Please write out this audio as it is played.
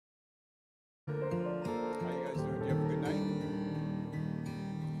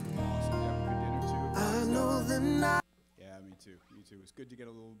Yeah, me too. Me too. It's good to get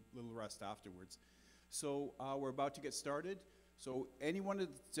a little rest afterwards. So we're about to get started. So anyone,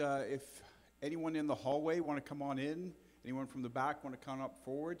 if anyone in the hallway want to come on in, anyone from the back want to come up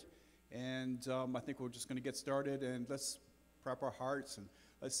forward, and I think we're just going to get started, and let's prep our hearts and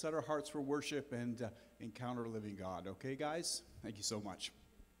let's set our hearts for worship and encounter a living God. Okay, guys? Thank you so much.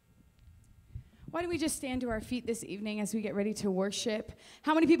 Why don't we just stand to our feet this evening as we get ready to worship?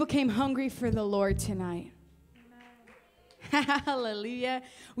 How many people came hungry for the Lord tonight? Hallelujah.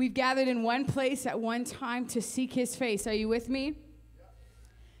 We've gathered in one place at one time to seek his face. Are you with me? Yeah.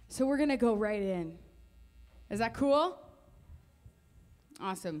 So we're going to go right in. Is that cool?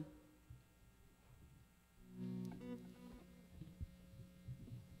 Awesome.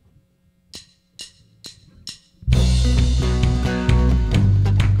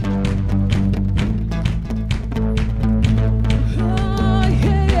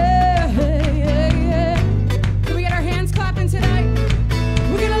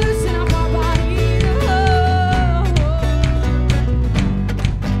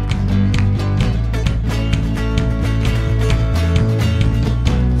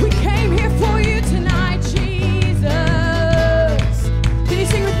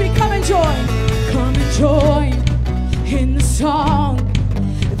 Join in the song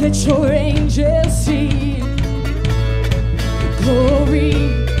that your angels sing. Glory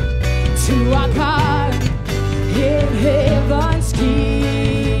to our God in heaven's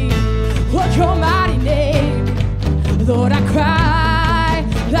King. What your mighty name, Lord, I cry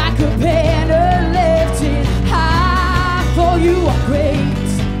like a banner lifted high. For you are great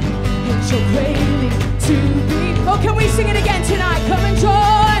and you're greatly to be. Oh, can we sing it again tonight? Come and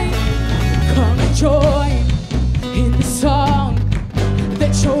join. Come and join in the song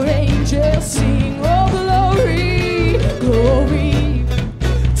that your angels sing. Oh, glory, glory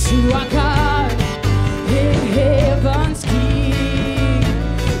to our God in heaven's King.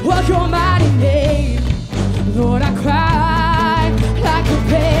 What your mighty name, Lord, I cry like a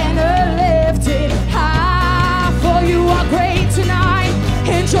banner lifted high. For you are great tonight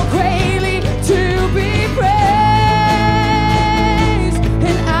and you're greatly to be praised.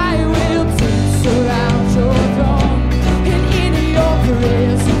 Surround your throne, and in your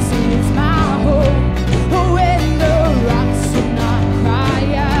presence is my home.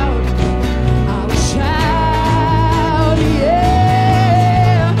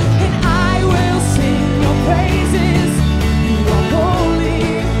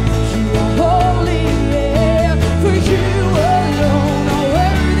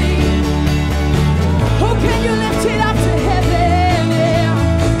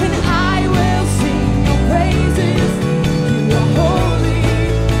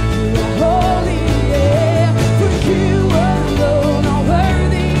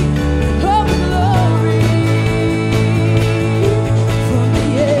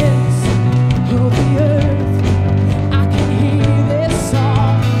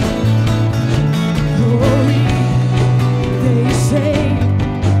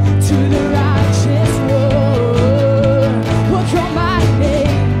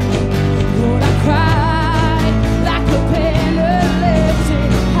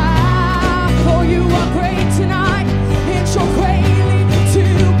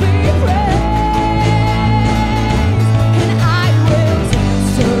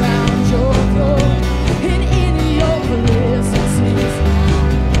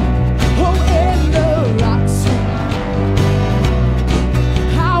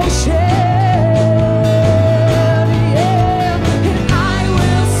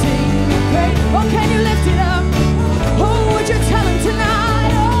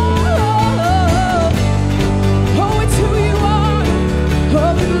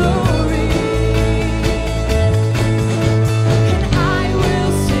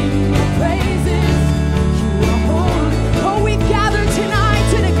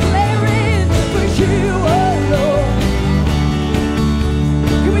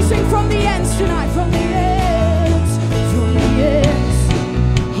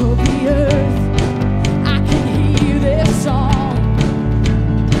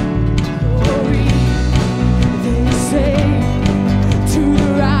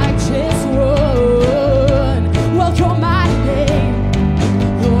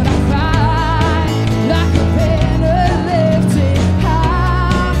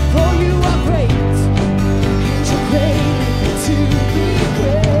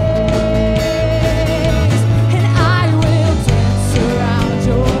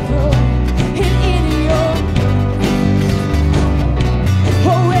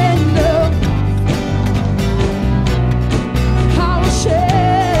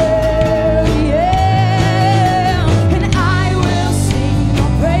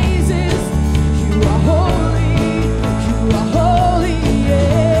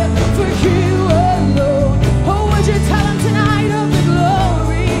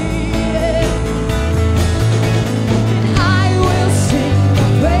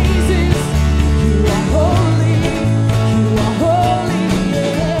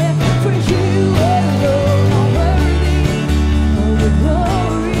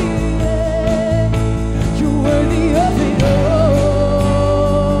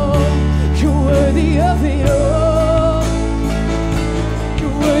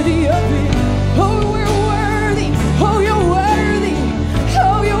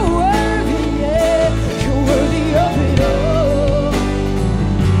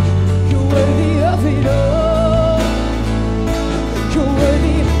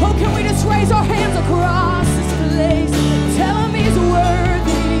 raise our hands across this place. Tell him he's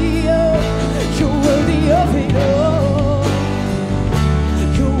worthy. You're worthy of it all.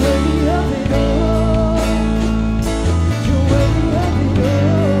 You're worthy of it all. You're worthy of it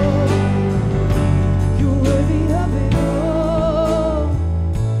all. You're worthy of it all.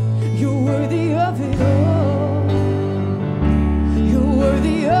 You're worthy of it all. You're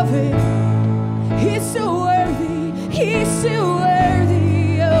worthy of it. He's so worthy. He's still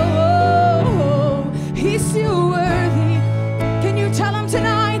worthy. Oh, he's still worthy. Can you tell him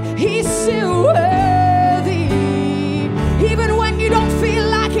tonight? He's still worthy. Even when you don't feel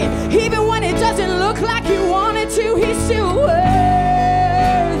like it, even when it doesn't look like you wanted to, he's still worthy.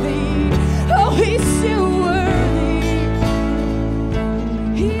 Oh, he's still worthy.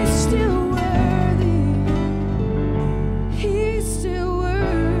 He's still worthy. He's still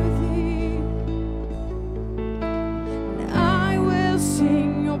worthy. And I will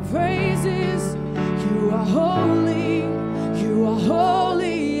sing your praises. You are holy. You are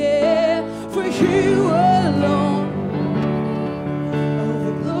holy, yeah. For you alone.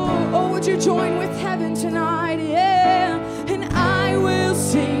 Oh, Lord, oh, would you join with heaven tonight, yeah? And I will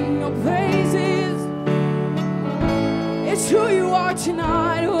sing your praises. It's who you are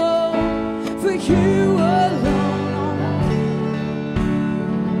tonight, oh, for you alone.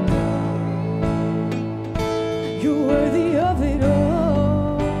 You're worthy of it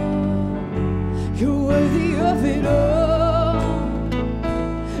all. You're worthy of it all.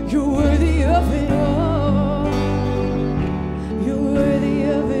 You're worthy of it all. You're worthy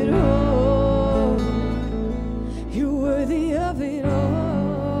of it all. You're worthy of it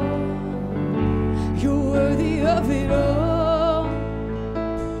all. You're worthy of it all.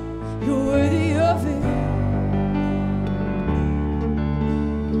 You're worthy of it.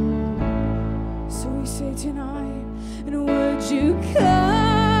 So we say tonight, and would you come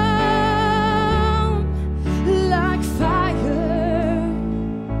like fire?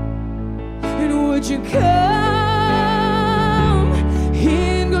 And would you come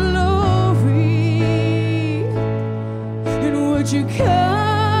in glory? And would you come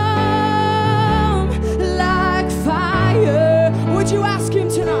like fire? Would you ask him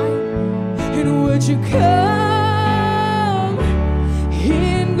tonight? And would you come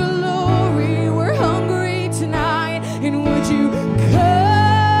in glory? We're hungry tonight. And would you come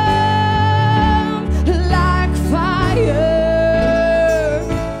like fire?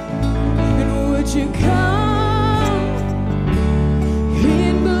 And would you come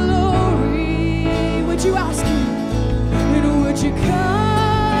in glory? Would you ask him? And would you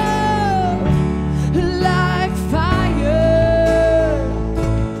come like fire?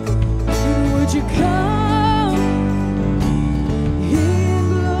 And would you come in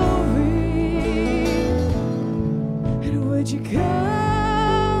glory? And would you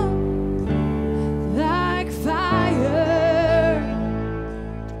come like fire?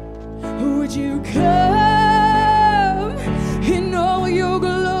 Would you come in all your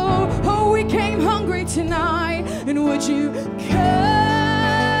glory? Oh, we came hungry tonight. And would you come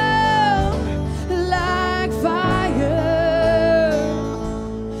like fire?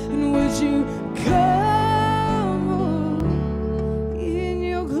 And would you come in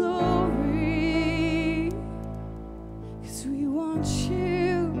your glory? 'Cause we want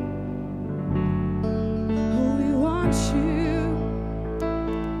you. Oh, we want you.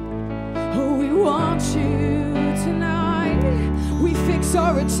 Oh, we want you tonight. We fix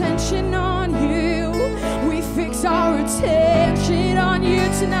our attention on you. We fix our attention on you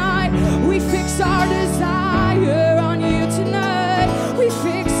tonight. We fix our desire on you tonight. We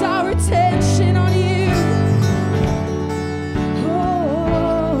fix our attention on you. Oh,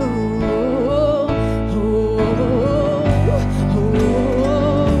 oh, oh, oh,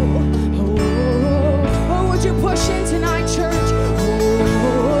 oh, would you push in tonight, church?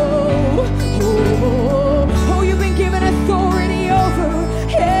 Oh, you've been given authority over.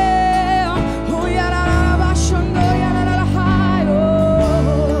 Yeah. Oh, yeah, oh.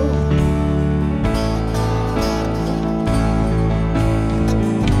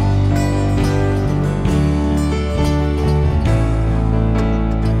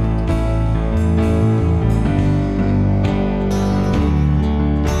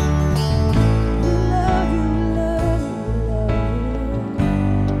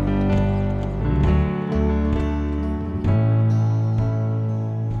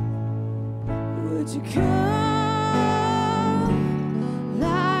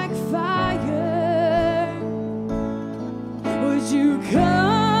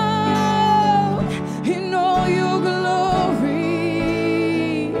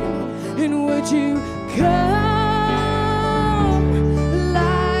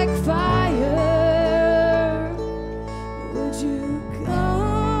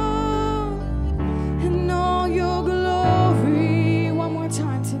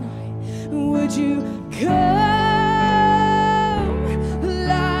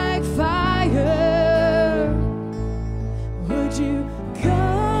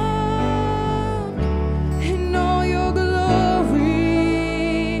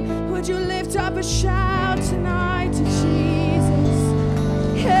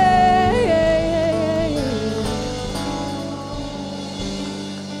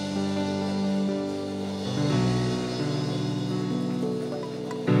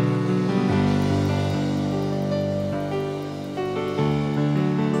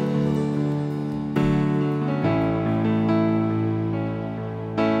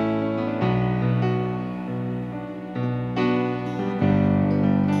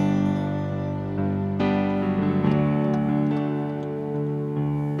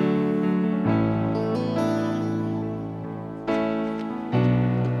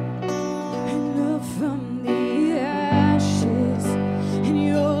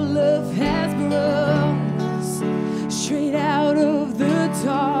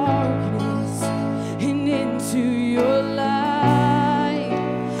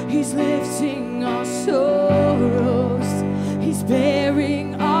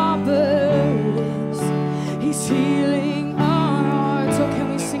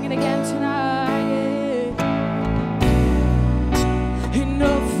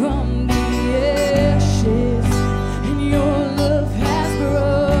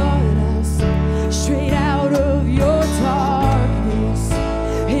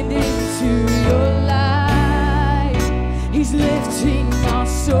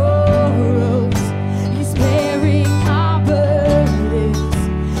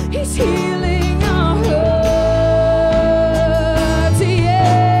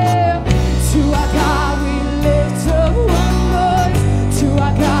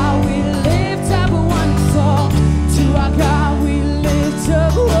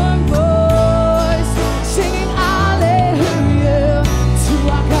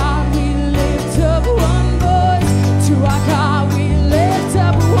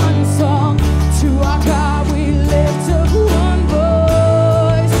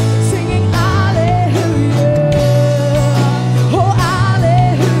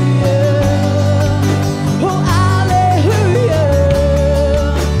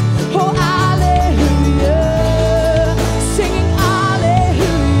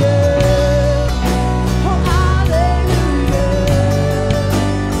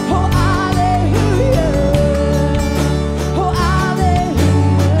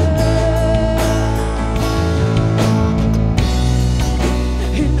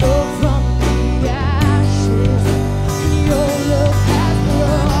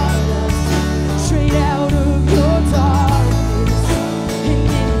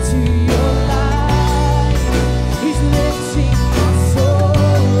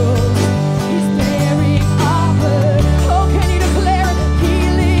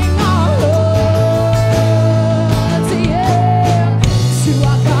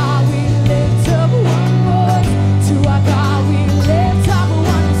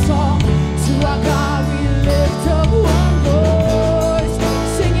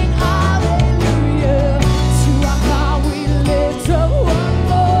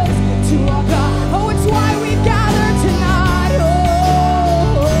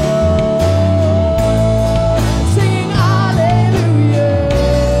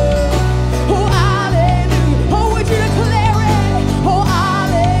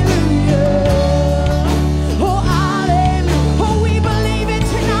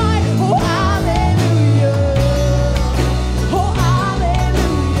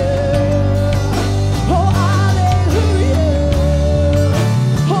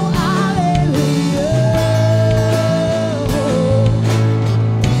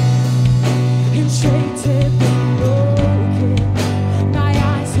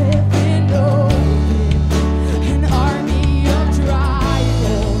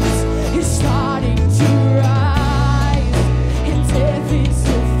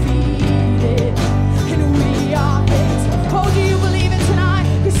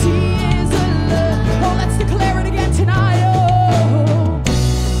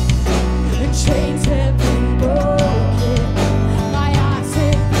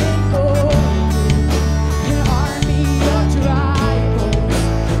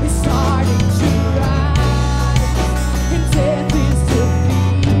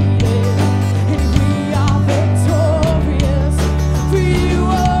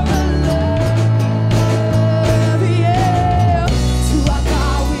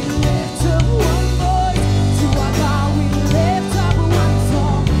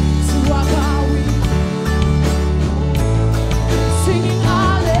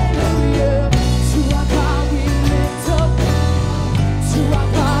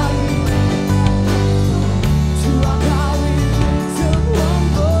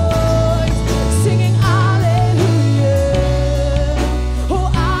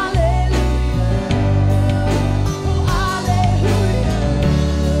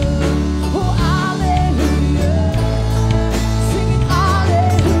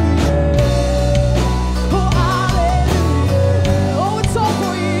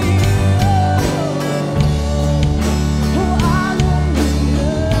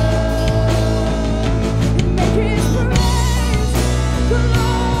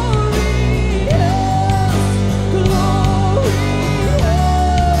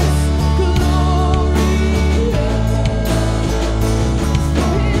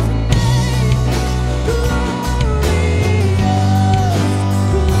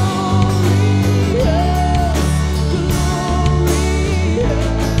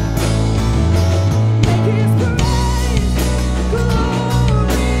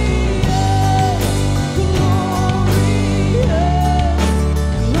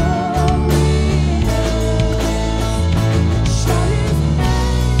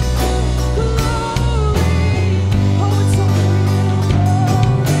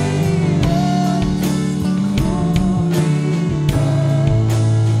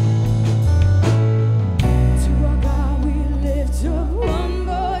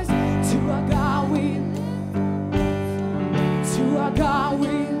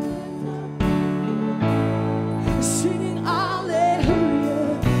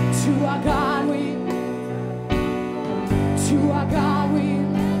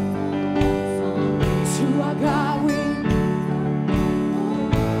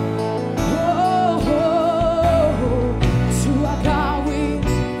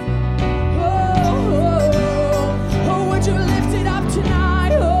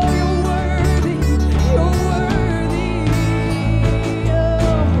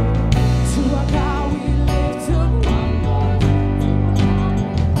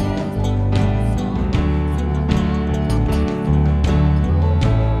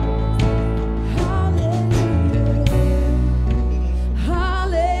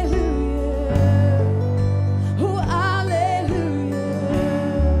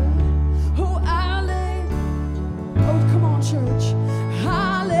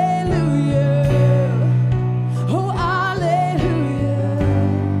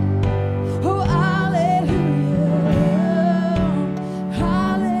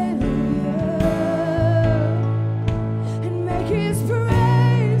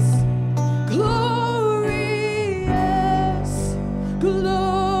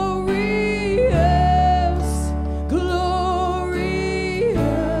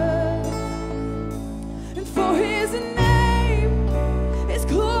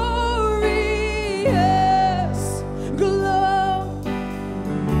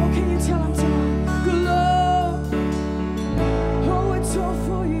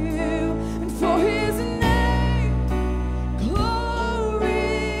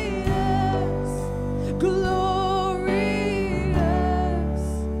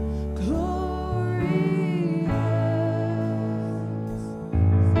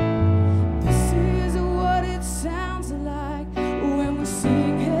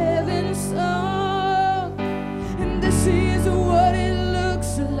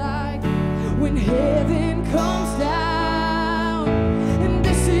 comes down. And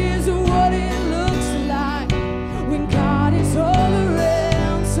this is what it looks like when God is all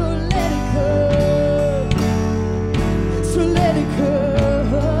around. So let it come. So let it come.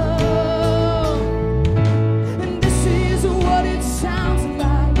 And this is what it sounds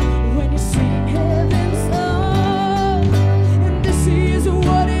like when you sing heaven's song. And this is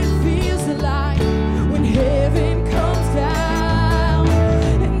what it feels like when heaven comes down.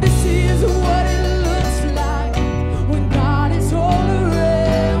 And this is what it looks like when God is all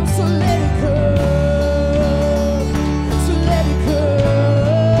around. So let it come. So let it come.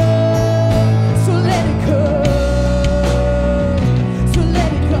 So let it come. So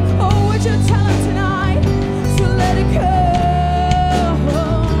let it come. Oh, would you tell him tonight? So let it come.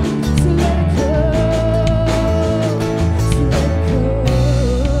 So let it come. So let it come.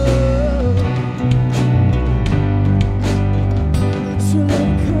 So let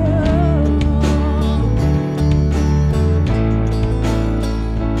it come.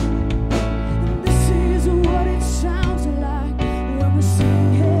 And this is what it sounds like when we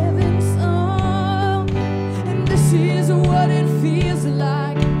sing heaven's song. And this is what it feels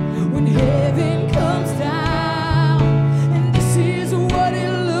like when heaven comes down. And this is what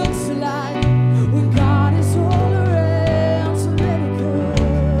it looks like when God is all around. So let it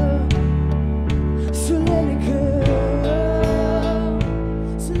come. So let it come.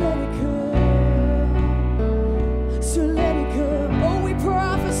 So let it come. So let it come. Oh, we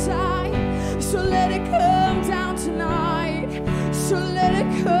prophesy. So let it come down tonight. So let it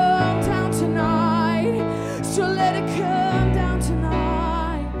come down tonight. So let it come down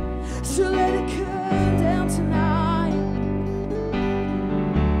tonight. So let it come down tonight.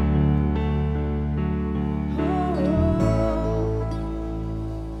 Oh,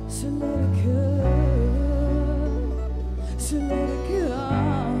 so let it come. So let it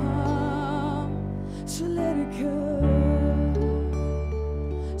come. So let it come.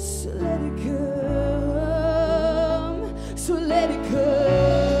 So let it come. So let it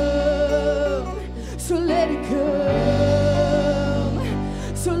come. So let it come.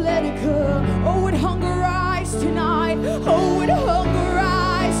 So let it come. Oh, would hunger rise tonight. Oh, would hunger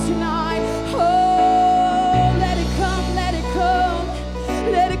rise tonight. Oh, let it come. Let it come.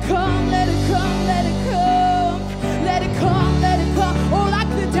 Let it come. Let it come. Let it come. Let it come. Let it come. Oh, like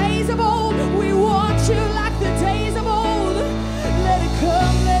the days of old, we want you like the days of old. Let it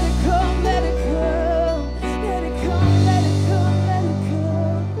come. Let it come. Let it come. Let it come. Let it come. Let it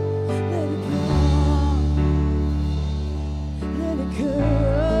come. Let it come. Let it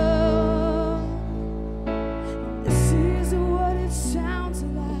come. This is what it sounds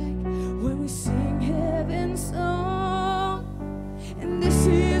like when we sing heaven's song. And this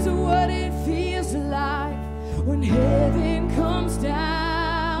is what it feels like when heaven comes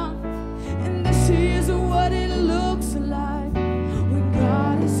down. And this is what it looks like when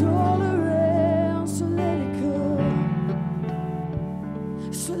God is all around. So let it come.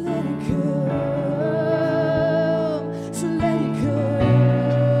 So let it come. So let it come.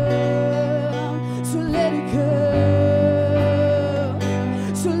 So let it come.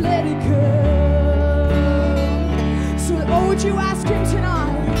 So let it come. So, oh, would you ask him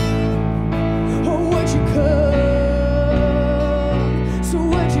tonight? Oh, would you come? So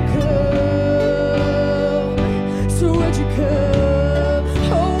would you come? So would you come?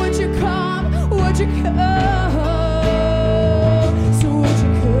 Oh, would you come? Would you come? So would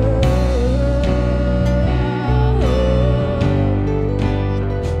you come?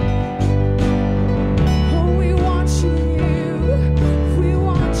 Oh, we want you. We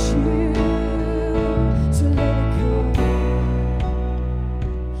want you. So let it come.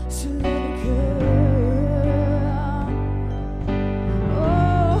 So let it come.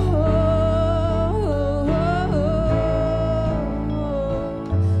 Oh,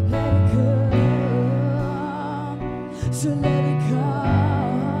 let it come. So let it come.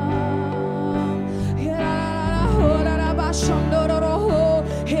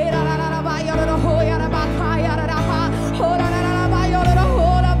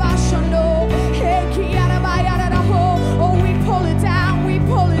 Oh, we pull it down. We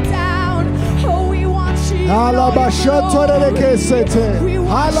pull it down. Oh, we want you. Alabashatore kesete.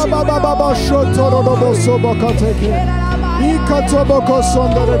 Alababa shotoro no boso bokoteke. Ikatoboko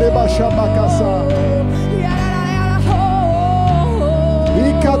sondere de bashamakasa.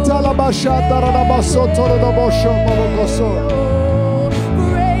 Ikatala bashatara na basotoro no bosho mobokoso.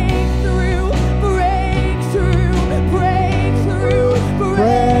 Breakthrough, breakthrough, breakthrough,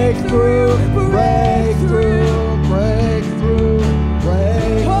 Breakthrough, breakthrough, breakthrough,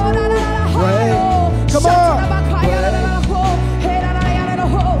 breakthrough. Come on.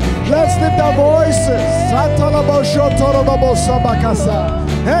 Let's lift our voices. Satalabosho Torobosa Bakasa.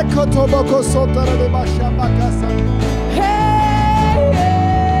 Ekotoboko Sotara de Basha Bakasa.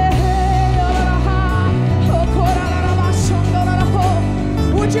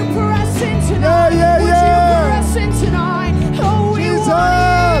 Would you press in tonight? Yeah. Would you press in tonight? Oh, we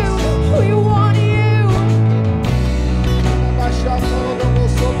want you. We want you. Basha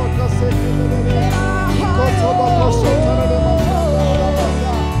Toroboso Bakasa. Ekotoboko Sotara de Basha.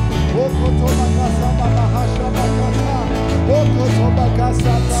 Okotobakasa Bahasha Bakasa.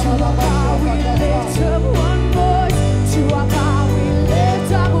 Okotobakasa To our God we lift up one voice. To our God we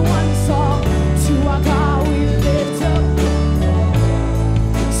lift up one song. To our God we lift up.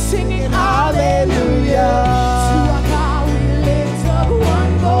 Singing hallelujah. To our God we lift up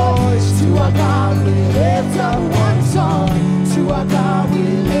one voice. To our God we lift up one song. To our God we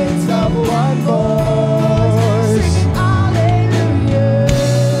lift up one voice. Singing hallelujah.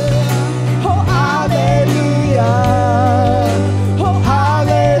 Oh hallelujah. Oh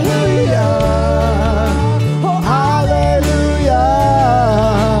hallelujah. Oh hallelujah.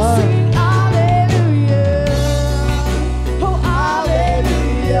 Singing hallelujah. Oh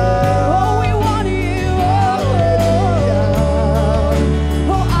hallelujah. Oh we want you.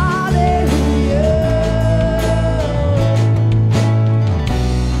 Oh hallelujah.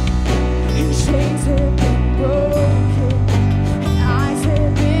 And chains have been broken, and eyes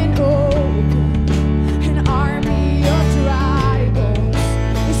have been opened. An army of dry bones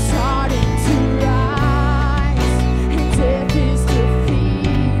is starting to rise, and death is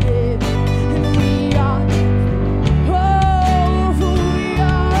defeated, and we are.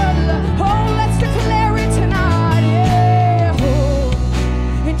 Oh, let's declare it tonight, yeah. Oh,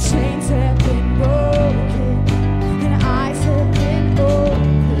 and chains have been broken, and eyes have been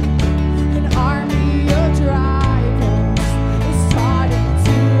opened. An army of dry bones is starting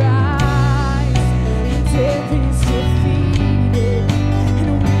to rise, and death is defeated,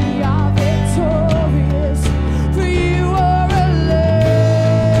 and we are victorious. For you are alive,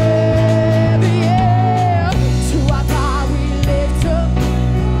 yeah. To our God we lift up.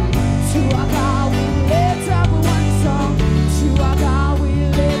 To our God we lift up one song. To our God we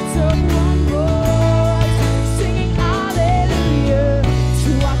lift up one voice, singing hallelujah.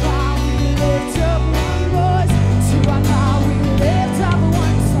 To our God we lift up one voice. To our God we lift up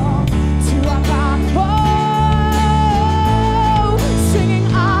one song. To our God, oh, singing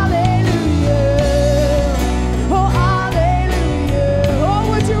hallelujah. Oh hallelujah. Oh,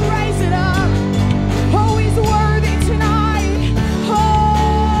 would you raise it up? Oh, he's worthy tonight. Oh,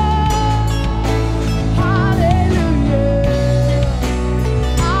 hallelujah.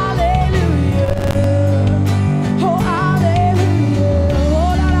 Hallelujah. Oh, hallelujah.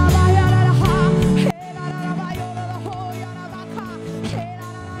 Oh, la la ba ya la la ha. Hey, la la la ba yo la la ho ya la ba ka. Hey, la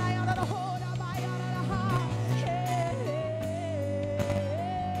la la ya la la ho la ba ya la la ha.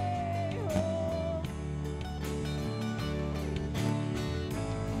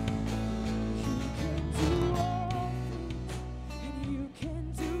 You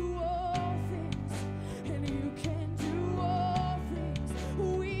can do all things, and you can do all things.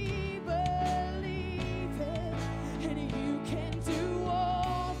 We believe it, and you can do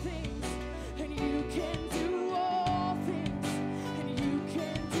all things, and you can do all things, and you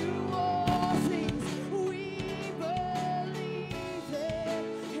can do all things. We believe it,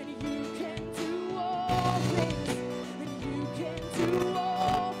 and you can do all things, and you can do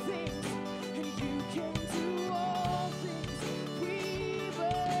all things, and you can do all things. We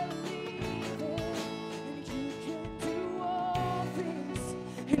believe it, and you can do all things,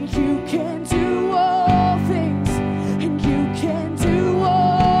 and you can do all things, and you can do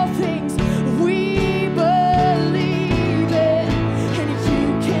all things. We believe it, and you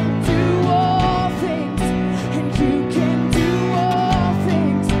can do all things, and you can do all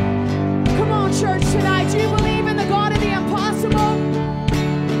things. Come on, church, tonight. Do you believe in the God of the impossible?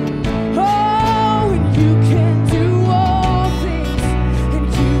 Oh, and you can do all things, and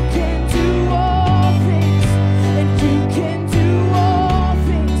you can do all things, and you can do all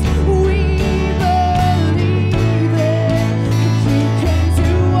things. We believe it, and you can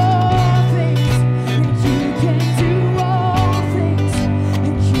do all things, and you can do all things,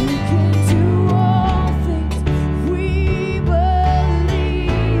 and you can do all things. We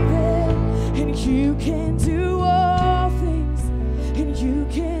believe it, and you can do all things, and you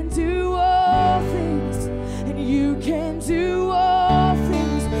can do all things, and you can do all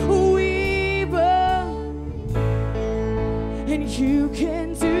things. We believe, and you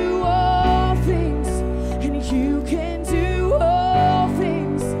can do all things, and you can do all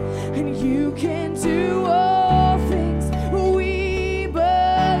things, and you can do all things. We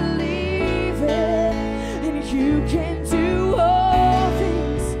believe it,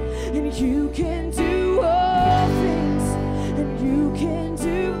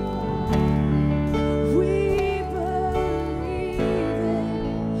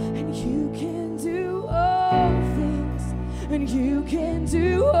 You can do all things, and you can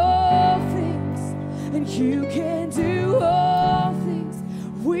do all things, and you can do all things.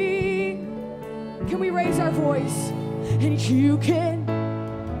 Can we raise our voice? And you can do,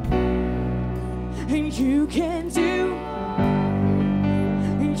 and you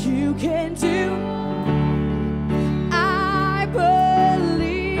can do. I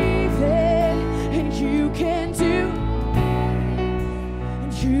believe it, and you can do,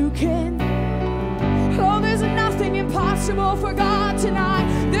 and you can. Oh, there's nothing impossible for God tonight.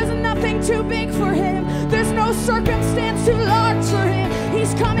 There's nothing too big for him. There's no circumstance too large for him.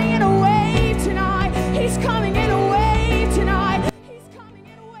 He's coming in a wave tonight. He's coming in a wave tonight. He's coming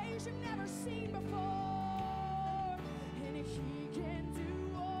in ways you've never seen before. And if he can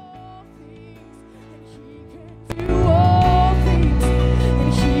do all things, and he can do all things,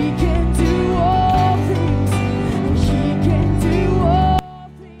 and he can do all things, and he can do all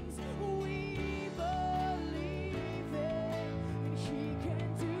things, we believe it. And he can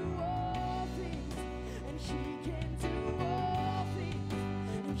do all things, and he can do all things,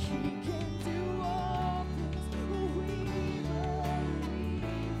 and he can do all things, we believe it. And he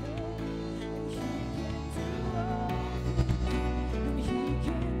can do all things, and he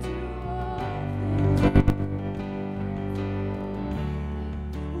can do all things,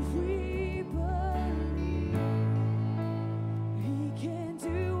 we believe. He can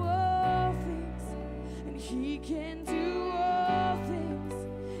do all things, and he can do all things,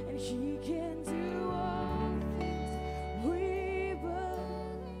 and he can do all things, we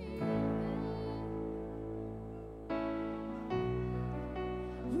believe.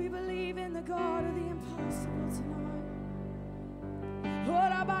 We believe in the God of the impossible tonight.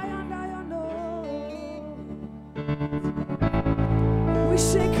 We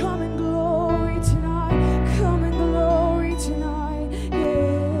say, come in glory tonight, come in glory tonight, yeah.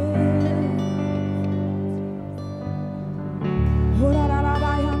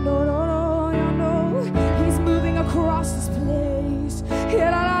 He's moving across this place.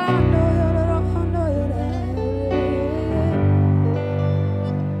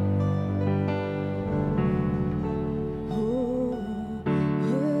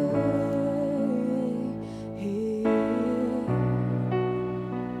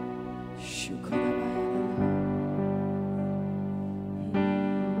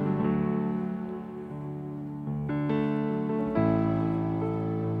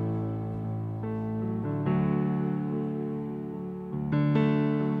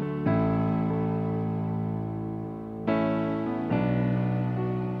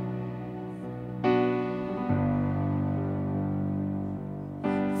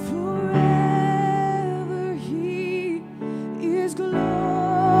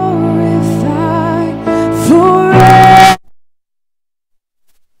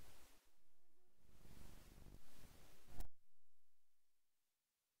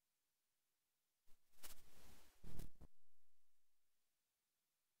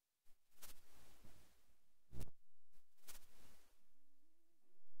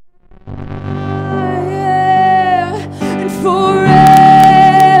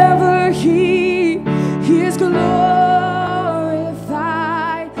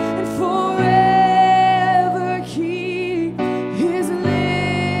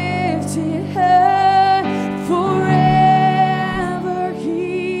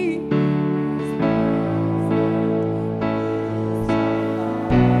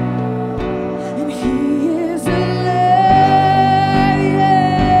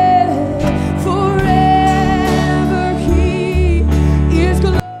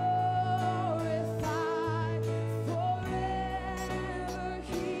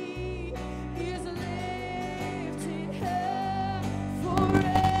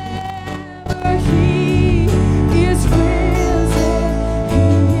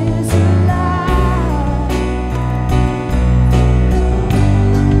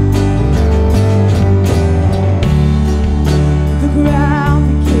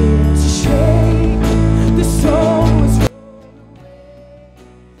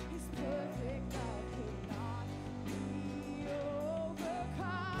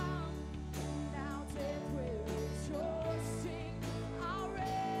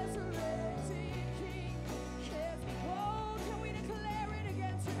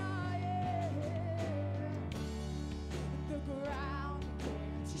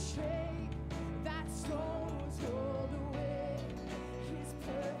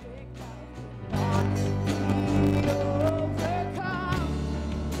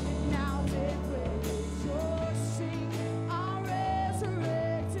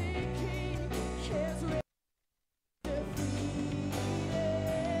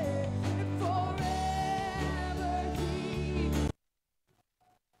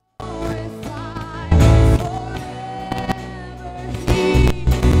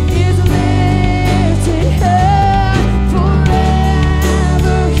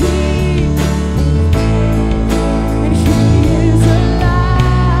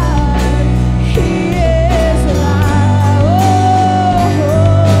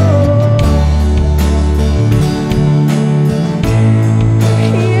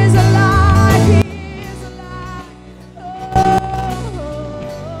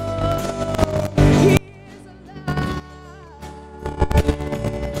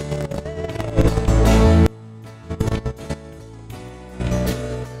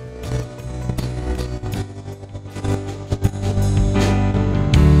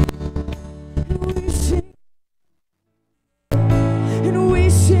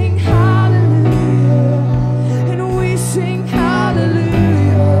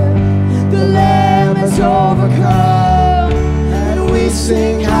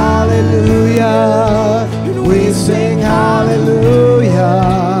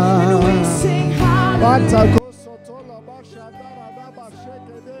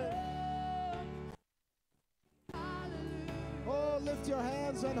 Oh, lift your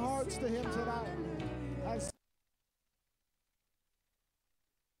hands and hearts to him tonight.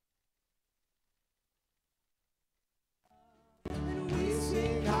 And we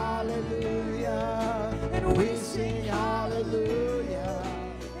sing hallelujah. And we sing hallelujah.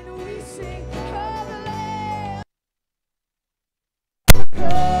 And we sing hallelujah.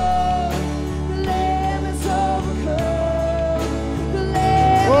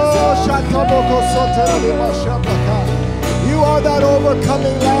 You are that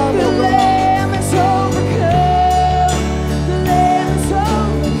overcoming Lamb The of God. Lamb is overcome. The Lamb is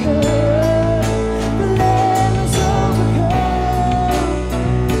overcome. The Lamb is overcome.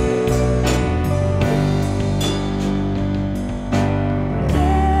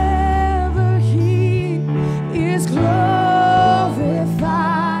 Forever He is glorified.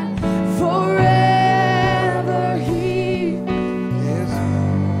 Forever He.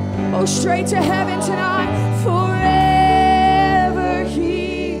 Oh, straight to heaven tonight. Forever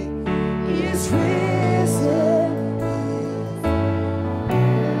He is risen.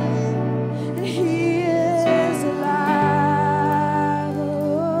 And He is alive.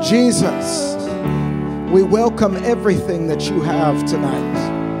 Oh. Jesus, we welcome everything that you have tonight.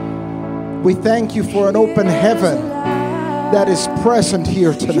 We thank you for an open heaven that is present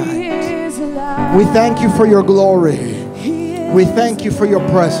here tonight. We thank you for your glory. We thank you for your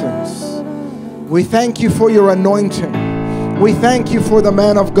presence. We thank you for your anointing. We thank you for the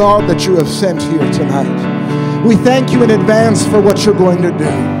man of God that you have sent here tonight. We thank you in advance for what you're going to do.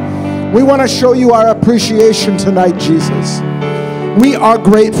 We want to show you our appreciation tonight, Jesus. We are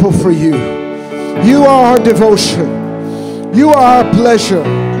grateful for you. You are our devotion. You are our pleasure.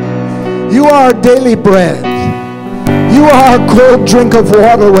 You are our daily bread. You are our cold drink of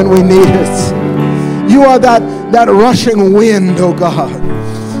water when we need it. You are that rushing wind, oh God.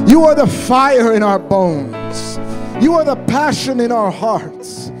 You are the fire in our bones. You are the passion in our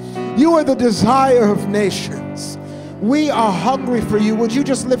hearts. You are the desire of nations. We are hungry for you. Would you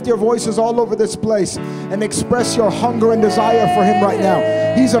just lift your voices all over this place and express your hunger and desire for him right now?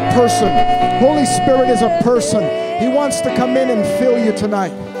 He's a person. Holy Spirit is a person. He wants to come in and fill you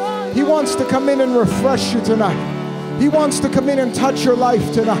tonight. He wants to come in and refresh you tonight. He wants to come in and touch your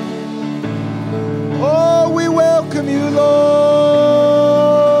life tonight. Oh, we welcome you, Lord.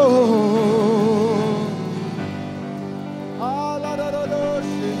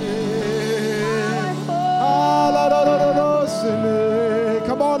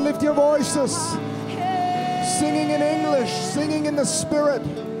 Come on, lift your voices. Singing in English, singing in the Spirit,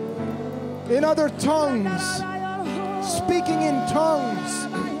 in other tongues, speaking in tongues.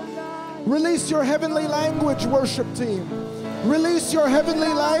 Release your heavenly language, worship team. Release your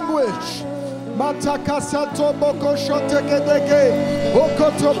heavenly language. Matakasato bokoshotekedeke,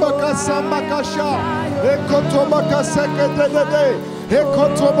 okotobakasamakasha, ekotobakasekedede,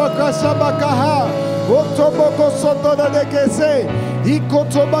 ekotobakasabakaha, otobokosotodekese,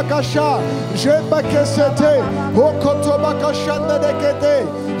 ikotobakasha, jebakesete, okotobakashandedekete,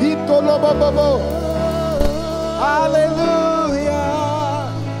 itolobobobo. Hallelujah.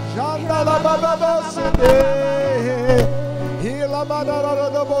 Shandalabababosede. I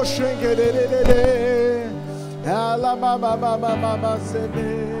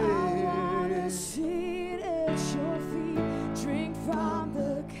wanna sit at your feet, drink from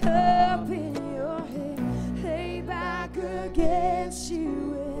the cup in your hand, lay back against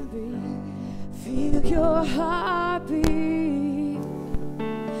you and breathe. Feel your heartbeat.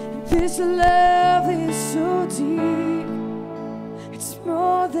 This love is so deep, it's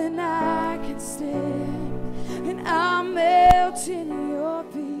more than I can stand. And I'm melting in your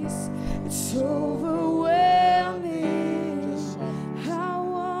peace. It's overwhelming. I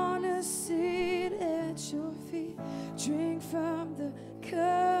wanna sit at your feet, drink from the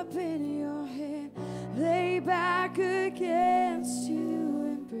cup in your hand, lay back against you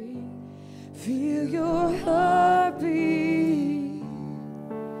and breathe. Feel your heartbeat.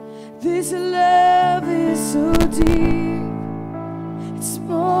 This love is so deep, it's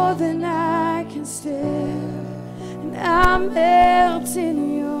more than I can stand. I'm melting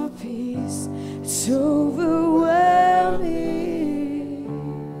in your peace. It's overwhelming.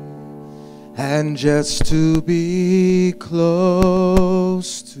 And just to be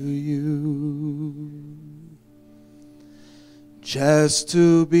close to you, just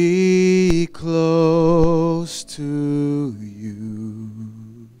to be close to you,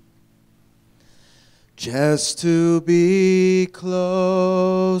 just to be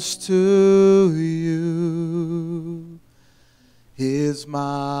close to you is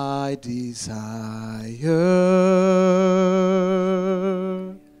my desire.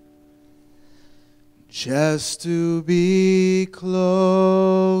 Just to be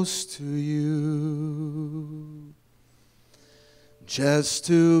close to you. Just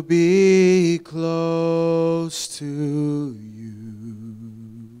to be close to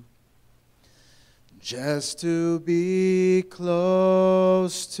you. Just to be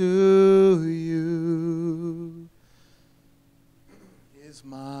close to you is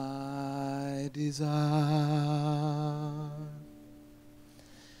my desire.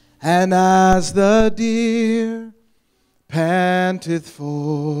 And as the deer panteth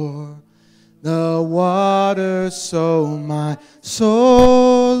for the water, so my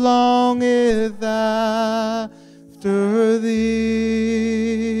soul longeth after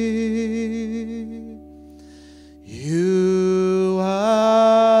thee. You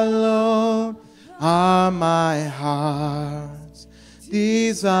alone are my heart's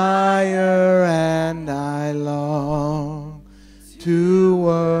desire, and I long to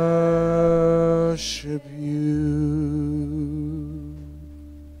worship you.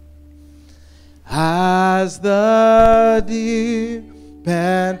 As the deer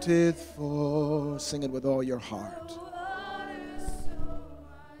panteth for, sing it with all your heart.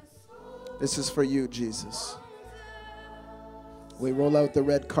 This is for you, Jesus. We roll out the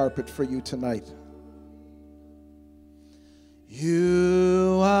red carpet for you tonight.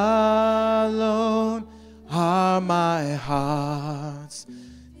 You alone are my heart's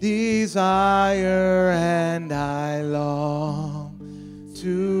desire, and I long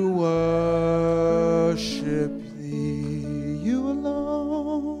to worship thee. You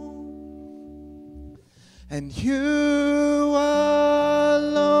alone, and you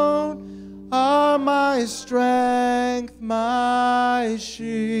alone are my strength, my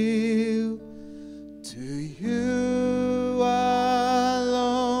shield. To you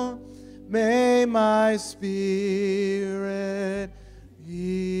alone may my spirit yield.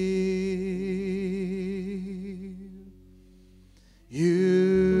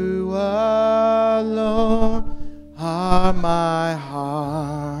 You alone are my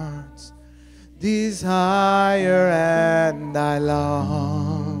heart's desire, and I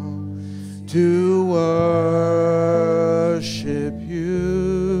long to worship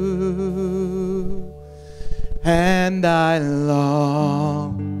you, and I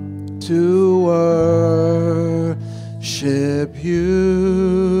long to worship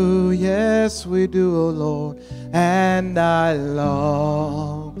you. Yes, we do, O Lord, and I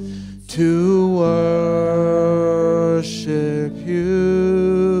long to worship you,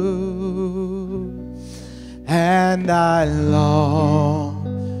 and I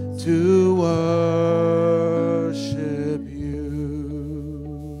long to worship you.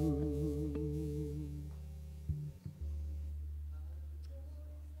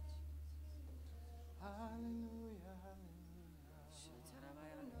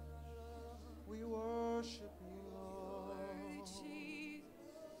 We worship you, Lord.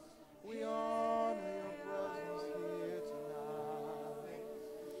 We honor your presence here tonight.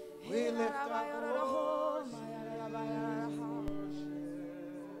 We lift up our voice in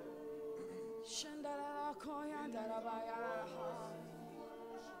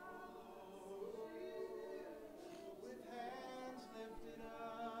with hands lifted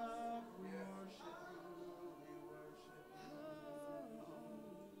up, we worship you, we worship you.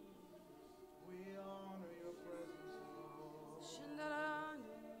 We honor your presence, Lord.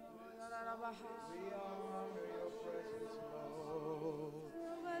 We honor your presence, Lord.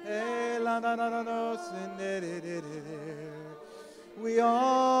 Hey, la na na na no, sin de de de de de. We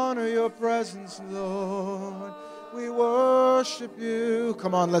honor your presence, Lord. We worship you.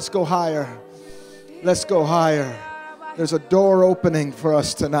 Come on, let's go higher. Let's go higher. There's a door opening for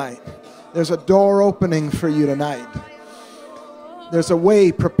us tonight. There's a door opening for you tonight. There's a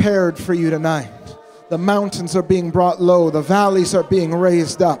way prepared for you tonight. The mountains are being brought low. The valleys are being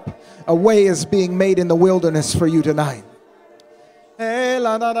raised up. A way is being made in the wilderness for you tonight. Hey,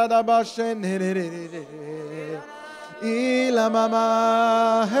 la da da da ba shen de de de de. Ila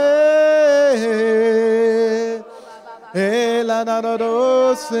mama, hey, hey, la da da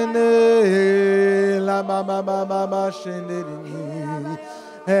do sene, la mama mama shen de de,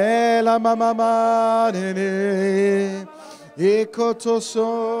 hey, la mama de de, ikoto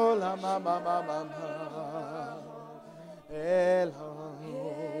so la mama mama, hey, la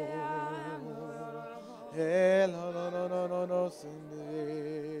no sene.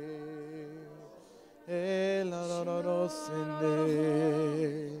 La no no no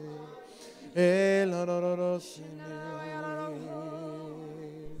sende, la no no no sende,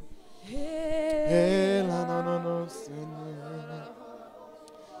 la no no no sende.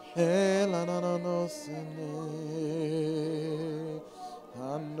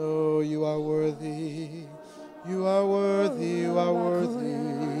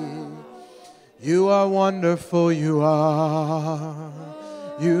 wonderful you are.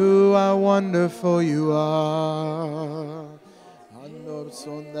 You are wonderful you are.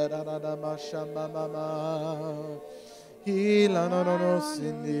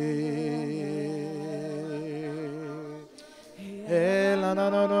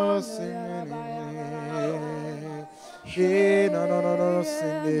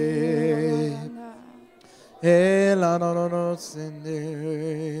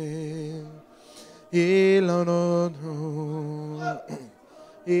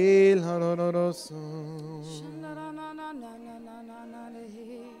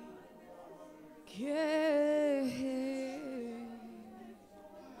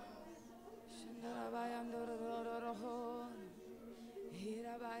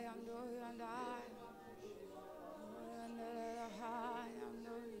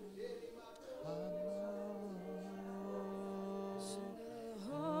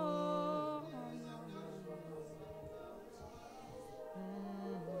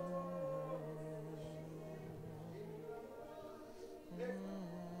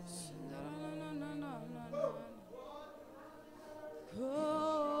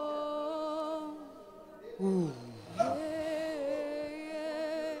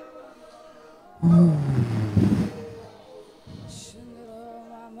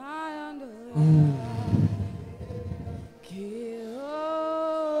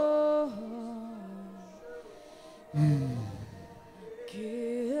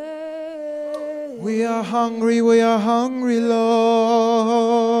 We are hungry, Lord.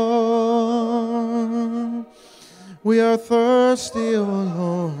 We are thirsty, O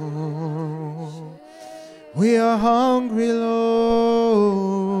Lord. We are hungry, Lord,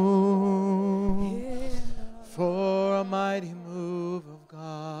 for a mighty move of God.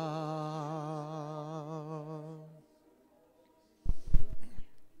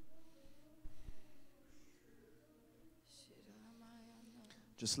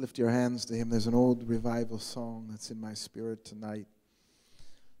 Just lift your hands to Him. There's an old revival song that's in my spirit tonight.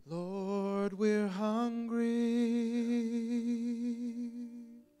 Lord, we're hungry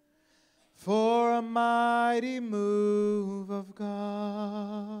for a mighty move of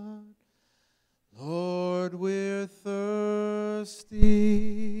God. Lord, we're thirsty.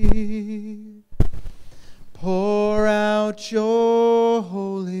 Pour out your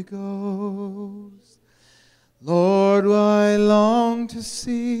Holy Ghost. Lord, I long to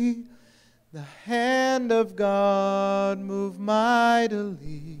see the hand of God move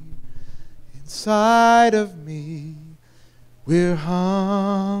mightily inside of me. We're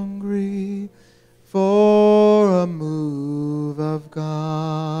hungry for a move of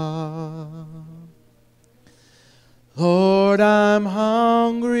God. Lord, I'm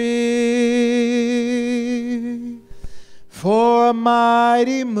hungry for a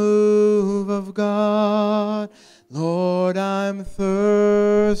mighty move of God. Lord, I'm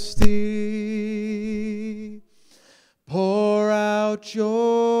thirsty. Pour out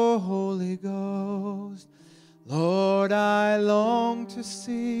your Holy Ghost. Lord, I long to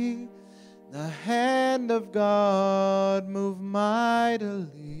see the hand of God move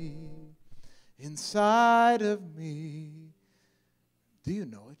mightily inside of me. Do you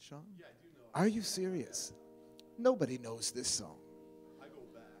know it, Sean? Yeah, I do know it. Are you serious? Nobody knows this song. I go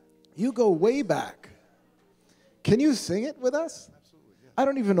back. You go way back. Can you sing it with us? Absolutely, yeah. I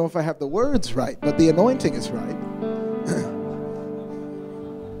don't even know if I have the words right, but the anointing is right.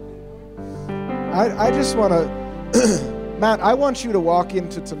 I just want to, Matt, I want you to walk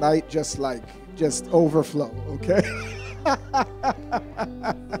into tonight just overflow, okay?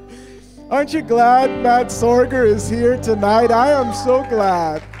 Aren't you glad Matt Sorger is here tonight? I am so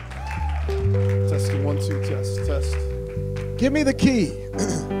glad. Testing 1 2 test. Give me the key.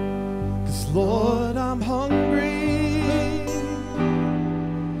 'Cause Lord, I'm hungry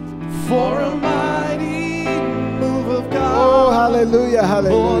for a mighty move of God. Oh, hallelujah,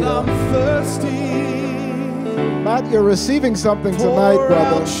 Lord, I'm hallelujah. thirsty. Matt, you're receiving something tonight, Pour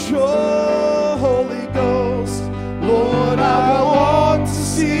brother. out your Holy Ghost. Lord, I want to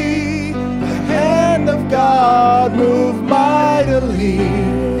see the hand of God move mightily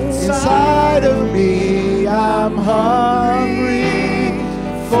inside of me. I'm hungry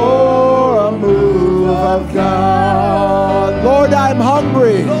for a move of God. Lord, I'm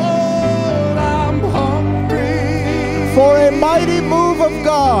hungry Lord, I'm hungry for a mighty move of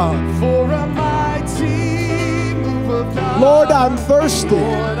God. for a mighty move of God. Lord, I'm thirsty.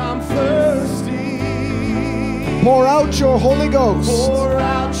 Lord, I'm thirsty. Pour out your Holy Ghost. Pour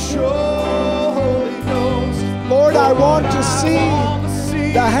out your Holy Ghost. Lord, I want to I see want to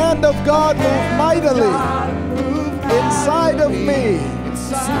see the hand of God move mightily God move inside of me. inside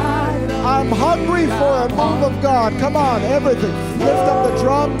I'm hungry for a move of God. Come on, everything. Lift up the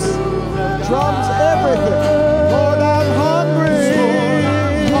drums. Drums, everything. Lord, I'm hungry.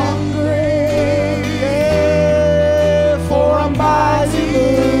 Yeah, for a mighty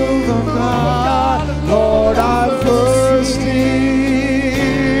move of God. Lord, I'm thirsty.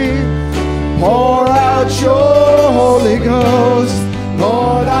 Pour out your Holy Ghost.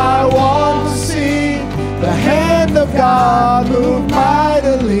 Lord, I want to see the hand of God move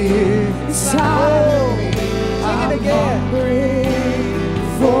mightily inside of me. Sing it again.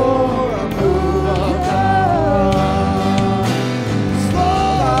 For a move of God.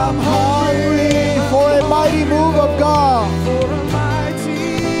 Lord, I'm hungry for a mighty move of God. For a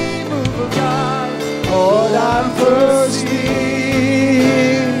mighty move of God. Lord, I'm thirsty.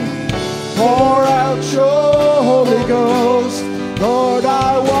 Pour out your Holy Ghost. Lord,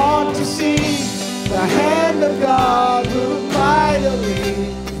 I want to see the hand of God move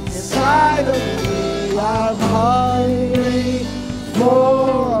mightily inside of me. I'm hungry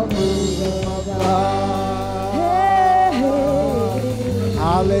for a move of God.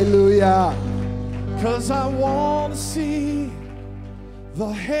 Hallelujah. 'Cause I want to see the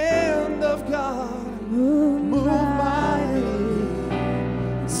hand of God move mightily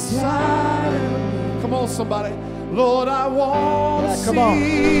inside of me. Come on, somebody. Lord, I want to come on.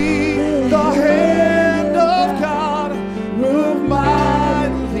 see the hand of God move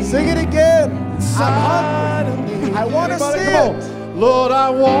mightily. Sing it again. Inside of me. I want to see Come it. on. Lord, I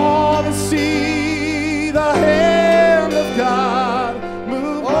want to see the hand of God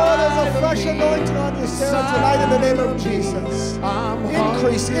move Oh, there's a fresh mightily. anointing on you, Sarah, tonight in the name of Jesus. I'm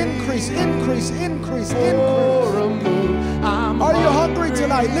Increase, hungry increase, increase, increase, for increase. a move. I'm Are you hungry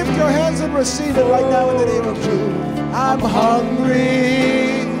tonight? Lift your hands and receive it right now in the name of Jesus. I'm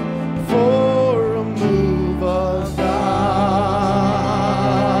hungry for a move of God.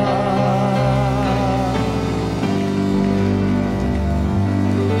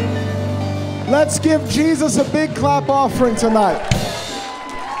 Let's give Jesus a big clap offering tonight.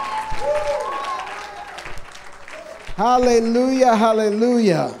 Hallelujah,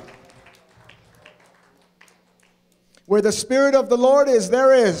 hallelujah. Where the Spirit of the Lord is,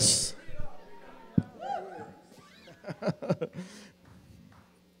 there is.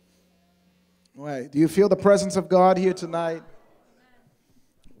 Wait, do you feel the presence of God here tonight?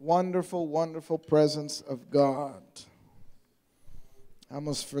 Wonderful, wonderful presence of God. I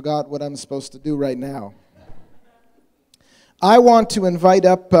almost forgot what I'm supposed to do right now. I want to invite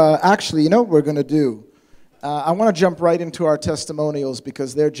up, actually, you know what we're going to do? I want to jump right into our testimonials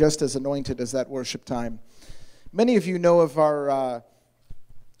because they're just as anointed as that worship time. Many of you know of our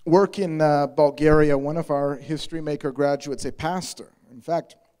work in Bulgaria. One of our History Maker graduates, a pastor. In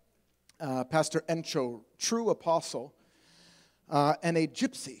fact, Pastor Encho, true apostle, and a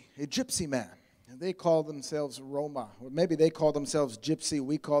gypsy man. And they call themselves Roma, or maybe they call themselves Gypsy.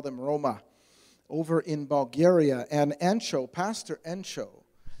 We call them Roma, over in Bulgaria. And Encho, Pastor Encho,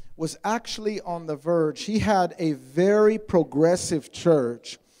 was actually on the verge. He had a very progressive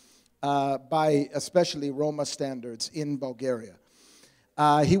church by especially Roma standards in Bulgaria.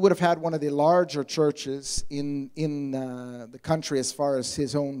 He would have had one of the larger churches in the country as far as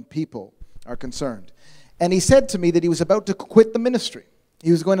his own people are concerned. And he said to me that he was about to quit the ministry. He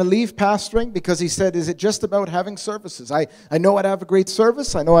was going to leave pastoring because he said, is it just about having services? I know how to have a great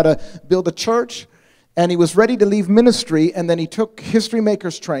service. I know how to build a church. And he was ready to leave ministry, and then he took History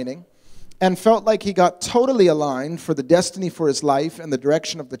Makers training and felt like he got totally aligned for the destiny for his life and the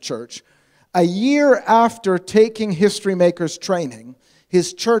direction of the church. A year after taking History Makers training,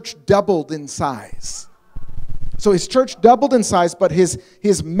 his church doubled in size. So his church doubled in size, but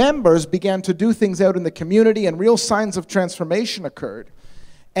his members began to do things out in the community, and real signs of transformation occurred.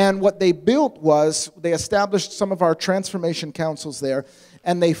 And what they built was, they established some of our transformation councils there,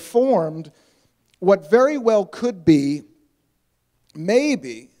 and they formed what very well could be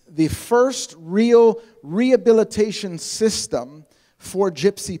maybe the first real rehabilitation system for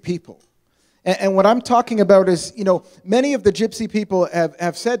gypsy people. And what I'm talking about is, you know, many of the gypsy people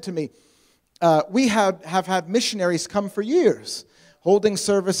have said to me, we have had missionaries come for years, holding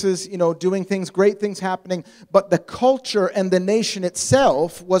services, you know, doing things, great things happening, but the culture and the nation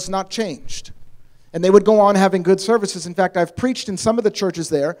itself was not changed. And they would go on having good services. In fact, I've preached in some of the churches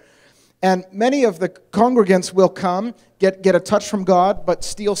there, and many of the congregants will come, get a touch from God, but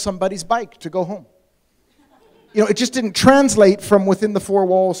steal somebody's bike to go home. You know, it just didn't translate from within the four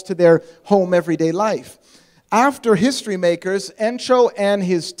walls to their home everyday life. After History Makers, Encho and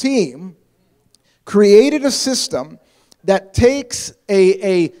his team created a system that takes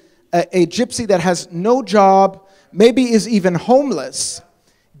a gypsy that has no job, maybe is even homeless,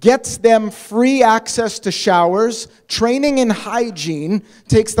 gets them free access to showers, training in hygiene,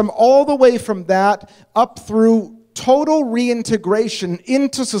 takes them all the way from that up through total reintegration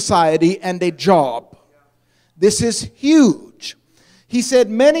into society and a job. This is huge. He said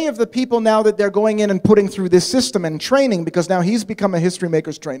many of the people now that they're going in and putting through this system and training, because now he's become a History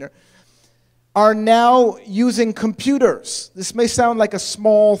Makers trainer, are now using computers. This may sound like a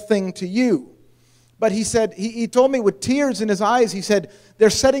small thing to you, but he said, he told me with tears in his eyes, he said, they're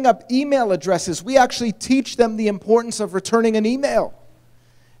setting up email addresses. We actually teach them the importance of returning an email.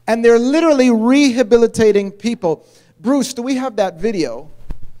 And they're literally rehabilitating people. Bruce, do we have that video?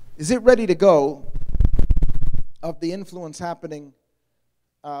 Is it ready to go of the influence happening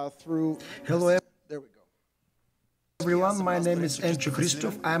through... Hello, there we go. everyone. My name is Andrew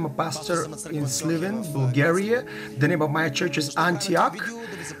Christoph. I'm a pastor in Sliven, Bulgaria. The name of my church is Antioch.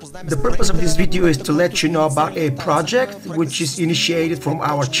 The purpose of this video is to let you know about a project which is initiated from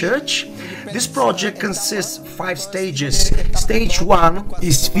our church. This project consists of 5 stages. Stage 1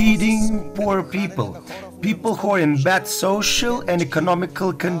 is feeding poor people. People who are in bad social and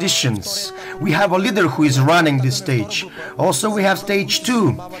economical conditions. We have a leader who is running this stage. Also, we have stage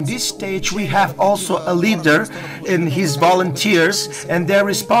 2. In this stage, we have also a leader and his volunteers, and their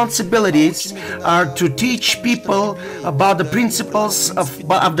responsibilities are to teach people about the principles of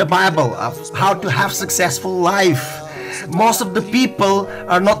the Bible, of how to have successful life. Most of the people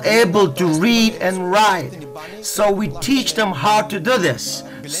are not able to read and write, so we teach them how to do this,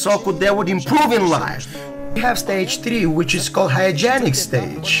 so they would improve in life. We have stage 3, which is called hygienic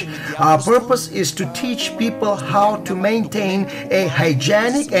stage. Our purpose is to teach people how to maintain a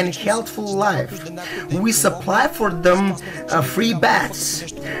hygienic and healthful life. We supply for them free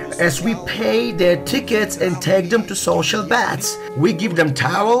baths, as we pay their tickets and take them to social baths. We give them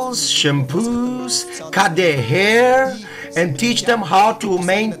towels, shampoos, cut their hair, and teach them how to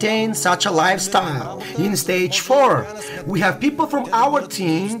maintain such a lifestyle. In stage 4, we have people from our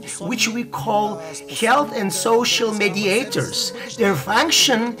team, which we call health and social mediators. Their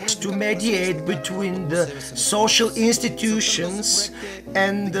function is to mediate between the social institutions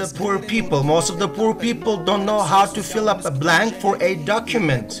and the poor people. Most of the poor people don't know how to fill up a blank for a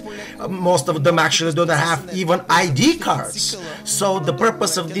document. Most of them actually don't have even ID cards. So the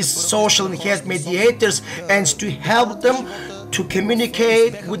purpose of these social and health mediators is to help them to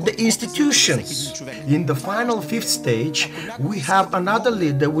communicate with the institutions. In the final 5th stage, we have another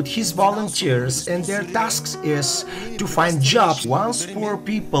leader with his volunteers, and their task is to find jobs. Once poor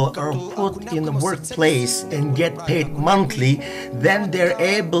people are put in the workplace and get paid monthly, then they're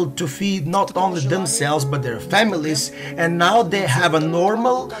able to feed not only themselves but their families, and now they have a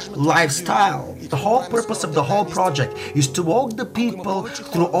normal lifestyle. The whole purpose of the whole project is to walk the people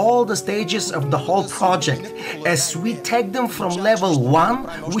through all the stages of the whole project, as we take them from level 1,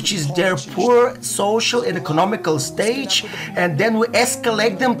 which is their poor social and economical stage, and then we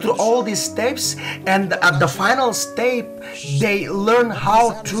escalate them through all these steps, and at the final step they learn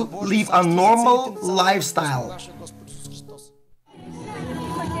how to live a normal lifestyle.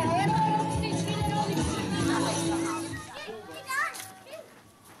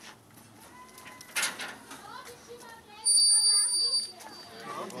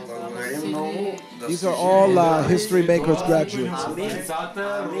 These are all History Makers graduates.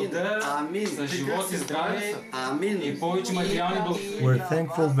 We're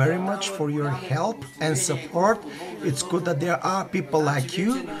thankful very much for your help and support. It's good that there are people like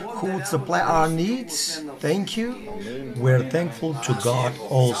you who would supply our needs. Thank you. We're thankful to God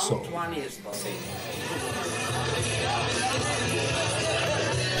also.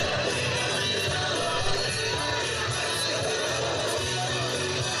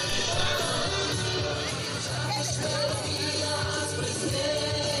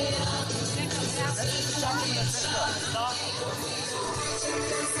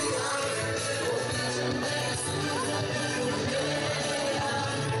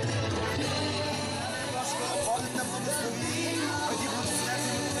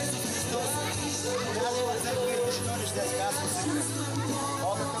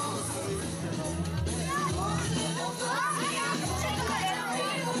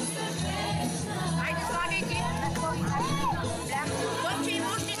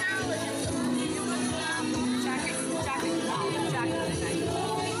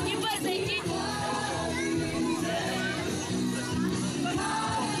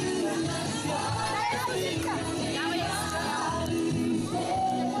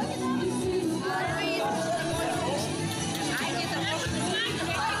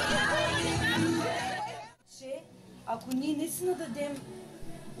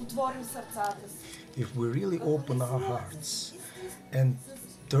 If we really open our hearts and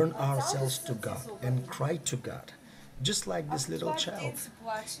turn ourselves to God and cry to God. Just like this little child.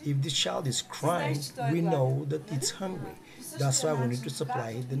 If this child is crying, we know that it's hungry. That's why we need to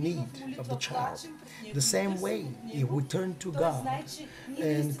supply the need of the child. The same way, if we turn to God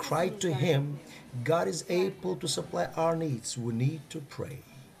and cry to Him, God is able to supply our needs. We need to pray.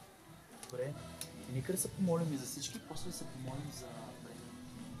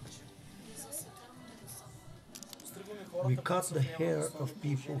 We cut the hair of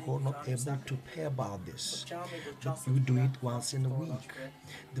people who are not able to pay about this. But we do it once in a week.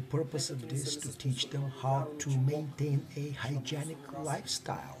 The purpose of this is to teach them how to maintain a hygienic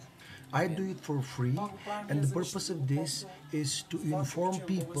lifestyle. I do it for free, and the purpose of this is to inform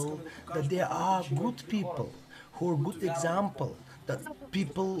people that there are good people who are good example, that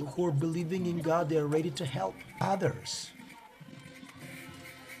people who are believing in God, they are ready to help others.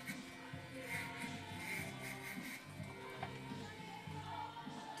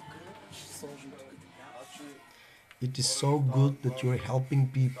 It is so good that you're helping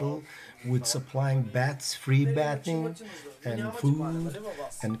people with supplying baths, free bathing, and food,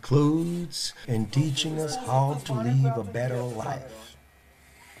 and clothes, and teaching us how to live a better life.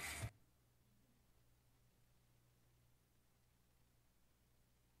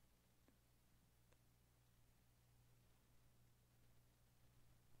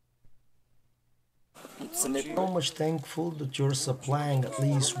 So much thankful that you're supplying at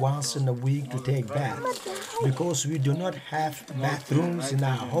least once in a week to take bath, because we do not have bathrooms in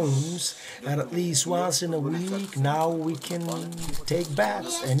our homes, and at least once in a week now we can take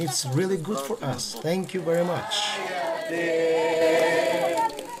baths, and it's really good for us. Thank you very much.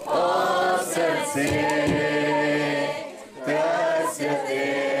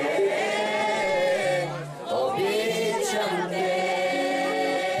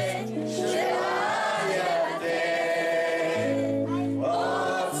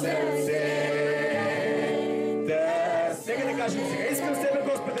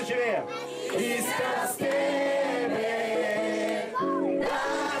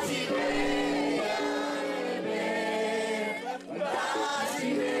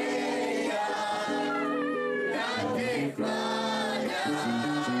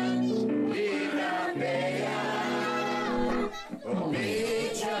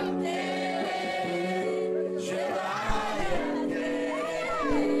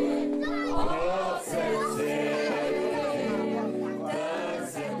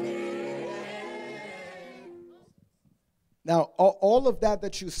 Now, all of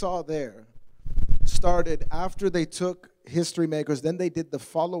that you saw there started after they took History Makers. Then they did the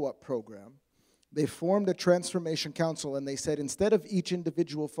follow-up program. They formed a transformation council, and they said, instead of each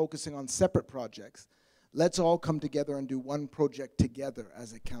individual focusing on separate projects, let's all come together and do one project together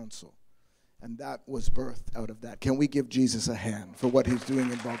as a council. And that was birthed out of that. Can we give Jesus a hand for what he's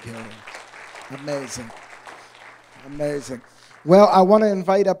doing in Bulgaria? Amazing. Amazing. Well, I want to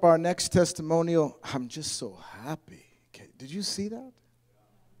invite up our next testimonial. I'm just so happy. Okay, did you see that?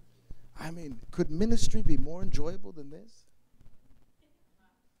 I mean, could ministry be more enjoyable than this?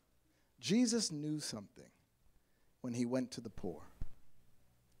 Jesus knew something when he went to the poor.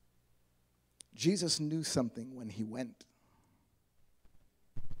 Jesus knew something when he went.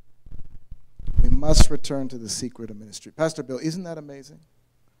 We must return to the secret of ministry. Pastor Bill, isn't that amazing?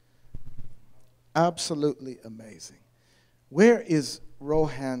 Absolutely amazing. Where is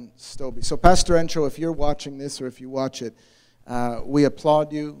Rohan Stobie? So Pastor Encho, if you're watching this or if you watch it, we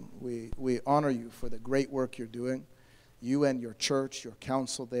applaud you. We honor you for the great work you're doing. You and your church, your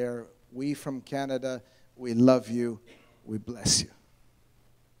council there. We from Canada, we love you. We bless you.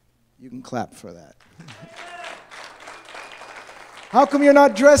 You can clap for that. How come you're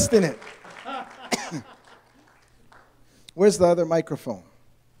not dressed in it? Where's the other microphone?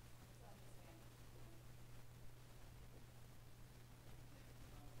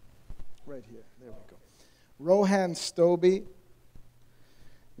 Right here. There we go. Rohan Stobie,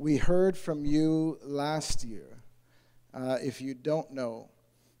 we heard from you last year. If you don't know,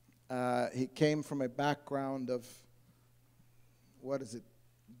 he came from a background of, what is it,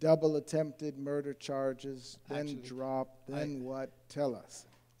 double attempted murder charges, then Actually, dropped, then what? Tell us.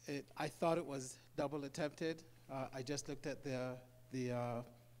 I thought it was double attempted. I just looked at the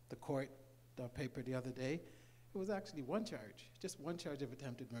court paper the other day. It was actually one charge, just one charge of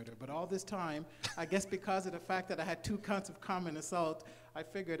attempted murder. But all this time, I guess because of the fact that I had 2 counts of common assault, I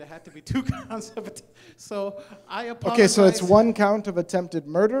figured it had to be 2 counts of it. So I apologize. Okay, so it's 1 count of attempted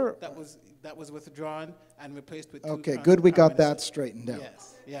murder? That was withdrawn and replaced with 2 Okay, counts good, of we got common that sin. straightened out.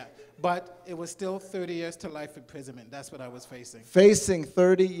 Yes, yeah. But it was still 30 years to life imprisonment. That's what I was facing. Facing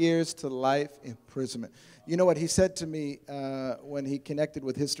 30 years to life imprisonment. You know what he said to me when he connected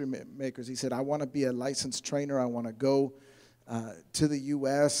with History Makers? He said, I want to be a licensed trainer. I want to go to the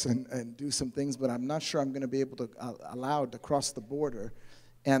U.S. and do some things, but I'm not sure I'm going to be able to allowed to cross the border.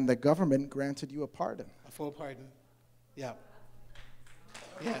 And the government granted you a pardon. A full pardon. Yeah.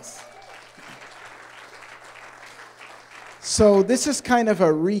 Yes. So this is kind of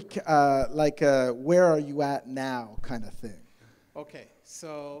a where are you at now kind of thing. Okay,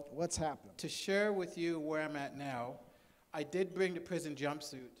 so What's happened? to share with you where I'm at now, I did bring the prison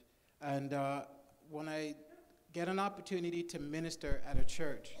jumpsuit, and when I get an opportunity to minister at a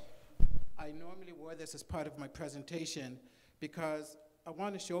church, I normally wear this as part of my presentation because I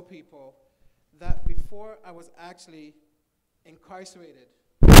want to show people that before I was actually incarcerated,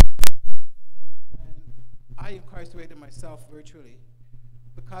 and I incarcerated myself virtually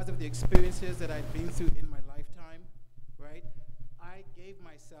because of the experiences that I'd been through in my lifetime, right? I gave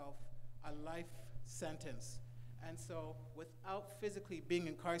myself a life sentence. And so without physically being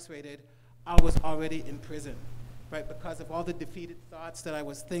incarcerated, I was already in prison, right? Because of all the defeated thoughts that I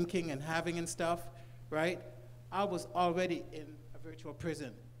was thinking and having and stuff, right? I was already in a virtual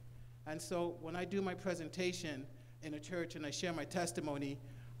prison. And so when I do my presentation in a church and I share my testimony,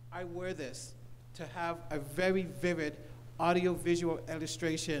 I wear this to have a very vivid audio-visual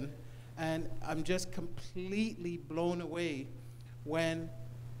illustration, and I'm just completely blown away when,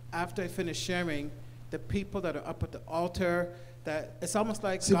 after I finish sharing, the people that are up at the altar, that it's almost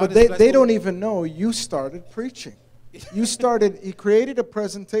like See, God but is they don't even know you started preaching. You created a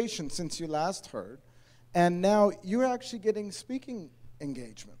presentation since you last heard, and now you're actually getting speaking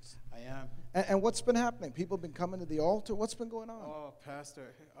engagements. I am. And what's been happening? People have been coming to the altar. What's been going on? Oh,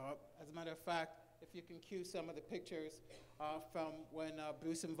 Pastor, as a matter of fact, if you can cue some of the pictures from when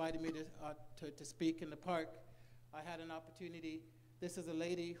Bruce invited me to speak in the park, I had an opportunity. This is a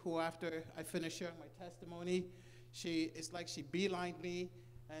lady who, after I finished sharing my testimony, it's like she beelined me,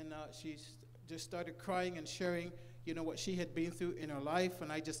 and she just started crying and sharing, you know, what she had been through in her life,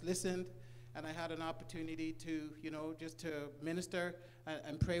 and I just listened, and I had an opportunity to, you know, just to minister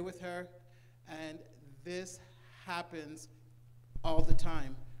and pray with her, and this happens all the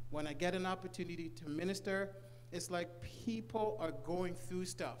time. When I get an opportunity to minister, it's like people are going through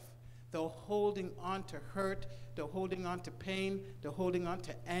stuff. They're holding on to hurt, they're holding on to pain, they're holding on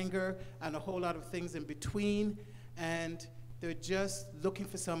to anger, and a whole lot of things in between, and they're just looking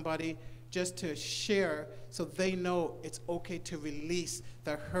for somebody just to share so they know it's okay to release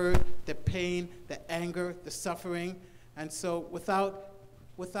the hurt, the pain, the anger, the suffering. And so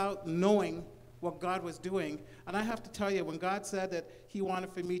without knowing what God was doing, and I have to tell you, when God said that he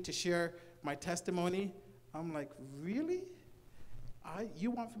wanted for me to share my testimony, I'm like, really?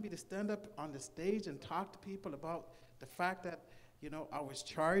 You want for me to stand up on the stage and talk to people about the fact that, you know, I was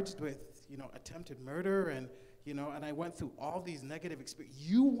charged with, you know, attempted murder, and, you know, and I went through all these negative experiences.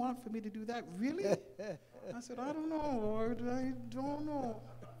 You want for me to do that? Really? I said, I don't know, Lord. I don't know.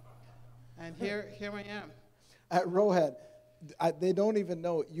 And here I am. At Rohan, they don't even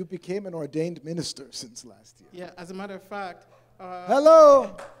know you became an ordained minister since last year. Yeah, as a matter of fact.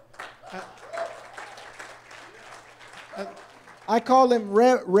 Hello. I call him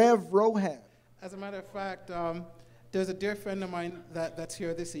Rev Rohan. As a matter of fact, there's a dear friend of mine that's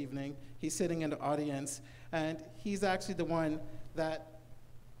here this evening. He's sitting in the audience, and he's actually the one that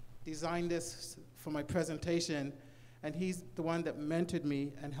designed this for my presentation, and he's the one that mentored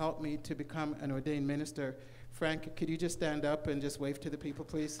me and helped me to become an ordained minister. Frank, could you just stand up and just wave to the people,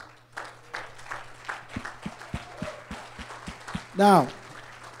 please? Now,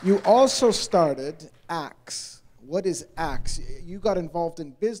 you also started Acts. What is Acts? You got involved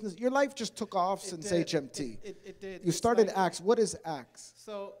in business. Your life just took off since HMT. It did. You started Acts. What is Acts?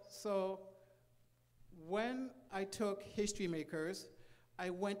 So when I took History Makers, I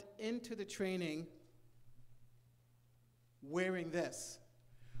went into the training wearing this.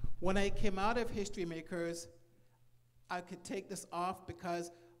 When I came out of History Makers, I could take this off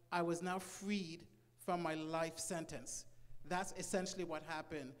because I was now freed from my life sentence. That's essentially what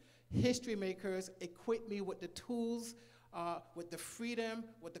happened. History Makers equipped me with the tools, with the freedom,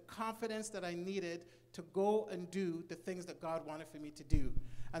 with the confidence that I needed to go and do the things that God wanted for me to do.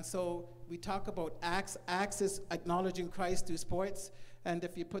 And so we talk about Acts. Acts is acknowledging Christ through sports. And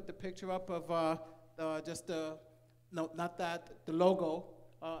if you put the picture up of the logo,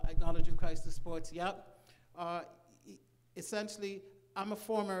 acknowledging Christ through sports, yep. Essentially, I'm a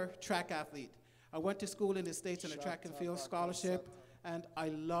former track athlete. I went to school in the States on a track and field scholarship, and I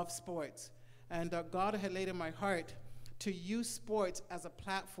love sports. And God had laid in my heart to use sports as a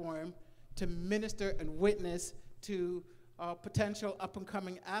platform to minister and witness to potential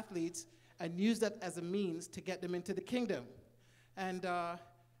up-and-coming athletes, and use that as a means to get them into the kingdom. And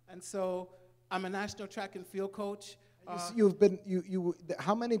so I'm a national track and field coach.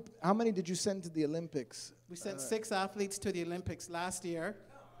 How many did you send to the Olympics? We sent 6 athletes to the Olympics last year,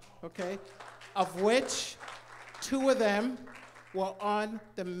 okay, of which 2 of them were on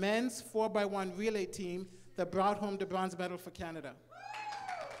the men's 4x1 relay team that brought home the bronze medal for Canada.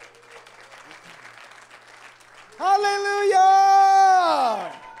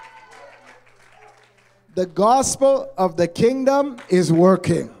 Hallelujah! The gospel of the kingdom is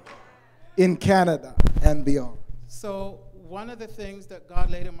working in Canada and beyond. So one of the things that God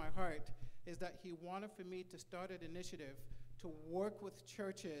laid in my heart is that he wanted for me to start an initiative to work with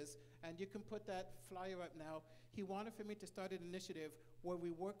churches, and you can put that flyer up now. He wanted for me to start an initiative where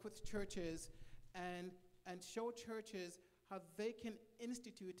we work with churches and show churches how they can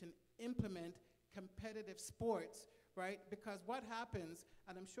institute and implement competitive sports, right? Because what happens,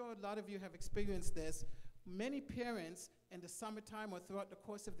 and I'm sure a lot of you have experienced this, many parents in the summertime or throughout the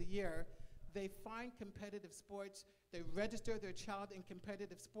course of the year, they find competitive sports, they register their child in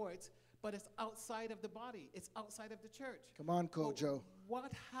competitive sports, but it's outside of the body. It's outside of the church. Come on, Kojo.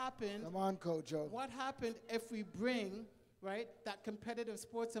 What happened? Come on, Kojo. What happened if we bring, right, that competitive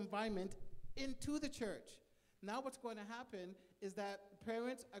sports environment into the church? Now what's going to happen is that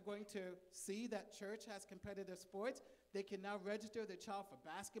parents are going to see that church has competitive sports. They can now register their child for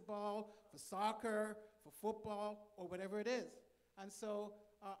basketball, for soccer, for football, or whatever it is. And so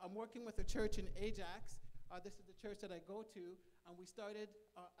I'm working with a church in Ajax. This is the church that I go to, and we started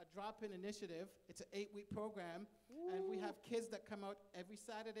a drop-in initiative. It's an 8-week program, and we have kids that come out every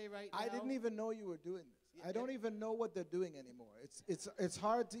Saturday right now. I didn't even know you were doing this. I don't even know what they're doing anymore. It's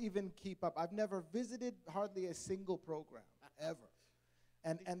hard to even keep up. I've never visited hardly a single program, ever.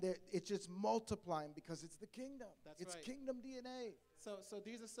 And it's just multiplying because it's the kingdom. It's right. Kingdom DNA. So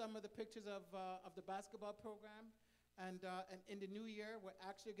these are some of the pictures of the basketball program. And in the new year, we're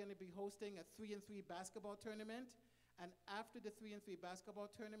actually going to be hosting a 3-on-3 basketball tournament. And after the 3-on-3 basketball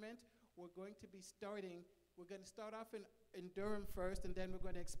tournament, we're going to start off in Durham first, and then we're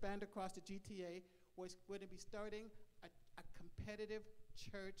going to expand across the GTA. We're going to be starting a competitive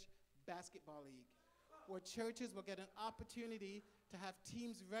church basketball league, where churches will get an opportunity to have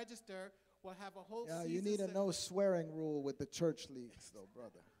teams register. We'll have a whole season. You need a no swearing rule with the church leagues, though,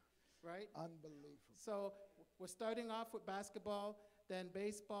 brother. Right? Unbelievable. So we're starting off with basketball, then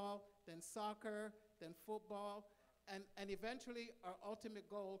baseball, then soccer, then football, and eventually our ultimate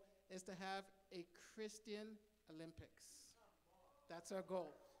goal is to have a Christian Olympics. That's our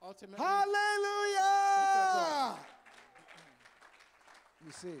goal. Ultimately. Hallelujah!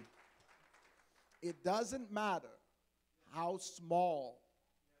 You see, it doesn't matter how small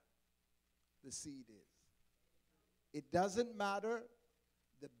the seed is. It doesn't matter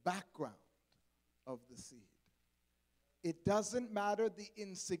the background of the seed. It doesn't matter the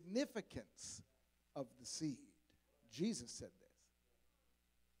insignificance of the seed. Jesus said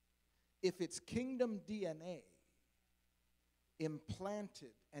this. If it's kingdom DNA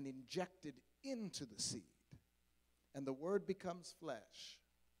implanted and injected into the seed, and the word becomes flesh,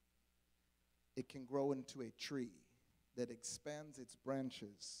 it can grow into a tree that expands its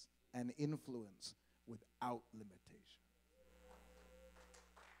branches and influence without limitation.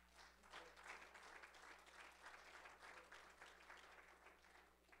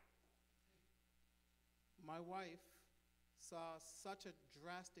 My wife saw such a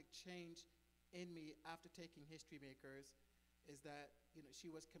drastic change in me after taking History Makers, is that she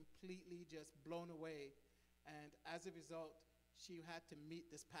was completely just blown away, and as a result, she had to meet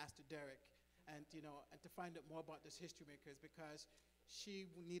this Pastor Derek, and and to find out more about this History Makers, because she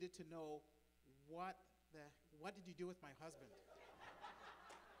needed to know what did you do with my husband?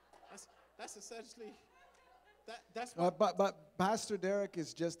 That's essentially that's what. But Pastor Derek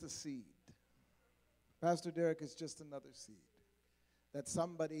is just a seed. Pastor Derek is just another seed that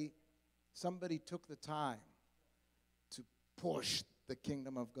somebody took the time to push the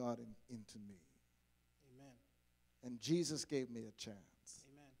kingdom of God into me. Amen. And Jesus gave me a chance.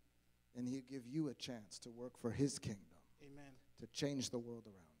 Amen. And he'll give you a chance to work for his kingdom. Amen. To change the world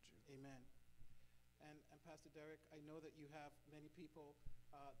around you. Amen. And Pastor Derek, I know that you have many people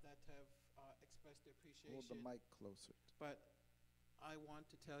that have expressed their appreciation. Hold the mic closer. But I want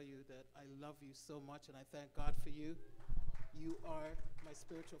to tell you that I love you so much, and I thank God for you. You are my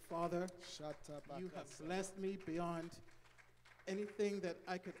spiritual father. You have blessed me beyond anything that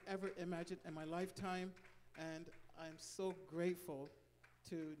I could ever imagine in my lifetime. And I'm so grateful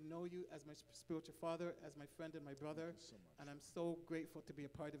to know you as my spiritual father, as my friend and my brother. So much. And I'm so grateful to be a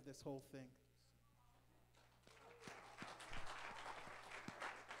part of this whole thing.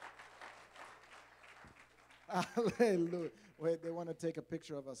 Hallelujah. Wait, they want to take a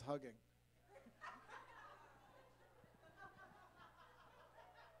picture of us hugging.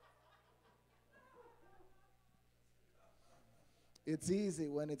 It's easy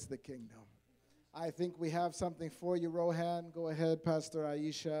when it's the kingdom. I think we have something for you, Rohan. Go ahead, Pastor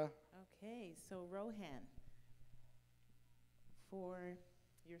Aisha. Okay, so Rohan, for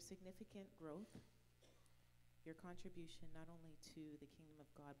your significant growth, your contribution not only to the kingdom of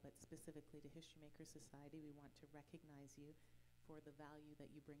God, but specifically to History Maker Society, we want to recognize you for the value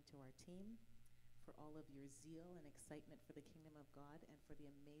that you bring to our team, for all of your zeal and excitement for the kingdom of God, and for the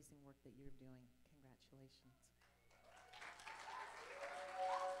amazing work that you're doing. Congratulations.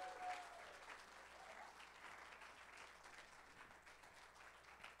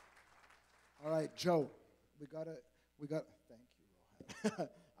 All right, Joe, thank you, Rohan.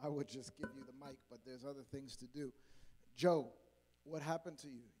 I would just give you the mic, but there's other things to do. Joe, what happened to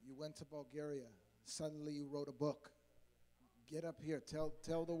you? You went to Bulgaria. Suddenly you wrote a book. Get up here.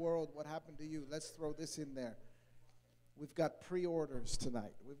 Tell the world what happened to you. Let's throw this in there. We've got pre-orders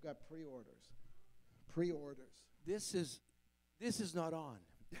tonight. We've got pre-orders. Pre-orders. This is not on.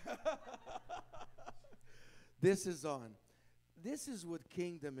 This is on. This is what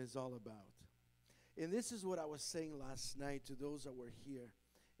kingdom is all about. And this is what I was saying last night to those that were here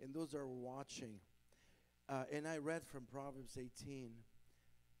and those that are watching. And I read from Proverbs 18,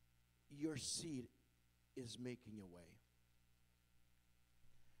 your seed is making a way.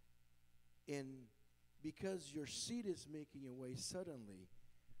 And because your seed is making a way, suddenly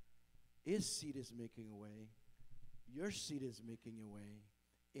his seed is making a way, your seed is making a way,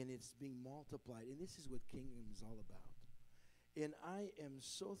 and it's being multiplied. And this is what kingdom is all about. And I am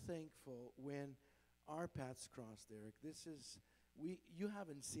so thankful when our paths crossed, Eric. You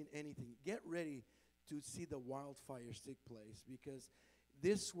haven't seen anything. Get ready to see the wildfires take place, because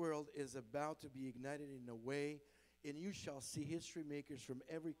this world is about to be ignited in a way, and you shall see history makers from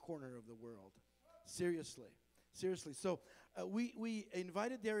every corner of the world. Seriously. So we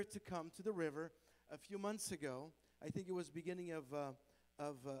invited Derek to come to the river a few months ago. I think it was beginning of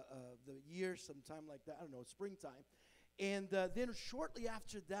the year, sometime like that. I don't know, springtime. And then shortly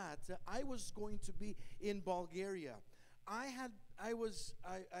after that, I was going to be in Bulgaria. I've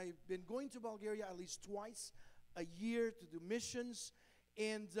been going to Bulgaria at least twice a year to do missions.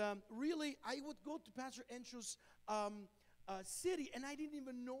 And really, I would go to Pastor Encho's city, and I didn't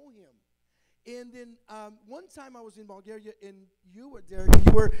even know him. And then one time I was in Bulgaria, and you were there.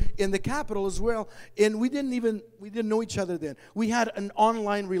 You were in the capital as well, and we didn't know each other then. We had an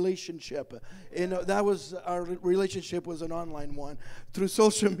online relationship, and that was our relationship was an online one through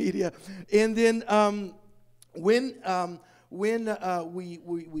social media. And then when we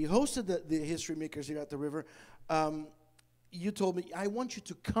hosted the History Makers here at the river, you told me, I want you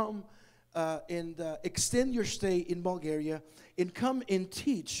to come and extend your stay in Bulgaria and come and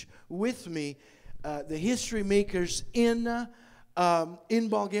teach with me the History Makers in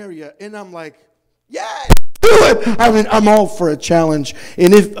Bulgaria. And I'm like, yeah, do it. I mean, I'm all for a challenge.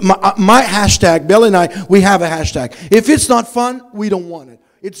 And if my hashtag, Bill and I, we have a hashtag. If it's not fun, we don't want it.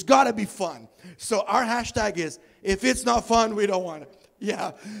 It's got to be fun. So our hashtag is, if it's not fun, we don't want it.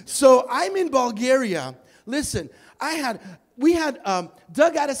 Yeah. So I'm in Bulgaria. Listen, we had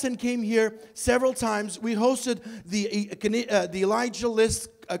Doug Addison came here several times. We hosted the Elijah List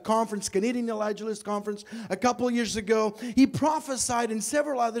conference, Canadian Elijah List conference, a couple of years ago. He prophesied, and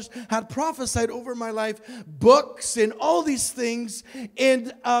several others had prophesied over my life, books and all these things.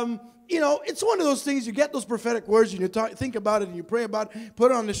 And it's one of those things, you get those prophetic words and you think about it and you pray about it,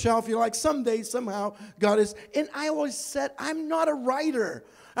 put it on the shelf. You're like, someday, somehow, God is. And I always said, I'm not a writer.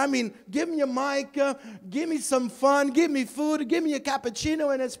 I mean, give me a mic, give me some fun, give me food, give me a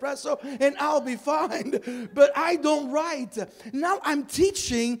cappuccino and espresso, and I'll be fine. But I don't write. Now I'm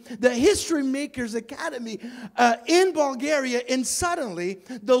teaching the History Makers Academy in Bulgaria, and suddenly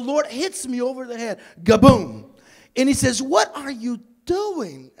the Lord hits me over the head. Gaboom. And he says, what are you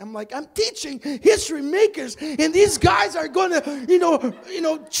doing? I'm like, I'm teaching history makers, and these guys are going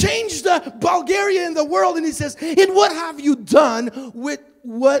to, change the Bulgaria and the world. And he says, and what have you done with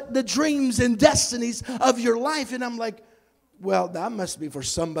what the dreams and destinies of your life? And I'm like, well, that must be for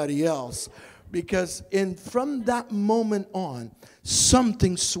somebody else, because from that moment on,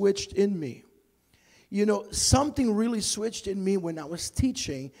 something switched in me. Something really switched in me when I was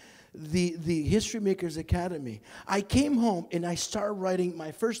teaching the History Makers Academy. I came home and I started writing.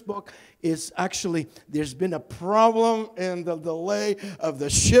 My first book is actually, there's been a problem in the delay of the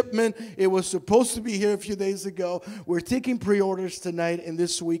shipment. It was supposed to be here a few days ago. We're taking pre-orders tonight and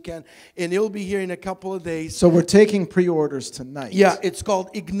this weekend, and it'll be here in a couple of days. So we're taking pre-orders tonight. Yeah, it's called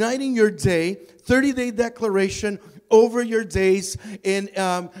Igniting Your Day, 30-Day Declaration over your days in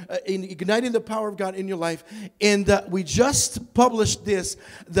igniting the power of God in your life. And we just published this.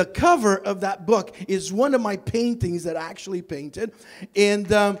 The cover of that book is one of my paintings that I actually painted. And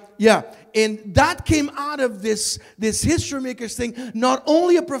and that came out of this History Makers thing. Not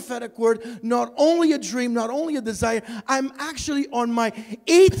only a prophetic word, not only a dream, not only a desire. I'm actually on my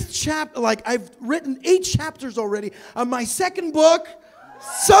 8th chapter. Like, I've written 8 chapters already on my second book.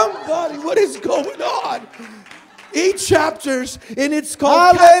 Somebody, what is going on? 8 chapters, and it's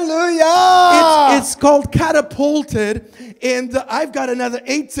called Hallelujah. It's called Catapulted, and I've got another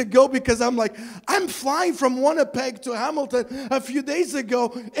 8 to go because I'm flying from Winnipeg to Hamilton a few days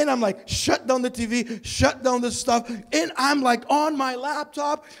ago, and I'm like, shut down the TV, shut down the stuff, and I'm like on my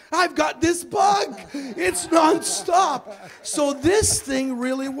laptop. I've got this bug. It's nonstop. So this thing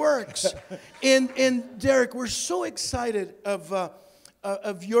really works, and Derek, we're so excited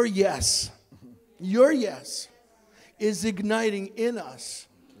of your yes. Your yes is igniting in us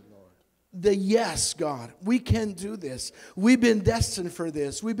the yes, God. We can do this. We've been destined for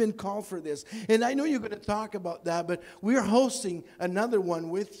this. We've been called for this. And I know you're going to talk about that, but we're hosting another one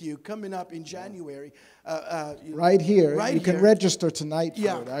with you coming up in January. Right here. Right you can here. Register tonight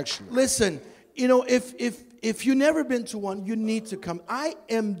for it, actually. Listen, you know, if you've never been to one, you need to come. I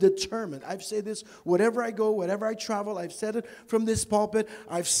am determined. I've said this wherever I go, wherever I travel. I've said it from this pulpit.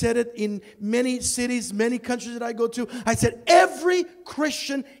 I've said it in many cities, many countries that I go to. I said every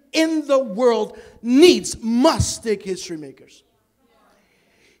Christian in the world must take History Makers.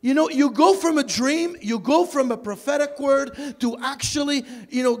 You know, you go from a dream, you go from a prophetic word to actually,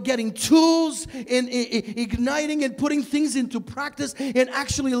 you know, getting tools and igniting and putting things into practice and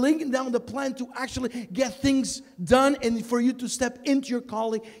actually laying down the plan to actually get things done and for you to step into your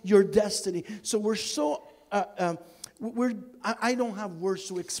calling, your destiny. So we're so, I don't have words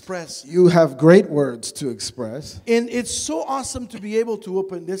to express. You have great words to express. And it's so awesome to be able to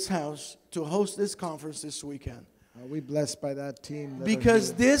open this house to host this conference this weekend. Are we blessed by that team?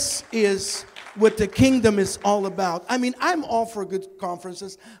 Because this is what the kingdom is all about. I mean, I'm all for good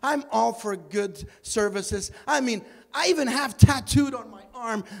conferences. I'm all for good services. I mean, I even have tattooed on my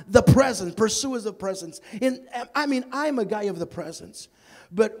arm the presence, pursuers of presence. And I mean, I'm a guy of the presence.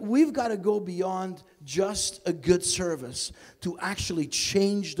 But we've got to go beyond just a good service to actually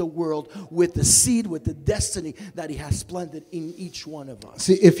change the world with the seed, with the destiny that He has planted in each one of us.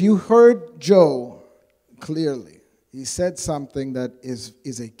 See, if you heard Joe clearly, he said something that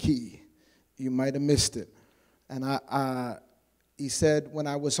is a key. You might have missed it. And he said, when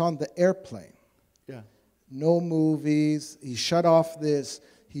I was on the airplane, no movies, he shut off this,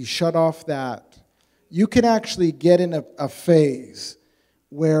 he shut off that. You can actually get in a phase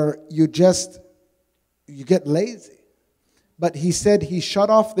where you get lazy. But he said he shut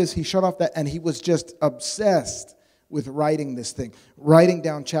off this, he shut off that, and he was just obsessed with writing this thing, writing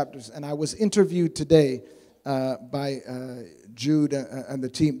down chapters. And I was interviewed today by Jude and the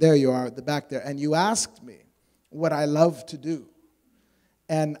team. There you are at the back there. And you asked me what I love to do.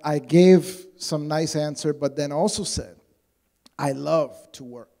 And I gave some nice answer, but then also said, I love to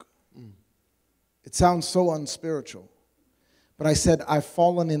work. It sounds so unspiritual. But I said, I've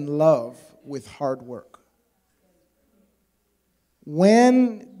fallen in love with hard work.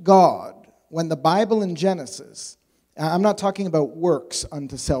 When the Bible in Genesis, I'm not talking about works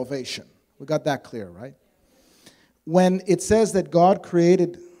unto salvation. We got that clear, right? When it says that God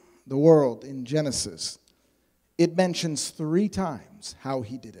created the world in Genesis, it mentions 3 times how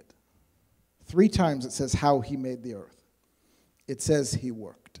He did it. 3 times it says how He made the earth. It says He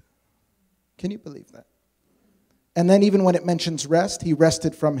worked. Can you believe that? And then even when it mentions rest, He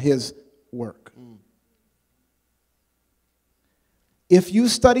rested from His work. If you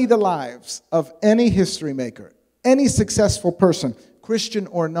study the lives of any history maker, any successful person, Christian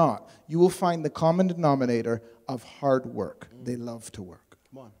or not, you will find the common denominator of hard work. They love to work.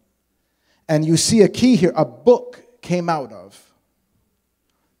 Come on. And you see a key here. A book came out of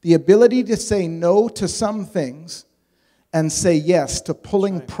the ability to say no to some things and say yes to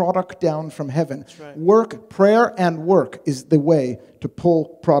pulling product down from heaven. Right. Work, prayer and work is the way to pull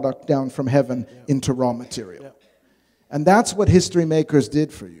product down from heaven into raw material. Yeah. And that's what history makers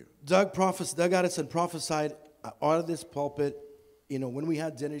did for you. Doug Addison prophesied out of this pulpit You know, when we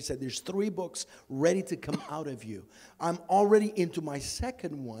had dinner, he said, there's 3 books ready to come out of you. I'm already into my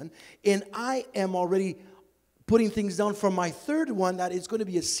second one, and I am already putting things down for my third one that is going to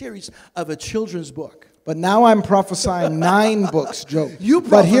be a series of a children's book. But now I'm prophesying 9 books, Joe. You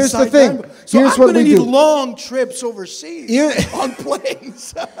but here's the prophesied 9 thing. books. So Here's I'm what going to we need do. long trips overseas on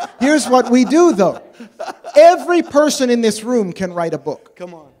planes. Here's what we do, though. Every person in this room can write a book.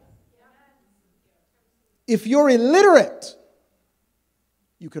 Come on. If you're illiterate,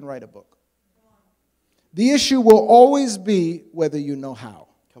 you can write a book. The issue will always be whether you know how.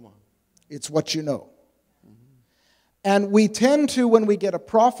 Come on. It's what you know. And we tend to, when we get a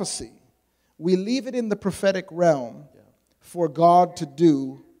prophecy, we leave it in the prophetic realm for God to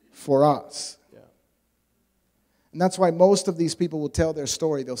do for us. And that's why most of these people will tell their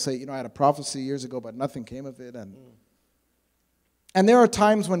story. They'll say, you know, I had a prophecy years ago, but nothing came of it. And there are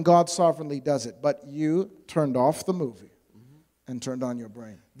times when God sovereignly does it, but you turned off the movie and turned on your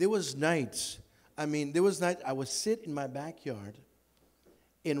brain. There was nights, I would sit in my backyard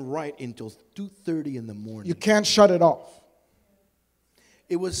and write until 2:30 in the morning. You can't shut it off.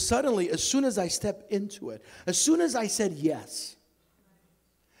 It was suddenly, as soon as I stepped into it, as soon as I said yes,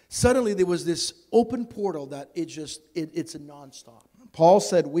 suddenly there was this open portal that it's a nonstop. Paul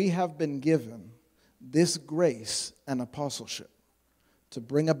said, we have been given this grace and apostleship to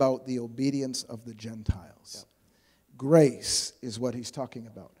bring about the obedience of the Gentiles. Grace is what he's talking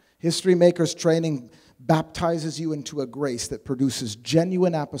about. History Makers Training baptizes you into a grace that produces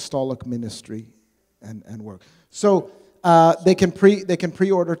genuine apostolic ministry and work. So they can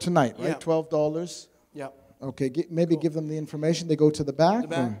pre-order tonight, right? Yeah. $12. Yeah. Okay, maybe give them the information. They go to the back.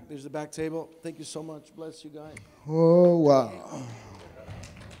 There's the back table. Thank you so much. Bless you guys. Oh, wow.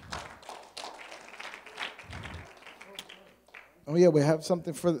 Oh, yeah, we have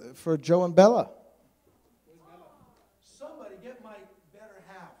something for Joe and Bella. Somebody get my better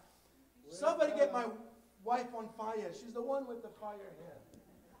half. Somebody get my wife on fire. She's the one with the fire hair.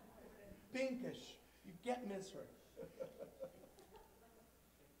 Pinkish. You can't miss her.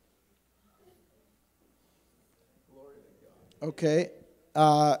 Okay.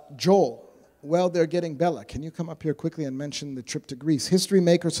 Joel, well, they're getting Bella. Can you come up here quickly and mention the trip to Greece? History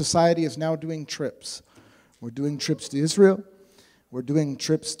Maker Society is now doing trips. We're doing trips to Israel. We're doing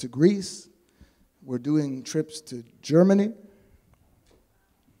trips to Greece. We're doing trips to Germany.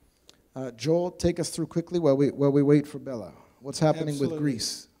 Joel, take us through quickly while we wait for Bella. What's happening with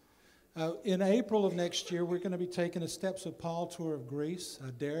Greece? In April of next year, we're going to be taking a Steps of Paul tour of Greece.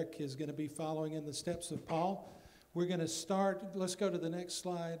 Derek is going to be following in the steps of Paul. We're going to start, let's go to the next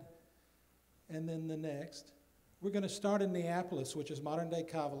slide, and then the next. We're going to start in Neapolis, which is modern-day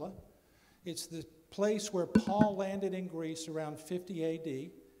Kavala. It's the place where Paul landed in Greece around 50 AD.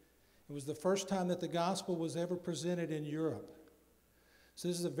 It was the first time that the gospel was ever presented in Europe. So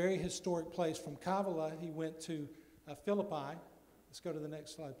this is a very historic place. From Kavala, he went to Philippi. Let's go to the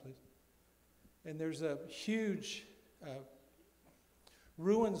next slide, please. And there's a huge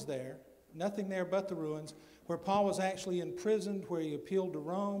ruins there, nothing there but the ruins, where Paul was actually imprisoned, where he appealed to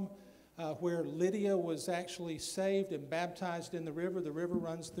Rome, where Lydia was actually saved and baptized in the river. The river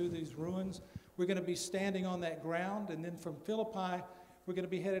runs through these ruins. We're going to be standing on that ground, and then from Philippi, we're going to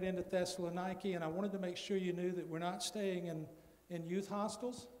be headed into Thessaloniki, and I wanted to make sure you knew that we're not staying in youth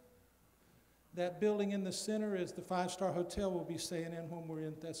hostels. That building in the center is the 5-star hotel we'll be staying in when we're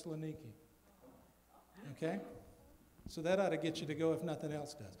in Thessaloniki. Okay? So that ought to get you to go if nothing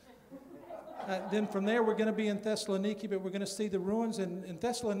else does. Then from there, we're going to be in Thessaloniki, but we're going to see the ruins. And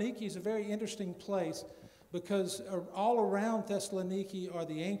Thessaloniki is a very interesting place because all around Thessaloniki are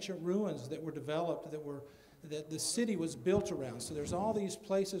the ancient ruins that were developed, that the city was built around. So there's all these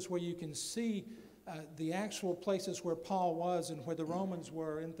places where you can see the actual places where Paul was and where the Romans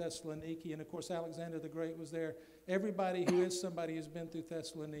were in Thessaloniki. And, of course, Alexander the Great was there. Everybody who is somebody has been through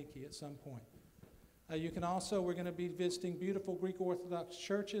Thessaloniki at some point. We're going to be visiting beautiful Greek Orthodox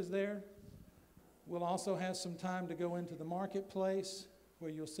churches there. We'll also have some time to go into the marketplace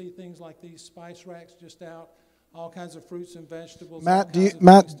where you'll see things like these spice racks just out, all kinds of fruits and vegetables. Matt,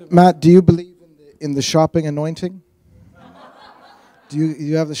 do you believe in the shopping anointing? Do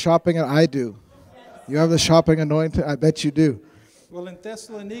you have the shopping? I do. You have the shopping anointing? I bet you do. Well, in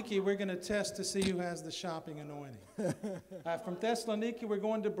Thessaloniki, we're going to test to see who has the shopping anointing. From Thessaloniki, we're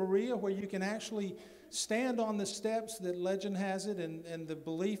going to Berea, where you can actually stand on the steps that legend has it, and the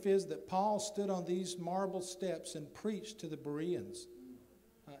belief is that Paul stood on these marble steps and preached to the Bereans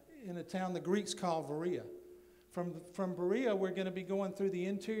in a town the Greeks call Berea. From Berea, we're going to be going through the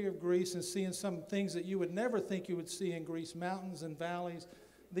interior of Greece and seeing some things that you would never think you would see in Greece, mountains and valleys,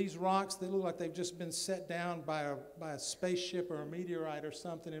 these rocks that look like they've just been set down by a spaceship or a meteorite or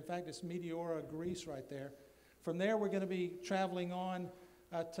something. In fact, it's Meteora, Greece right there. From there, we're going to be traveling on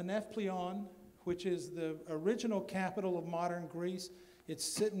to Nefplion, which is the original capital of modern Greece. It's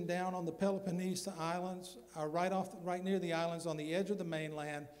sitting down on the Peloponnese Islands, right near the islands on the edge of the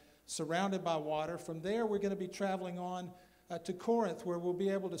mainland, surrounded by water. From there, we're going to be traveling on to Corinth, where we'll be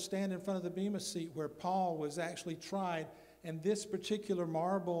able to stand in front of the Bema seat where Paul was actually tried. And this particular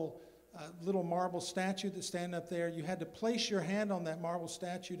little marble statue that's standing up there, you had to place your hand on that marble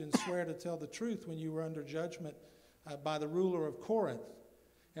statue and swear to tell the truth when you were under judgment by the ruler of Corinth.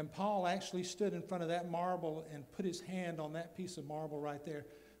 And Paul actually stood in front of that marble and put his hand on that piece of marble right there.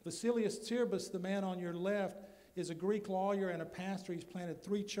 Vasilius Tirbus, the man on your left, is a Greek lawyer and a pastor. He's planted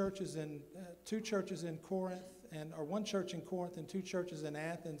two churches in Corinth, or one church in Corinth and two churches in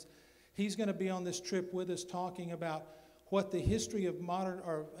Athens. He's going to be on this trip with us talking about what the history of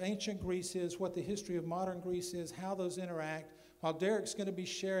ancient Greece is, what the history of modern Greece is, how those interact, while Derek's going to be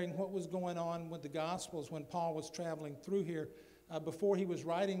sharing what was going on with the Gospels when Paul was traveling through here. Before he was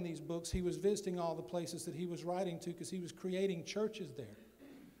writing these books, he was visiting all the places that he was writing to because he was creating churches there.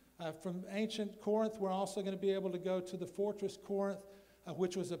 From ancient Corinth, we're also going to be able to go to the fortress Corinth,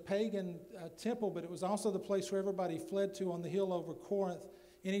 which was a pagan temple, but it was also the place where everybody fled to on the hill over Corinth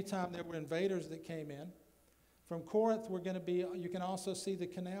anytime there were invaders that came in. From Corinth, you can also see the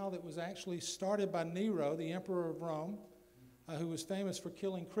canal that was actually started by Nero, the emperor of Rome, who was famous for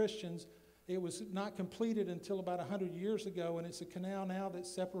killing Christians. It was not completed until about 100 years ago, and it's a canal now that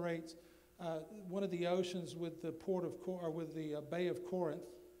separates one of the oceans with the Bay of Corinth.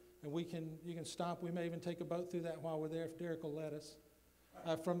 And you can stop. We may even take a boat through that while we're there if Derek will let us.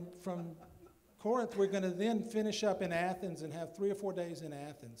 From Corinth, we're going to then finish up in Athens and have 3 or 4 days in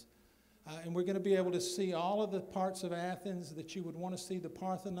Athens. And we're going to be able to see all of the parts of Athens that you would want to see, the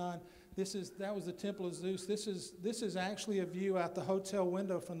Parthenon. That was the Temple of Zeus. This is actually a view out the hotel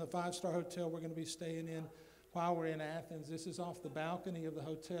window from the 5-star hotel we're going to be staying in while we're in Athens. This is off the balcony of the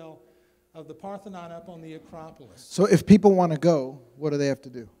hotel of the Parthenon up on the Acropolis. So if people want to go, what do they have to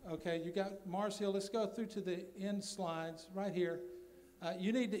do? Okay, you got Mars Hill. Let's go through to the end slides right here.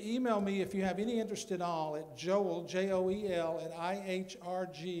 You need to email me if you have any interest at all at Joel, Joel, at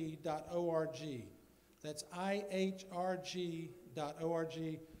ihrg.org. That's ihrg.org.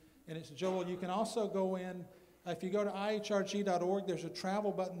 And it's Joel. You can also go in, if you go to ihrg.org, there's a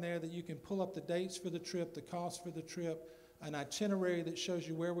travel button there that you can pull up the dates for the trip, the cost for the trip, an itinerary that shows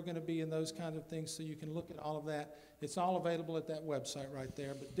you where we're going to be and those kinds of things, so you can look at all of that. It's all available at that website right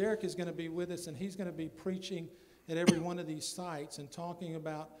there. But Derek is going to be with us, and he's going to be preaching at every one of these sites and talking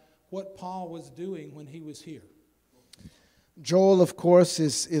about what Paul was doing when he was here. Joel, of course,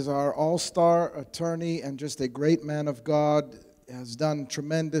 is our all-star attorney and just a great man of God. Has done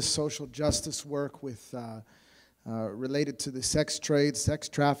tremendous social justice work with related to the sex trade, sex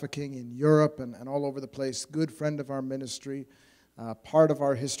trafficking in Europe and all over the place. Good friend of our ministry, part of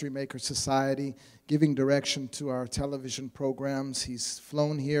our History Maker Society, giving direction to our television programs. He's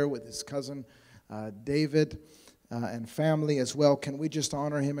flown here with his cousin David and family as well. Can we just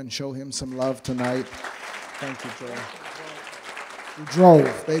honor him and show him some love tonight? Thank you, Joel.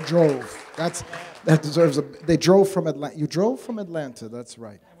 They drove. That deserves a. They drove from Atlanta. You drove from Atlanta. That's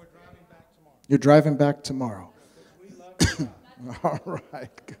right. And we're driving back tomorrow. You're driving back tomorrow. All right,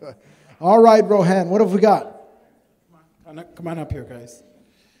 good. All right, Rohan, what have we got? Come on up here, guys.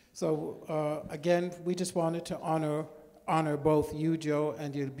 So again, we just wanted to honor both you, Joe,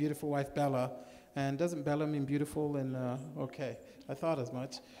 and your beautiful wife, Bella. And doesn't Bella mean beautiful? And okay, I thought as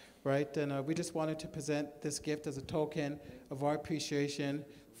much, right? And we just wanted to present this gift as a token of our appreciation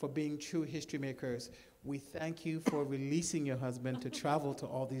for being true history makers. We thank you for releasing your husband to travel to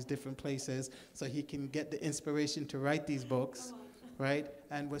all these different places so he can get the inspiration to write these books, right?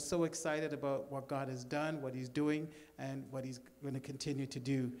 And we're so excited about what God has done, what he's doing, and what he's going to continue to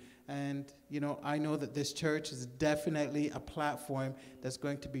do. And, you know, I know that this church is definitely a platform that's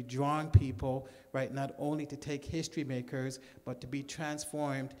going to be drawing people, right, not only to take history makers, but to be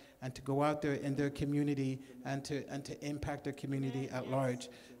transformed and to go out there in their community and to impact their community at large.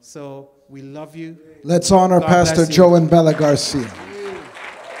 So we love you. Let's honor God Pastor Joe and Bella Garcia.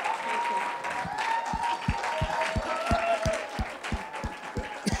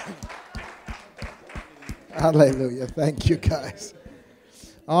 Hallelujah. Thank you, guys.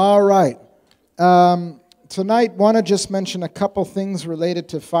 All right. Tonight, want to just mention a couple things related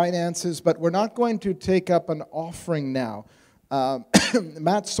to finances, but we're not going to take up an offering now.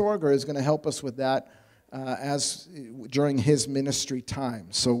 Matt Sorger is going to help us with that during his ministry time.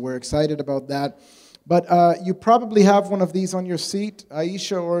 So we're excited about that. But you probably have one of these on your seat.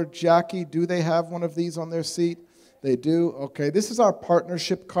 Aisha or Jackie, do they have one of these on their seat? They do? Okay, this is our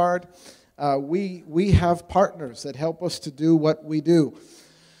partnership card. We have partners that help us to do what we do.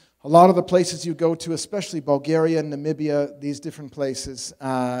 A lot of the places you go to, especially Bulgaria, Namibia, these different places,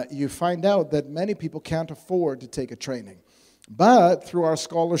 you find out that many people can't afford to take a training. But through our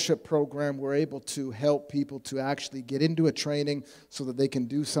scholarship program, we're able to help people to actually get into a training so that they can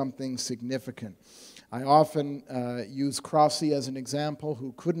do something significant. I often use Crossy as an example,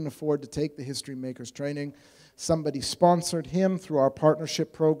 who couldn't afford to take the History Makers training. Somebody sponsored him through our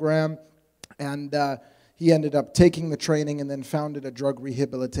partnership program, and he ended up taking the training and then founded a drug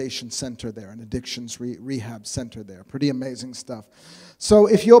rehabilitation center there, an addictions rehab center there. Pretty amazing stuff. So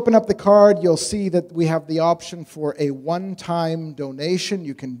if you open up the card, you'll see that we have the option for a one-time donation.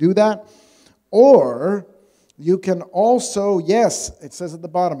 You can do that. Or you can also, yes, it says at the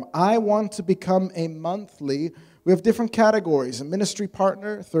bottom, I want to become a monthly. We have different categories. A ministry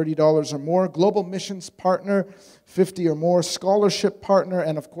partner, $30 or more. Global missions partner, $50 or more. Scholarship partner,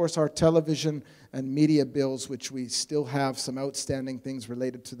 and of course our television and media bills, which we still have some outstanding things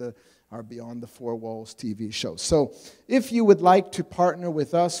related to our Beyond the Four Walls TV show. So if you would like to partner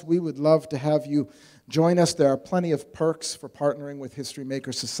with us, we would love to have you join us. There are plenty of perks for partnering with History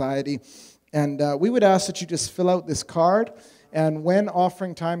Maker Society. And we would ask that you just fill out this card. And when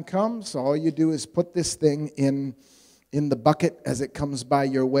offering time comes, all you do is put this thing in the bucket as it comes by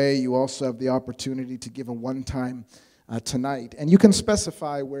your way. You also have the opportunity to give a one-time tonight. And you can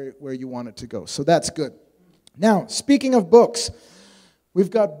specify where you want it to go. So that's good. Now, speaking of books,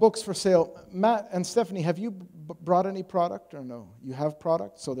 we've got books for sale. Matt and Stephanie, have you brought any product or no? You have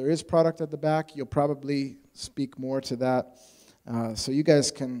product? So there is product at the back. You'll probably speak more to that. So you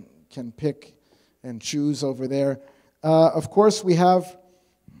guys can pick and choose over there. Of course, we have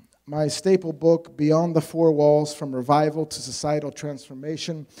my staple book, Beyond the Four Walls, From Revival to Societal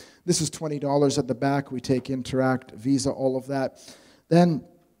Transformation. This is $20 at the back. We take Interact, Visa, all of that. Then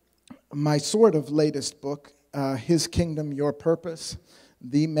my sort of latest book, His Kingdom, Your Purpose,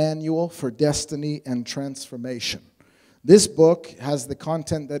 The Manual for Destiny and Transformation. This book has the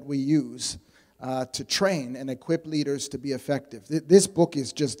content that we use to train and equip leaders to be effective. This book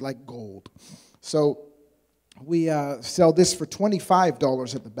is just like gold. So we sell this for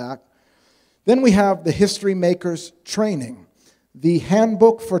 $25 at the back. Then we have the History Makers Training, the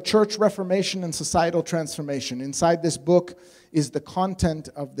Handbook for Church Reformation and Societal Transformation. Inside this book is the content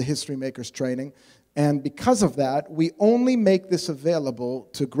of the History Makers Training. And because of that, we only make this available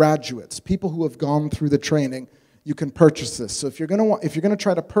to graduates, people who have gone through the training. You can purchase this. So if you're going to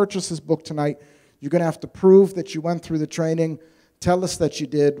try to purchase this book tonight, you're going to have to prove that you went through the training. Tell us that you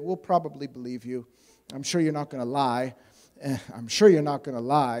did. We'll probably believe you. I'm sure you're not going to lie. I'm sure you're not going to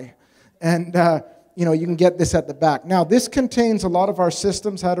lie. And, you can get this at the back. Now, this contains a lot of our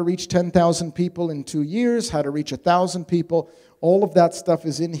systems, how to reach 10,000 people in 2 years, how to reach 1,000 people. All of that stuff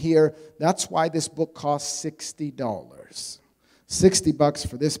is in here. That's why this book costs $60. $60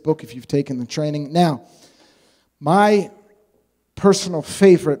 for this book if you've taken the training. Now, my personal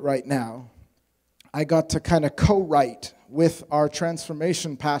favorite right now, I got to kind of co-write with our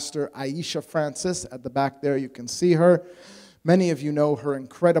transformation pastor, Aisha Francis. At the back there, you can see her. Many of you know her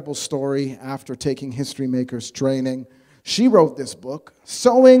incredible story after taking History Makers training. She wrote this book,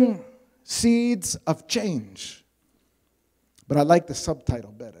 Sowing Seeds of Change. But I like the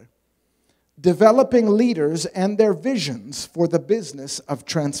subtitle better. Developing Leaders and Their Visions for the Business of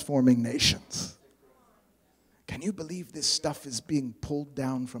Transforming Nations. Can you believe this stuff is being pulled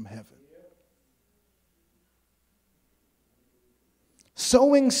down from heaven?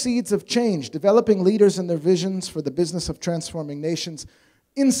 Sowing Seeds of Change, Developing Leaders and Their Visions for the Business of Transforming Nations.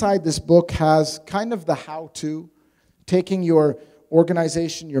 Inside this book has kind of the how-to, taking your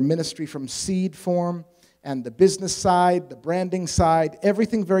organization, your ministry from seed form, and the business side, the branding side,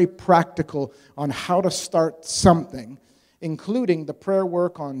 everything very practical on how to start something, including the prayer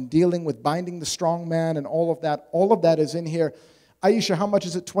work on dealing with binding the strong man and all of that. All of that is in here. Aisha, how much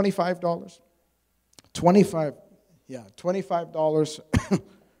is it? $25? $25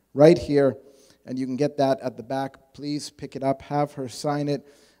 right here, and you can get that at the back. Please pick it up, have her sign it,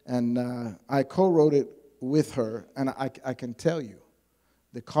 and I co-wrote it with her, and I can tell you,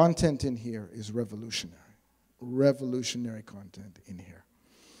 the content in here is revolutionary. Revolutionary content in here.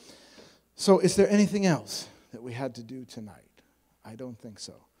 So is there anything else that we had to do tonight? I don't think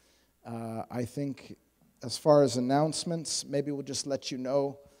so. I think as far as announcements, maybe we'll just let you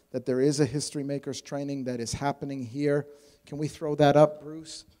know that there is a History Makers training that is happening here. Can we throw that up,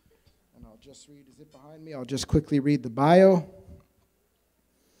 Bruce? And I'll just read, is it behind me? I'll just quickly read the bio.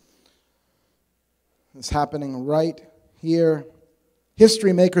 is happening right here.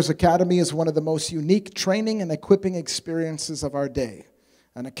 History Makers Academy is one of the most unique training and equipping experiences of our day.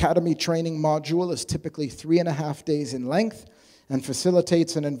 An academy training module is typically 3.5 days in length and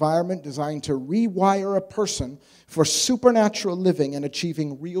facilitates an environment designed to rewire a person for supernatural living and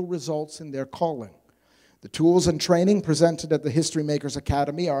achieving real results in their calling. The tools and training presented at the History Makers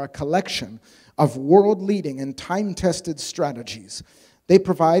Academy are a collection of world-leading and time-tested strategies. They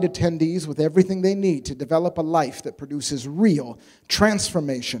provide attendees with everything they need to develop a life that produces real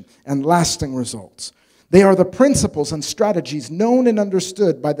transformation and lasting results. They are the principles and strategies known and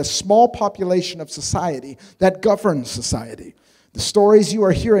understood by the small population of society that governs society. The stories you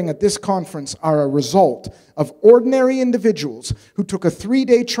are hearing at this conference are a result of ordinary individuals who took a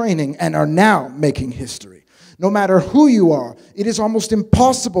 3-day training and are now making history. No matter who you are, it is almost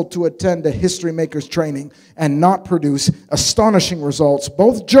impossible to attend a History Makers training and not produce astonishing results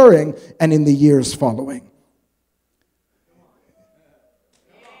both during and in the years following.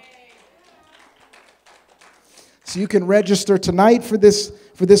 So you can register tonight for this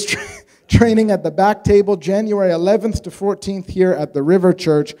training at the back table, January 11th to 14th here at the River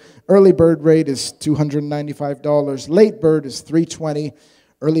Church. Early bird rate is $295. Late bird is $320.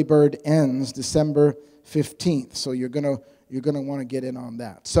 Early bird ends December 15th. So you're gonna want to get in on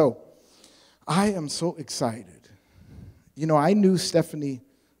that. So I am so excited. You know, I knew Stephanie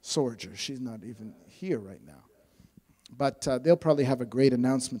Sorger. She's not even here right now. But they'll probably have a great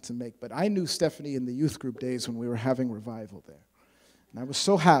announcement to make. But I knew Stephanie in the youth group days when we were having revival there. And I was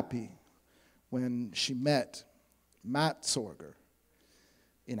so happy when she met Matt Sorger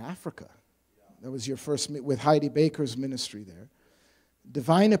in Africa. That was your first meet with Heidi Baker's ministry there.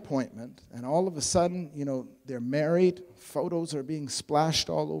 Divine appointment. And all of a sudden, you know, they're married. Photos are being splashed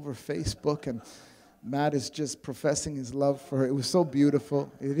all over Facebook. And Matt is just professing his love for her. It was so beautiful.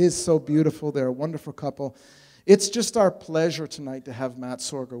 It is so beautiful. They're a wonderful couple. It's just our pleasure tonight to have Matt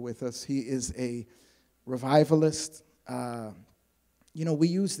Sorger with us. He is a revivalist. You know, we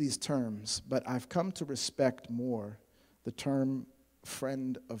use these terms, but I've come to respect more the term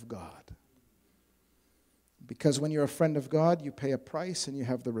friend of God. Because when you're a friend of God, you pay a price and you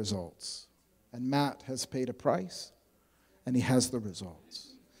have the results. And Matt has paid a price and he has the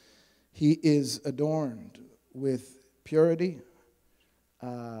results. He is adorned with purity.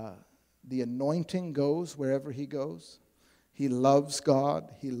 The anointing goes wherever he goes. He loves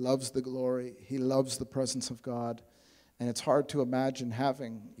God. He loves the glory. He loves the presence of God. And it's hard to imagine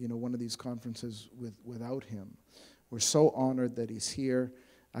having, you know, one of these conferences without him. We're so honored that he's here.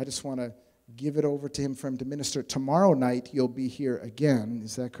 I just want to give it over to him for him to minister. Tomorrow night, you'll be here again.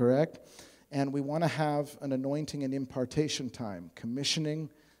 Is that correct? And we want to have an anointing and impartation time, commissioning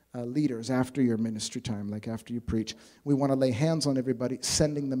leaders after your ministry time, like after you preach. We want to lay hands on everybody,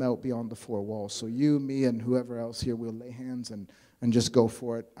 sending them out beyond the 4 walls. So you, me, and whoever else here will lay hands and just go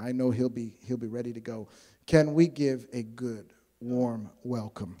for it. I know he'll be ready to go. Can we give a good, warm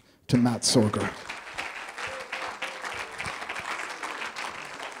welcome to Matt Sorger?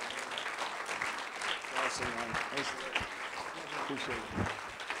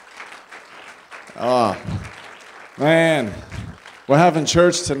 Oh, man. We're having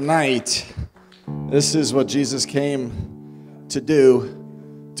church tonight. This is what Jesus came to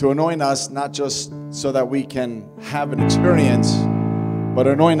do, to anoint us, not just so that we can have an experience, but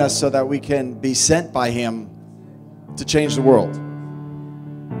anoint us so that we can be sent by him to change the world.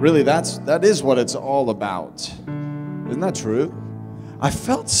 Really, that is what it's all about. Isn't that true? I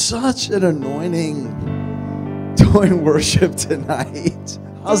felt such an anointing during worship tonight.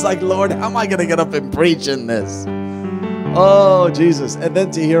 I was like, Lord, how am I going to get up and preach in this? Oh, Jesus. And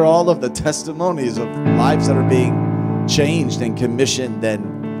then to hear all of the testimonies of lives that are being changed and commissioned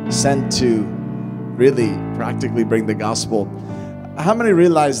and sent to really practically bring the gospel. How many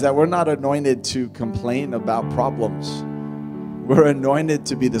realize that we're not anointed to complain about problems? We're anointed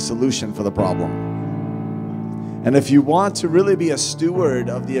to be the solution for the problem. And if you want to really be a steward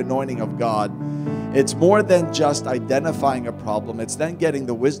of the anointing of God, it's more than just identifying a problem. It's then getting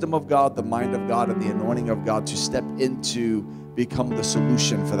the wisdom of God, the mind of God, and the anointing of God to step into, become the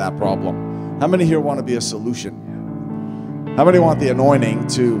solution for that problem. How many here want to be a solution? How many want the anointing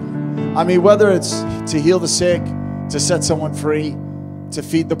to, I mean, whether it's to heal the sick, to set someone free, to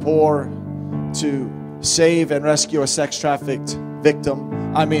feed the poor, to save and rescue a sex trafficked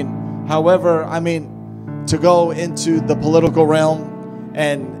victim. I mean, however, to go into the political realm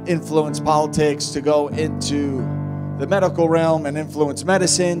and influence politics, to go into the medical realm and influence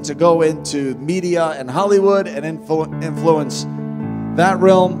medicine, to go into media and Hollywood and influence that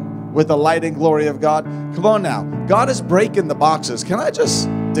realm with the light and glory of God. Come on now. God is breaking the boxes. Can I just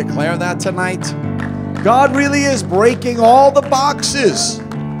declare that tonight? God really is breaking all the boxes.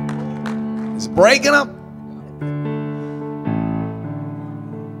 He's breaking them.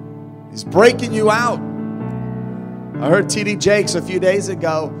 He's breaking you out. I heard T.D. Jakes a few days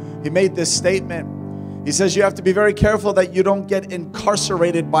ago. He made this statement. He says you have to be very careful that you don't get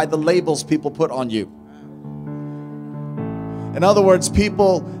incarcerated by the labels people put on you. In other words,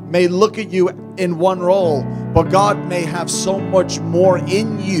 people may look at you in one role, but God may have so much more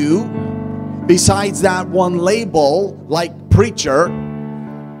in you besides that one label, like preacher,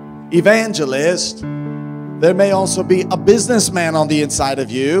 evangelist. There may also be a businessman on the inside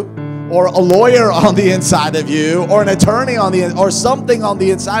of you, or a lawyer on the inside of you, or an attorney on the, or something on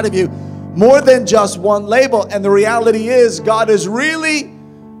the inside of you, more than just one label. And the reality is, God is really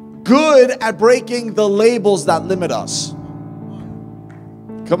good at breaking the labels that limit us.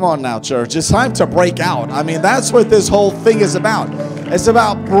 Come on now, church. It's time to break out. I mean, that's what this whole thing is about. It's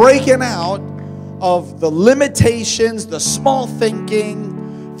about breaking out of the limitations, the small thinking,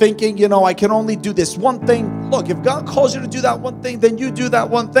 you know, I can only do this one thing. Look, if God calls you to do that one thing, then you do that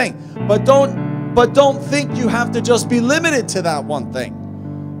one thing. But don't think you have to just be limited to that one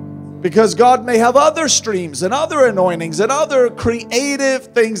thing. Because God may have other streams and other anointings and other creative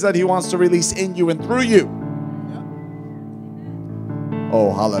things that He wants to release in you and through you.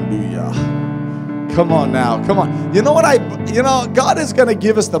 Oh, hallelujah. Come on now. Come on. You know what God is going to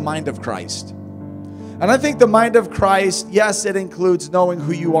give us the mind of Christ. And I think the mind of Christ, yes, it includes knowing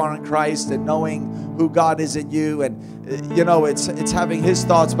who you are in Christ and knowing who God is in you. And, you know, it's having His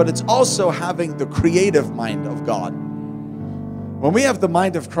thoughts, but it's also having the creative mind of God. When we have the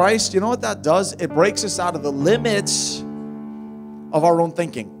mind of Christ, you know what that does? It breaks us out of the limits of our own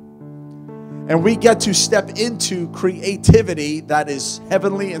thinking. And we get to step into creativity that is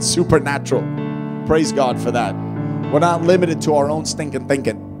heavenly and supernatural. Praise God for that. We're not limited to our own stinking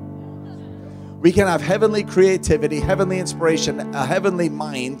thinking. We can have heavenly creativity, heavenly inspiration, a heavenly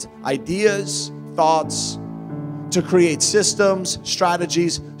mind, ideas, thoughts, to create systems,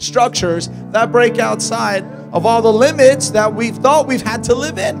 strategies, structures that break outside of all the limits that we've thought we've had to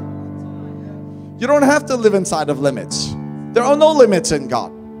live in. You don't have to live inside of limits. There are no limits in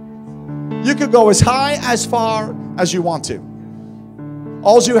God. You could go as high, as far as you want to.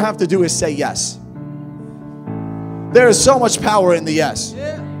 All you have to do is say yes. There is so much power in the yes.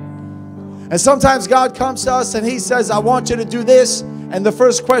 And sometimes God comes to us and He says, I want you to do this. And the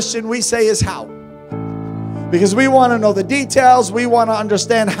first question we say is how? Because we want to know the details. We want to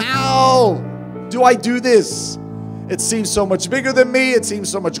understand, how do I do this? It seems so much bigger than me. It seems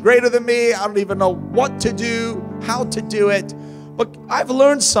so much greater than me. I don't even know what to do, how to do it. But I've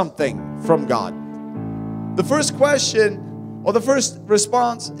learned something from God. The first question or the first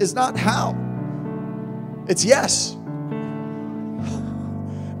response is not how. It's yes.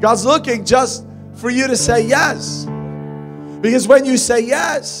 God's looking just for you to say yes. Because when you say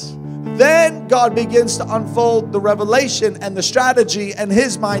yes, then God begins to unfold the revelation and the strategy and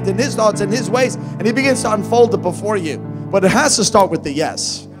His mind and His thoughts and His ways, and He begins to unfold it before you. But it has to start with the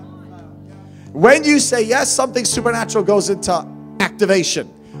yes. When you say yes, something supernatural goes into activation.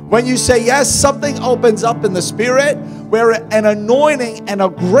 When you say yes, something opens up in the spirit where an anointing and a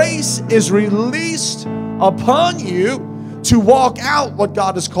grace is released upon you to walk out what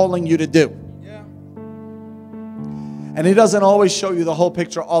God is calling you to do. And He doesn't always show you the whole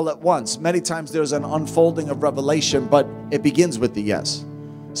picture all at once. Many times there's an unfolding of revelation, but it begins with the yes.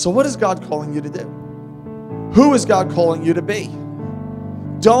 So what is God calling you to do? Who is God calling you to be?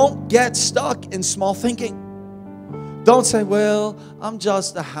 Don't get stuck in small thinking. Don't say, well, I'm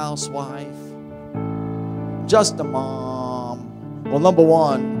just a housewife, just a mom. Well, number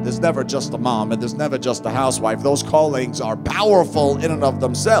one, there's never just a mom and there's never just a housewife. Those callings are powerful in and of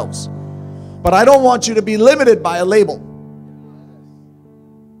themselves. But I don't want you to be limited by a label.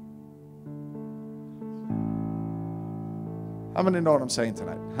 How many know what I'm saying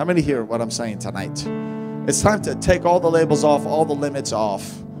tonight? How many hear what I'm saying tonight? It's time to take all the labels off, all the limits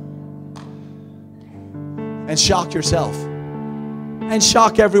off, and shock yourself and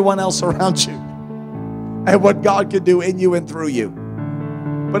shock everyone else around you and what God could do in you and through you.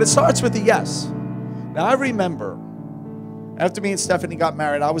 But it starts with a yes. Now I remember after me and Stephanie got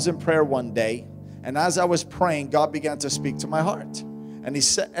married, I was in prayer one day, and as I was praying, God began to speak to my heart. And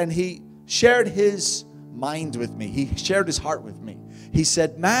He shared His mind with me. He shared His heart with me. He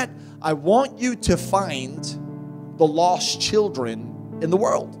said, Matt, I want you to find the lost children in the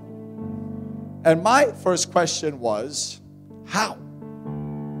world. And my first question was, how?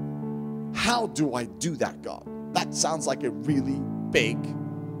 How do I do that, God? That sounds like a really big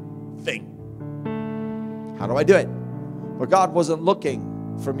thing. How do I do it? But God wasn't looking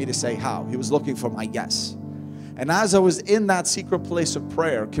for me to say how. He was looking for my yes. And as I was in that secret place of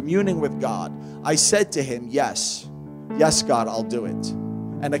prayer, communing with God, I said to him, yes, yes, God, I'll do it.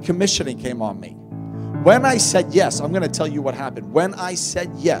 And a commissioning came on me. When I said yes, I'm going to tell you what happened. When I said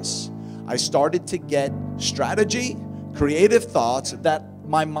yes, I started to get strategy, creative thoughts that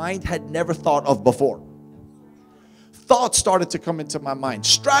my mind had never thought of before. Thoughts started to come into my mind.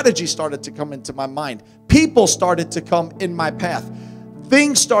 Strategy started to come into my mind. People started to come in my path.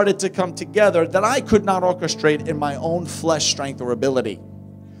 Things started to come together that I could not orchestrate in my own flesh, strength, or ability.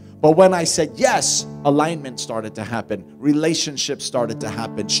 But when I said yes, alignment started to happen. Relationships started to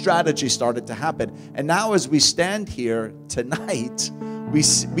happen. Strategy started to happen. And now as we stand here tonight,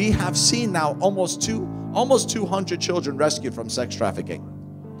 we have seen now almost 200 children rescued from sex trafficking.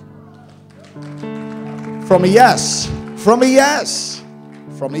 From a yes. From a yes.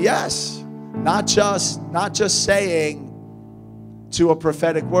 From a yes. Not just saying to a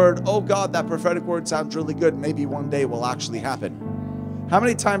prophetic word, oh God, that prophetic word sounds really good. Maybe one day will actually happen. How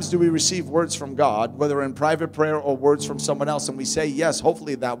many times do we receive words from God, whether in private prayer or words from someone else, and we say, yes,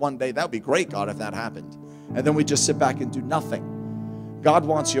 hopefully that one day, that would be great, God, if that happened. And then we just sit back and do nothing. God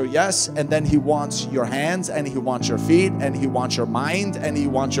wants your yes, and then he wants your hands, and he wants your feet, and he wants your mind, and he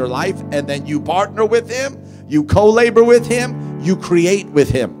wants your life, and then you partner with him, you co-labor with him, you create with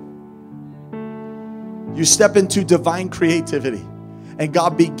him. You step into divine creativity. And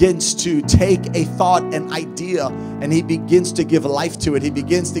God begins to take a thought, an idea, and he begins to give life to it. He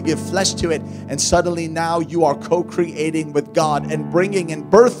begins to give flesh to it. And suddenly now you are co-creating with God and bringing and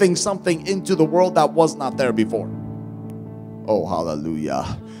birthing something into the world that was not there before. Oh,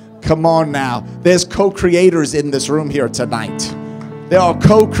 hallelujah. Come on now. There's co-creators in this room here tonight. There are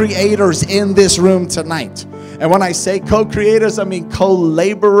co-creators in this room tonight. And when I say co-creators, I mean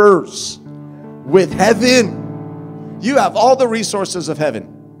co-laborers with heaven. You have all the resources of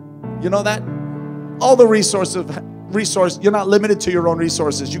heaven. You know that? All the resources. You're not limited to your own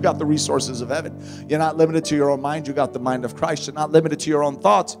resources. You got the resources of heaven. You're not limited to your own mind. You got the mind of Christ. You're not limited to your own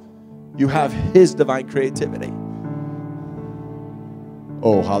thoughts. You have his divine creativity.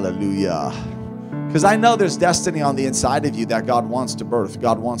 Oh, hallelujah. Because I know there's destiny on the inside of you that God wants to birth.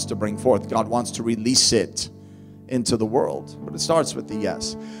 God wants to bring forth. God wants to release it into the world. But it starts with the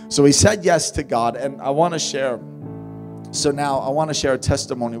yes. So he said yes to God. And I want to share... So now I want to share a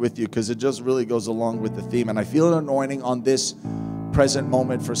testimony with you because it just really goes along with the theme. And I feel an anointing on this present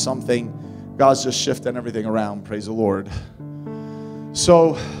moment for something. God's just shifting everything around. Praise the Lord.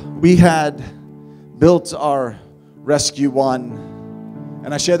 So we had built our Rescue One.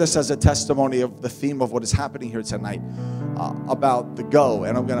 And I share this as a testimony of the theme of what is happening here tonight about the go.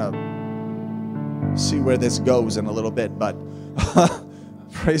 And I'm going to see where this goes in a little bit. But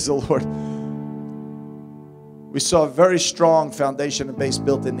praise the Lord. We saw a very strong foundation and base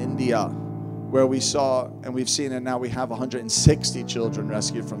built in India where we saw, and we've seen, and now we have 160 children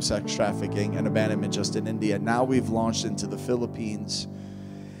rescued from sex trafficking and abandonment just in India. Now we've launched into the Philippines.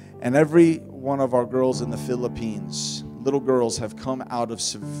 And every one of our girls in the Philippines, little girls, have come out of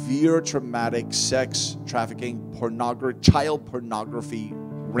severe traumatic sex trafficking, child pornography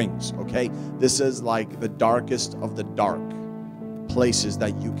rings, okay? This is like the darkest of the dark places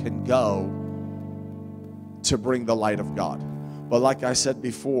that you can go to bring the light of God. But like I said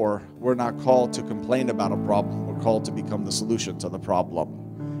before, we're not called to complain about a problem. We're called to become the solution to the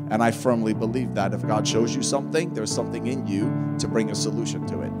problem. And I firmly believe that if God shows you something, there's something in you to bring a solution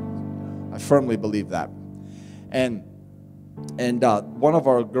to it. I firmly believe that. And one of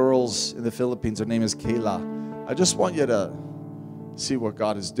our girls in the Philippines, her name is Kayla. I just want you to see what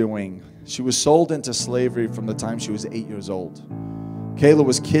God is doing. She was sold into slavery from the time she was 8 years old. Kayla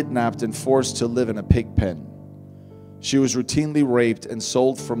was kidnapped and forced to live in a pig pen. She was routinely raped and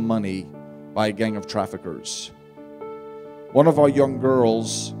sold for money by a gang of traffickers. One of our young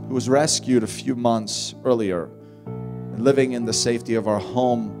girls, who was rescued a few months earlier, living in the safety of our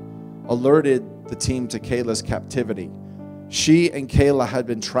home, alerted the team to Kayla's captivity. She and Kayla had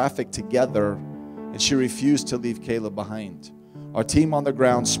been trafficked together, and she refused to leave Kayla behind. Our team on the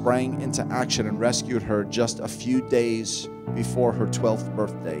ground sprang into action and rescued her just a few days before her 12th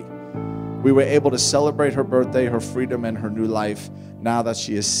birthday. We were able to celebrate her birthday, her freedom, and her new life. Now that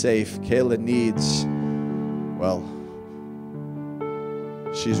she is safe, Kayla needs, well,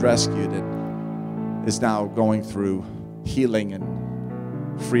 she's rescued and is now going through healing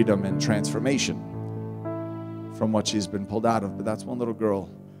and freedom and transformation from what she's been pulled out of. But that's one little girl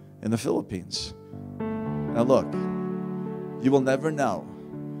in the Philippines. Now look, you will never know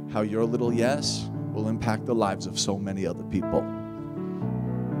how your little yes will impact the lives of so many other people.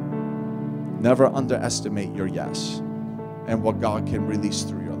 Never underestimate your yes. and what God can release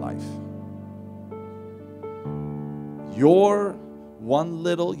through your life. Your one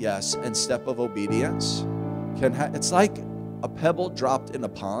little yes and step of obedience it's like a pebble dropped in a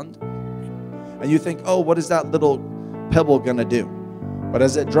pond, and you think, oh, what is that little pebble gonna do? But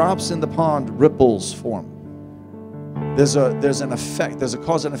as it drops in the pond, ripples form. There's an effect, there's a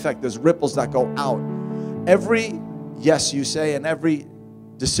cause and effect, there's ripples that go out. Every yes you say, and every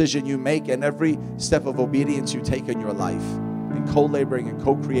decision you make, and every step of obedience you take in your life, in co-laboring and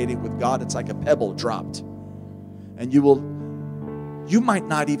co-creating with God, it's like a pebble dropped. And you might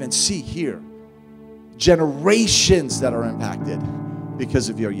not even see here generations that are impacted because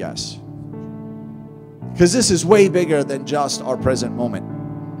of your yes. Because this is way bigger than just our present moment.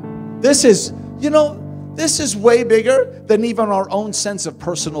 This is way bigger than even our own sense of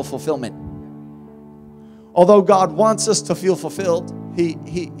personal fulfillment. Although God wants us to feel fulfilled,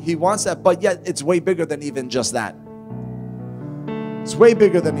 He wants that, but yet it's way bigger than even just that. It's way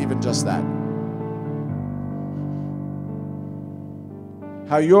bigger than even just that.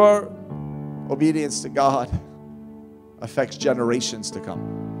 How your obedience to God affects generations to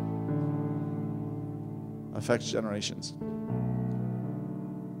come. Affects generations.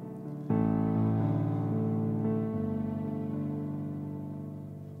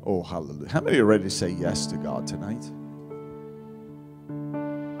 Oh, hallelujah. How many are ready to say yes to God tonight?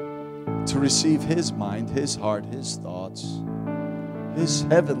 To receive His mind, His heart, His thoughts, His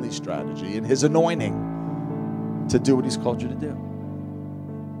heavenly strategy, and His anointing to do what He's called you to do.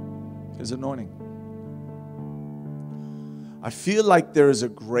 His anointing. I feel like there is a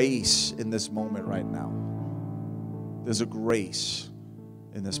grace in this moment right now. There's a grace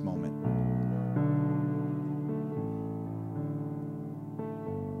in this moment.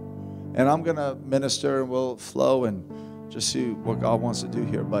 And I'm going to minister and we'll flow and just see what God wants to do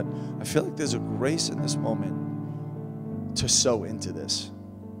here. But I feel like there's a grace in this moment to sow into this.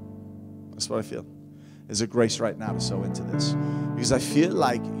 That's what I feel. There's a grace right now to sow into this. Because I feel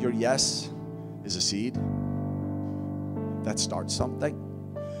like your yes is a seed that starts something.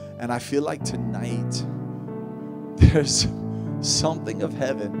 And I feel like tonight there's something of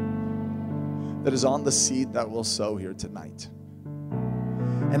heaven that is on the seed that will sow here tonight.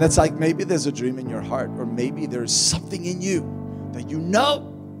 And it's like maybe there's a dream in your heart, or maybe there's something in you that you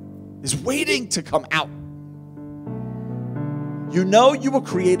know is waiting to come out. You know you were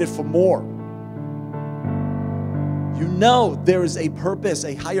created for more. You know there is a purpose,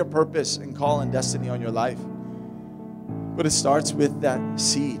 a higher purpose and call and destiny on your life. But it starts with that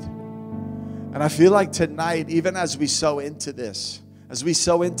seed. And I feel like tonight, even as we sow into this, as we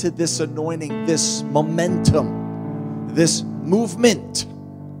sow into this anointing, this momentum, this movement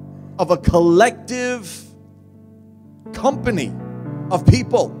of a collective company of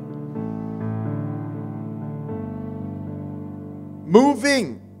people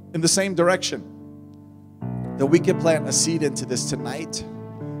moving in the same direction, that we can plant a seed into this tonight,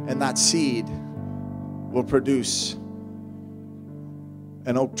 and that seed will produce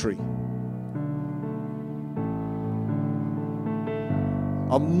an oak tree.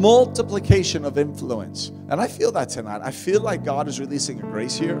 A multiplication of influence. And I feel that tonight. I feel like God is releasing a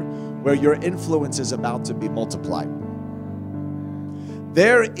grace here where your influence is about to be multiplied.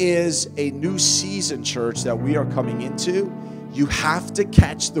 There is a new season, church, that we are coming into. You have to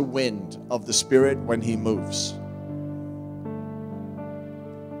catch the wind of the Spirit when He moves.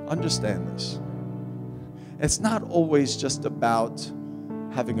 Understand this. It's not always just about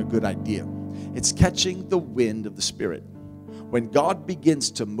having a good idea. It's catching the wind of the Spirit. When God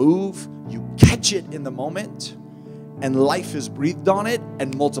begins to move, you catch it in the moment, and life is breathed on it,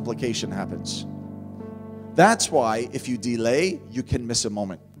 and multiplication happens. That's why if you delay, you can miss a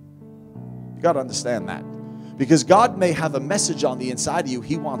moment. You got to understand that. Because God may have a message on the inside of you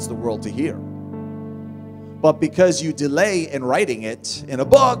He wants the world to hear. But because you delay in writing it in a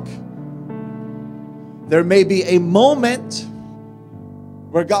book, there may be a moment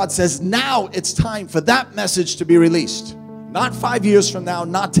where God says, now it's time for that message to be released. Not 5 years from now,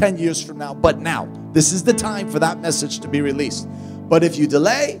 not 10 years from now, but now. This is the time for that message to be released. But if you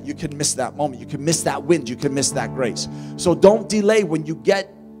delay, you can miss that moment. You can miss that wind. You can miss that grace. So don't delay when you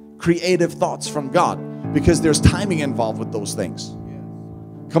get creative thoughts from God, because there's timing involved with those things.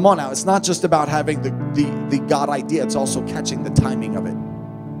 Come on now. It's not just about having the God idea. It's also catching the timing of it.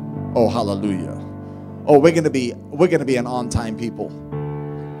 Oh, hallelujah. Oh, we're going to be an on-time people.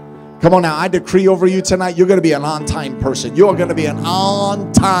 Come on now, I decree over you tonight, you're going to be an on-time person. You're going to be an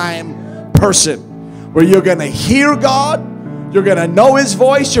on-time person where you're going to hear God. You're going to know His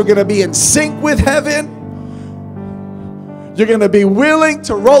voice. You're going to be in sync with heaven. You're going to be willing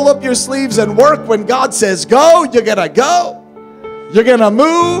to roll up your sleeves and work when God says go. You're going to go. You're going to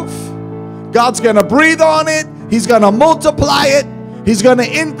move. God's going to breathe on it. He's going to multiply it. He's going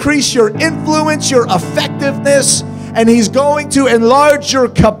to increase your influence, your effectiveness, and He's going to enlarge your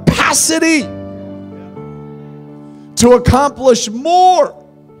capacity to accomplish more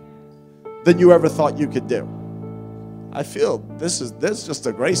than you ever thought you could do. I feel there's just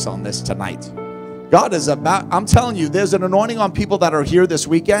a grace on this tonight. God is about, I'm telling you, there's an anointing on people that are here this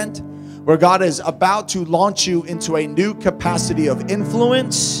weekend where God is about to launch you into a new capacity of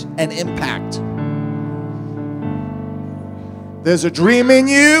influence and impact. There's a dream in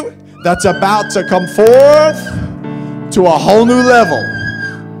you that's about to come forth to a whole new level.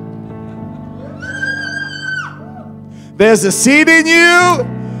 There's a seed in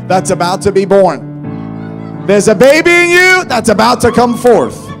you that's about to be born. There's a baby in you that's about to come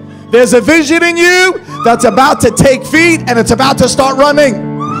forth. There's a vision in you that's about to take feet and it's about to start running.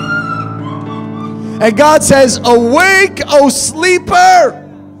 And God says, awake, O sleeper.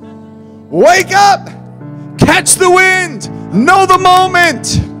 Wake up. Catch the wind. Know the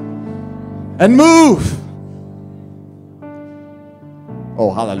moment. And move.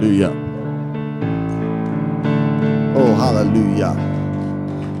 Oh, hallelujah. Oh, hallelujah.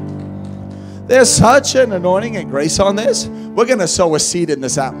 There's such an anointing and grace on this. We're going to sow a seed in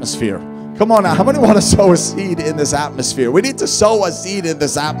this atmosphere. Come on now. How many want to sow a seed in this atmosphere? We need to sow a seed in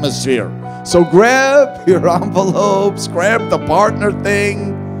this atmosphere. So grab your envelopes. Grab the partner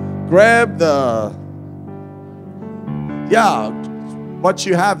thing. Grab the, what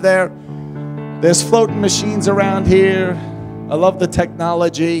you have there. There's floating machines around here. I love the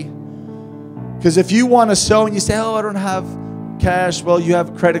technology. Because if you want to sow and you say, oh, I don't have cash, well, you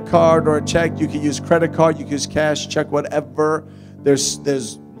have a credit card or a check. You can use credit card, you can use cash, check, whatever.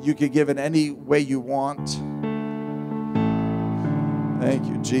 You can give in any way you want. Thank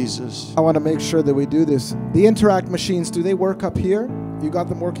you, Jesus. I want to make sure that we do this. The Interact machines, do they work up here? You got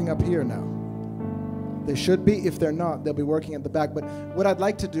them working up here now. They should be. If they're not, they'll be working at the back. But what I'd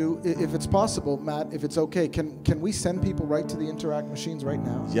like to do, if it's possible, Matt, if it's okay, can we send people right to the Interact machines right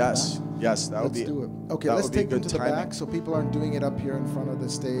now? Yes, yes, that would be. Let's do it. Okay, let's take them to the back so people aren't doing it up here in front of the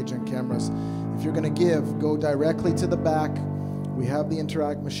stage and cameras. If you're going to give, go directly to the back. We have the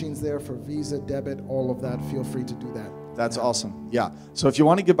Interact machines there for Visa, debit, all of that. Feel free to do that. That's awesome. Yeah. So if you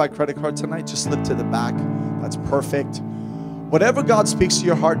want to give by credit card tonight, just slip to the back. That's perfect. Whatever God speaks to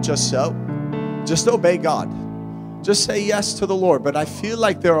your heart, just so. Just obey God. Just say yes to the Lord. But I feel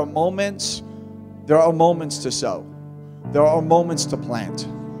like there are moments to sow. There are moments to plant.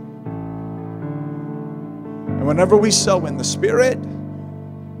 And whenever we sow in the Spirit,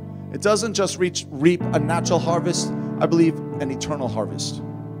 it doesn't just reap a natural harvest. I believe an eternal harvest.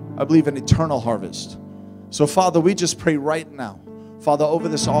 I believe an eternal harvest. So Father, we just pray right now, Father, over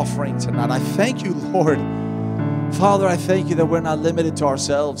this offering tonight. I thank you, Lord. Father, I thank you that we're not limited to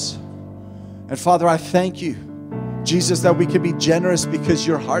ourselves. And Father, I thank you, Jesus, that we can be generous because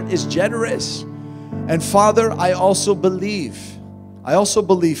your heart is generous. And Father, I also believe,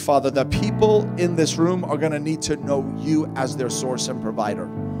 Father, that people in this room are going to need to know you as their source and provider,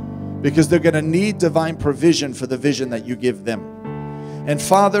 because they're going to need divine provision for the vision that you give them. And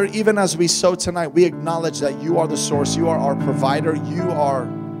Father, even as we sow tonight, we acknowledge that you are the source, you are our provider, you are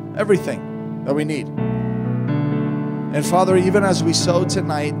everything that we need. And Father, even as we sow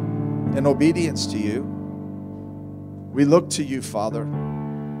tonight, in obedience to you, we look to you, Father,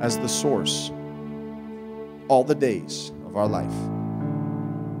 as the source all the days of our life.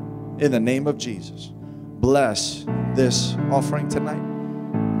 In the name of Jesus, bless this offering tonight.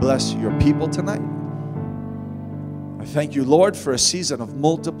 Bless your people tonight. I thank you, Lord, for a season of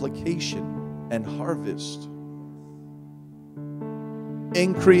multiplication and harvest.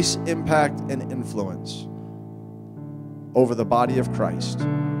 Increase, impact, and influence over the body of Christ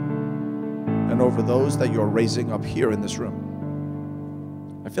and over those that you're raising up here in this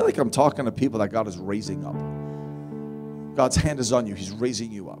room. I feel like I'm talking to people that God is raising up. God's hand is on you. He's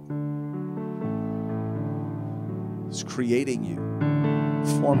raising you up. He's creating you,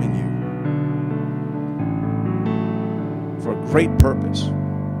 forming you for a great purpose.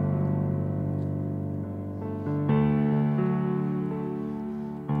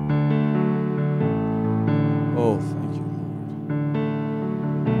 Oh, thank you, Lord.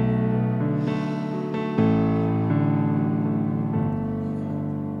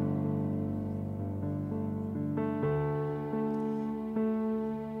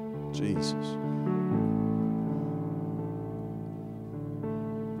 Jesus.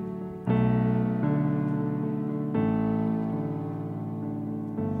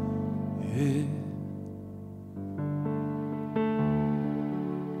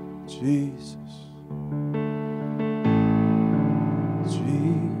 Jesus.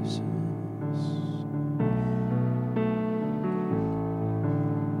 Jesus.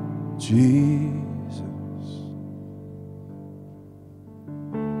 Jesus.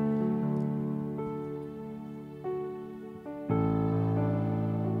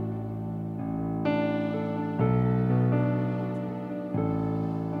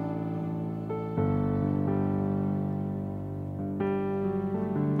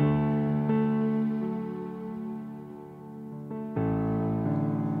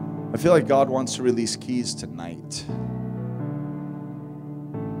 I feel like God wants to release keys tonight.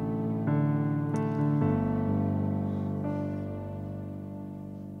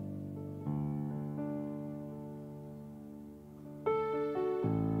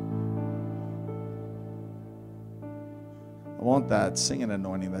 I want that singing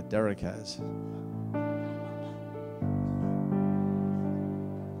anointing that Derek has.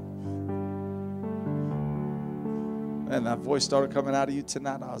 And that voice started coming out of you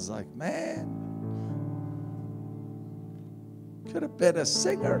tonight. I was like, man, could have been a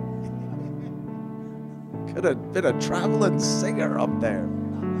singer. Could have been a traveling singer up there.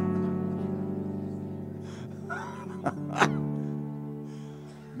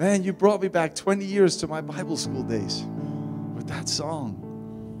 Man, you brought me back 20 years to my Bible school days with that song.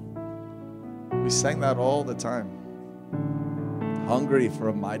 We sang that all the time. Hungry for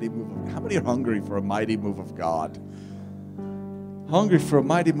a mighty move of God. How many are hungry for a mighty move of God? Hungry for a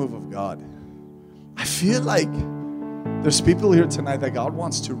mighty move of God. I feel like there's people here tonight that God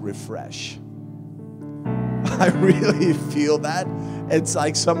wants to refresh. I really feel that. It's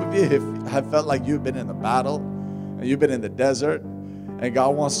like some of you have felt like you've been in the battle and you've been in the desert, and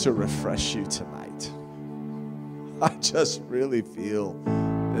God wants to refresh you tonight. I just really feel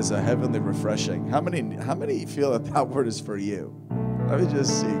there's a heavenly refreshing. How many feel that that word is for you? Let me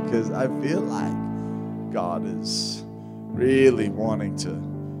just see, because I feel like God is really wanting to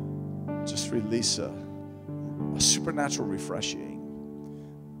just release a supernatural refreshing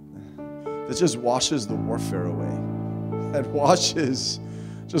that just washes the warfare away. That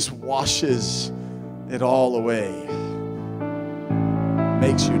just washes it all away.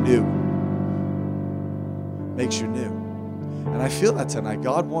 Makes you new. Makes you new. And I feel that tonight.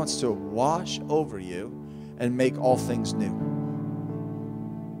 God wants to wash over you and make all things new.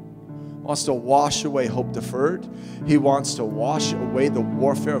 Wants to wash away hope deferred. He wants to wash away the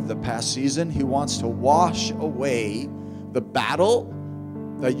warfare of the past season. He wants to wash away the battle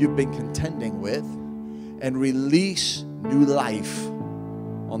that you've been contending with and release new life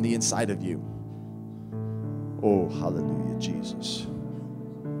on the inside of you. Oh, hallelujah, Jesus.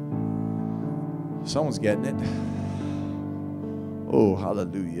 Someone's getting it. Oh,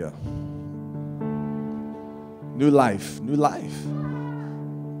 hallelujah. New life, new life.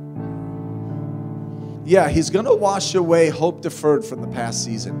 Yeah, he's going to wash away hope deferred from the past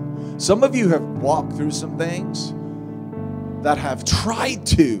season. Some of you have walked through some things that have tried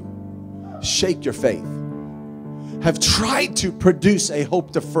to shake your faith, have tried to produce a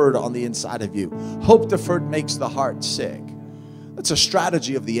hope deferred on the inside of you. Hope deferred makes the heart sick. That's a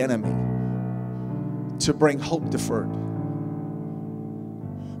strategy of the enemy to bring hope deferred.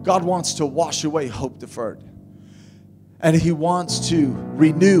 God wants to wash away hope deferred. And he wants to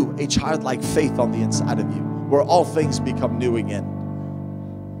renew a childlike faith on the inside of you, where all things become new again.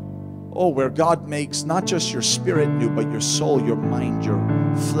 Oh, where God makes not just your spirit new, but your soul, your mind, your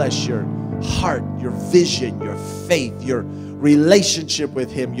flesh, your heart, your vision, your faith, your relationship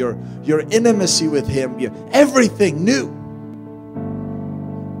with him, your intimacy with him, everything new.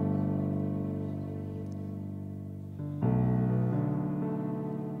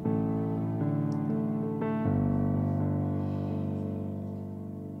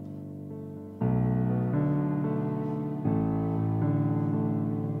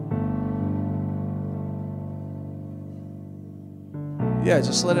 Yeah,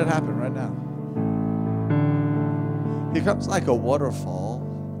 just let it happen right now. He comes like a waterfall.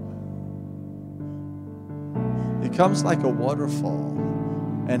 He comes like a waterfall,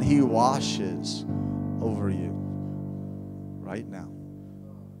 and he washes over you right now.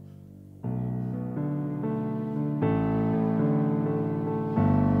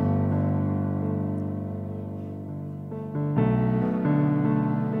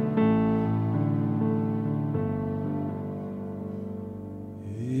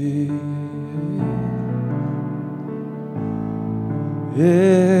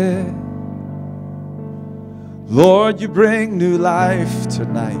 Yeah. Lord, you bring new life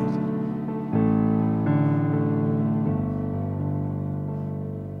tonight.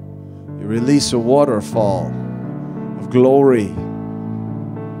 You release a waterfall of glory.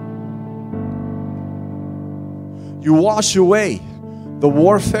 You wash away the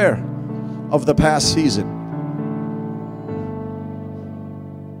warfare of the past season.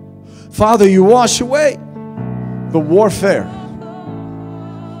 Father, you wash away the warfare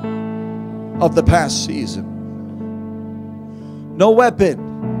of the past season. No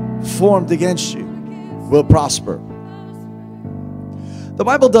weapon formed against you will prosper. The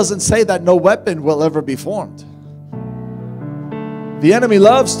Bible doesn't say that no weapon will ever be formed. The enemy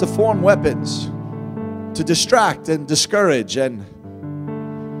loves to form weapons to distract and discourage and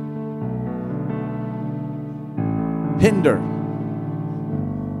hinder.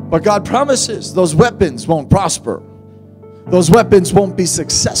 But God promises those weapons won't prosper. Those weapons won't be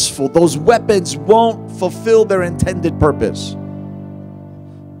successful. Those weapons won't fulfill their intended purpose.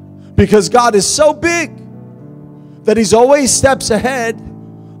 Because God is so big that He's always steps ahead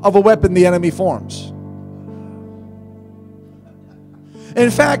of a weapon the enemy forms. In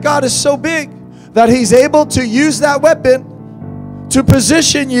fact, God is so big that He's able to use that weapon to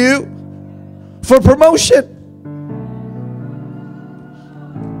position you for promotion.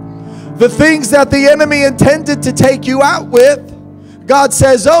 The things that the enemy intended to take you out with, God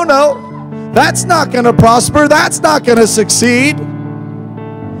says, oh no, that's not going to prosper. That's not going to succeed.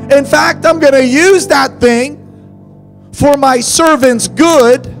 In fact, I'm going to use that thing for my servant's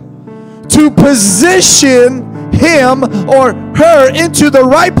good to position him or her into the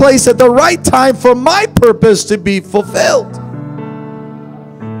right place at the right time for my purpose to be fulfilled.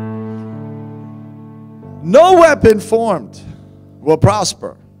 No weapon formed will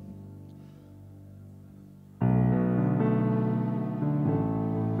prosper.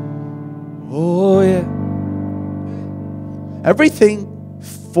 Oh yeah. Everything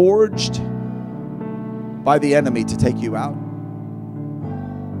forged by the enemy to take you out,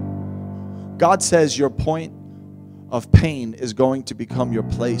 God says your point of pain is going to become your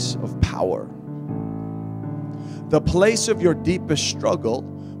place of power. The place of your deepest struggle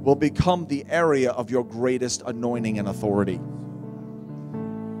will become the area of your greatest anointing and authority.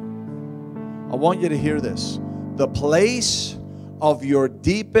 I want you to hear this. The place of your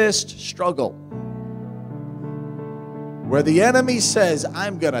deepest struggle, where the enemy says,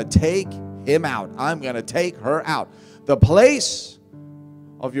 I'm going to take him out, I'm going to take her out. The place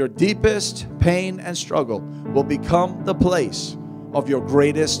of your deepest pain and struggle will become the place of your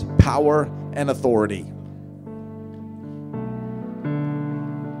greatest power and authority.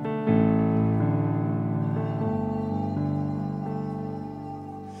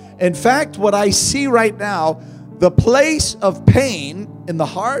 In fact, what I see right now, the place of pain in the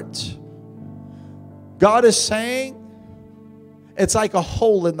heart, God is saying, it's like a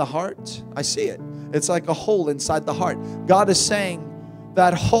hole in the heart. I see it. It's like a hole inside the heart. God is saying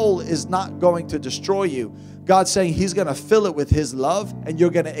that hole is not going to destroy you. God's saying He's going to fill it with His love, and you're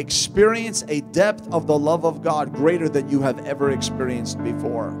going to experience a depth of the love of God greater than you have ever experienced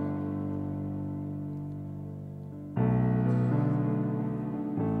before.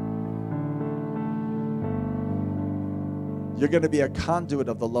 You're going to be a conduit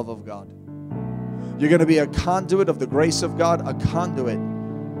of the love of God. You're going to be a conduit of the grace of God, a conduit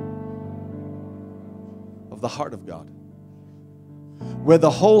of the heart of God. Where the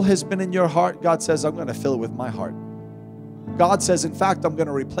hole has been in your heart, God says, I'm going to fill it with my heart. God says, in fact, I'm going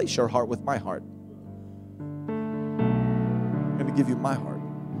to replace your heart with my heart. I'm going to give you my heart.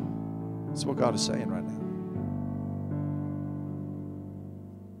 That's what God is saying right now.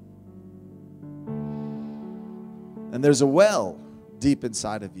 And there's a well deep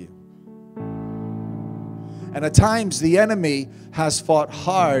inside of you. And at times the enemy has fought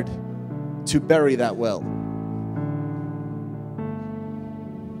hard to bury that well.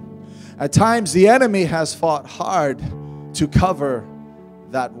 At times the enemy has fought hard to cover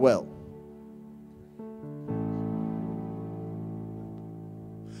that well.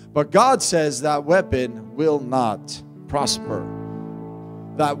 But God says that weapon will not prosper.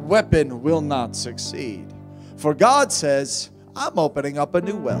 That weapon will not succeed. For God says, I'm opening up a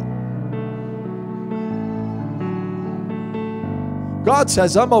new well. God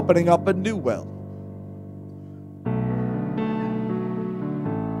says, I'm opening up a new well.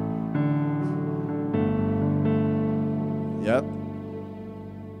 Yep.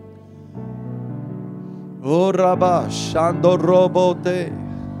 O Rabba Shando Robote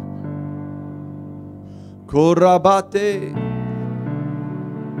Korabate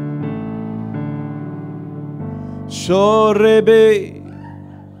Shorebe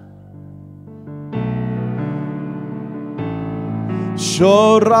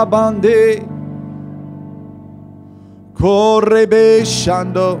Shorabande Korebe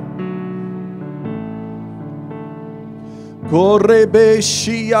Shando Korebe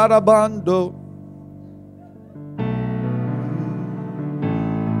Shiarabando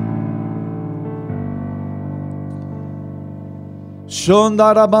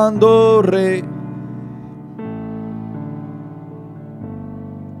Shondarabandore.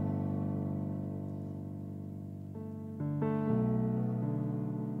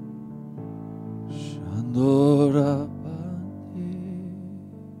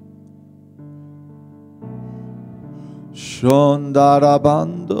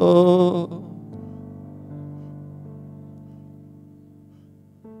 Shondarabando.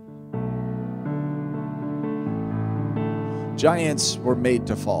 Giants were made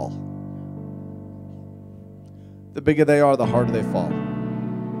to fall. The bigger they are, the harder they fall.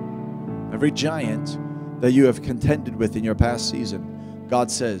 Every giant that you have contended with in your past season,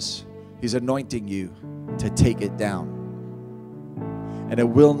 God says He's anointing you to take it down. And it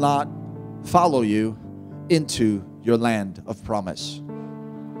will not follow you into your land of promise.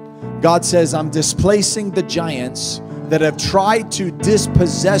 God says, I'm displacing the giants that have tried to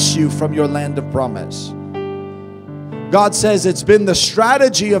dispossess you from your land of promise. God says it's been the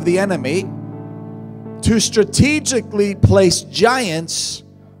strategy of the enemy to strategically place giants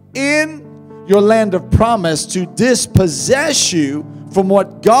in your land of promise to dispossess you from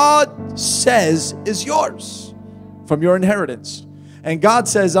what God says is yours, from your inheritance. And God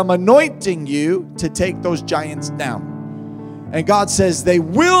says, I'm anointing you to take those giants down. And God says they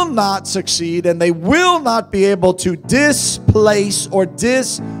will not succeed and they will not be able to displace or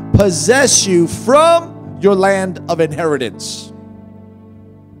dispossess you from your land of inheritance.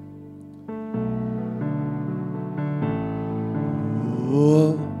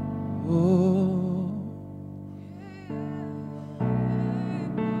 Oh, oh.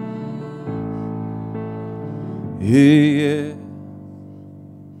 Yeah.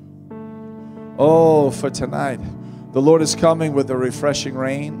 Oh, for tonight, the Lord is coming with a refreshing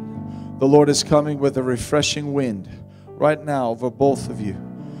rain. The Lord is coming with a refreshing wind right now over both of you.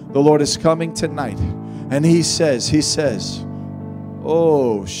 The Lord is coming tonight, and He says,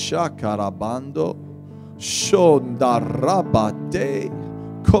 oh, shakarabando, shondarabate,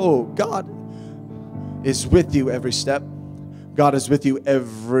 ko. God is with you every step. God is with you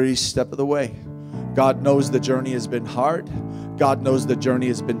every step of the way. God knows the journey has been hard. God knows the journey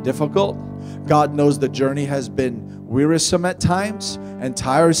has been difficult. God knows the journey has been wearisome at times and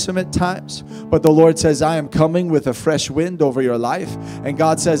tiresome at times. But the Lord says, I am coming with a fresh wind over your life. And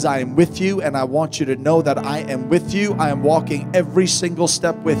God says, I am with you, and I want you to know that I am with you. I am walking every single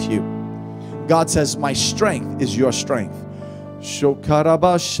step with you. God says, my strength is your strength.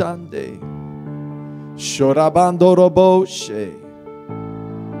 Shokarabashande. Shorabandoroboshe.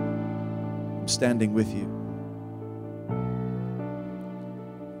 I'm standing with you.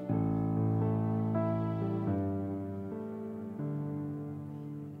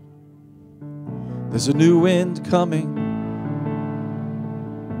 There's a new wind coming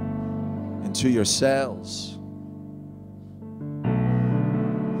into your cells.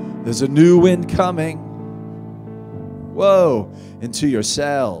 There's a new wind coming, whoa, into your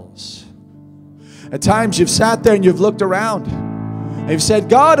cells. At times you've sat there and you've looked around and you've said,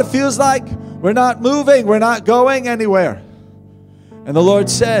 God, it feels like we're not moving, we're not going anywhere. And the Lord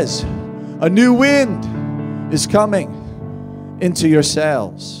says, a new wind is coming into your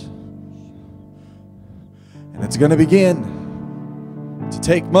cells. And it's going to begin to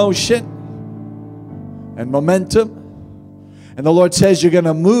take motion and momentum. And the Lord says, you're going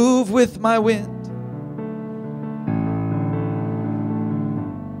to move with my wind.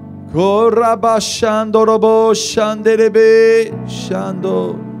 Korabashandorobo shanderebe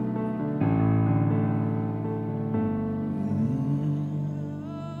shando.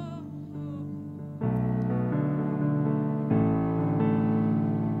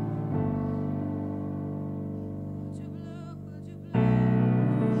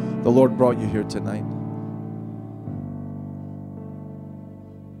 The Lord brought you here tonight.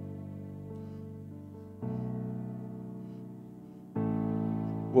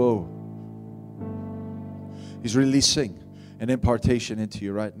 Whoa. He's releasing an impartation into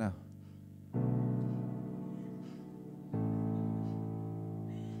you right now.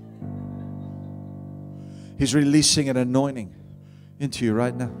 He's releasing an anointing into you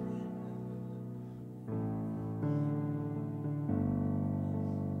right now.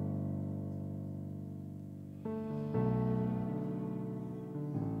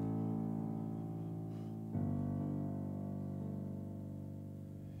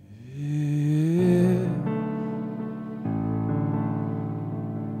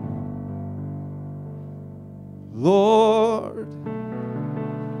 Lord,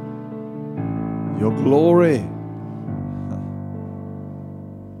 your glory,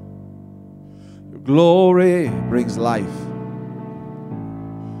 your glory brings life.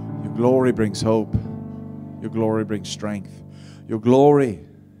 Your glory brings hope. Your glory brings strength. Your glory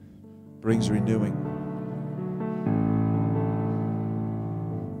brings renewing.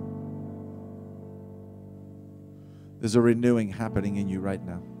 There's a renewing happening in you right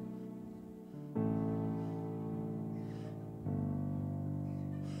now.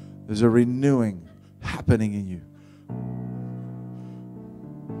 There's a renewing happening in you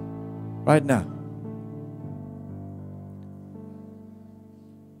right now.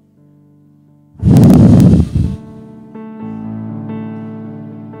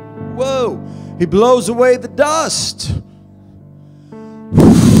 Whoa! He blows away the dust.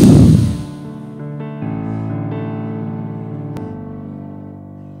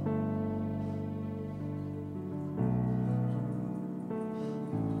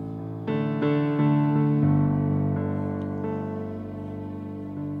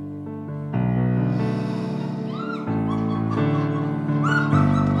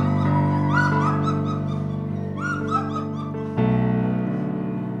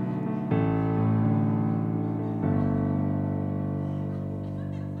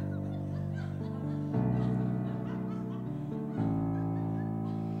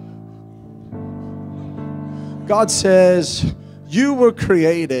 God says, you were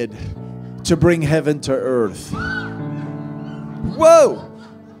created to bring heaven to earth. Whoa!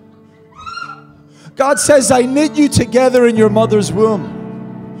 God says, I knit you together in your mother's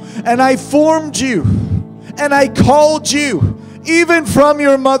womb. And I formed you. And I called you, even from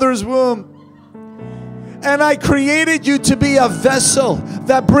your mother's womb. And I created you to be a vessel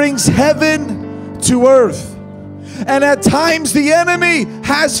that brings heaven to earth. And at times the enemy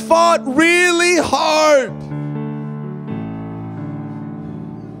has fought really hard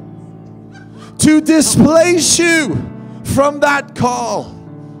to displace you from that call.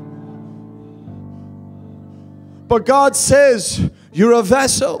 But God says, you're a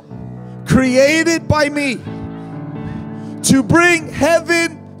vessel created by me to bring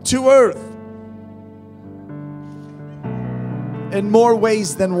heaven to earth in more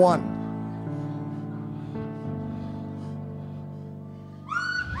ways than one.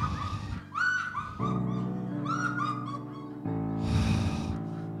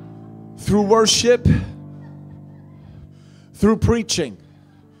 Through worship, through preaching,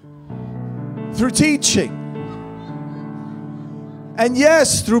 through teaching, and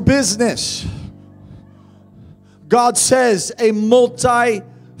yes, through business. God says a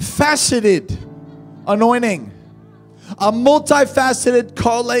multifaceted anointing, a multifaceted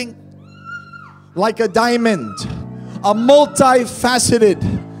calling, like a diamond, a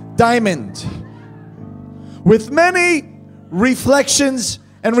multifaceted diamond with many reflections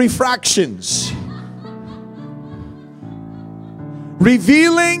and refractions,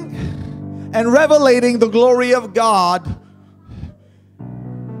 revealing and revelating the glory of God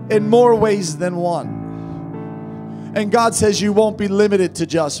in more ways than one. And God says you won't be limited to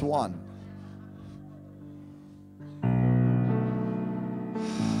just one.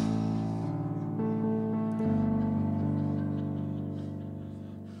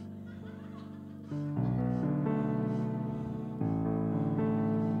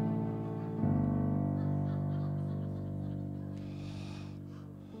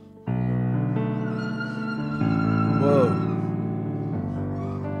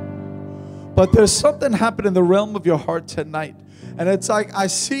 But there's something happening in the realm of your heart tonight. And it's like, I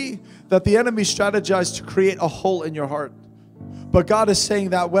see that the enemy strategized to create a hole in your heart. But God is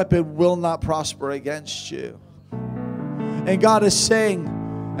saying that weapon will not prosper against you. And God is saying,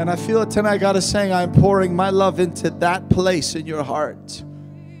 and I feel it tonight, God is saying, I'm pouring my love into that place in your heart.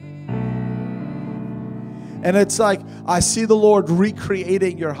 And it's like, I see the Lord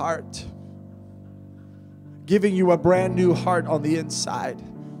recreating your heart, giving you a brand new heart on the inside.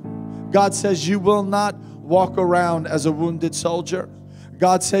 God says you will not walk around as a wounded soldier.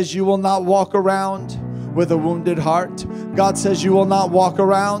 God says you will not walk around with a wounded heart. God says you will not walk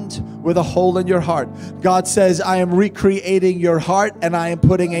around with a hole in your heart. God says, I am recreating your heart and I am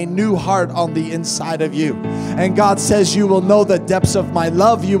putting a new heart on the inside of you. And God says you will know the depths of my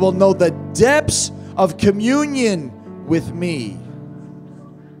love. You will know the depths of communion with me.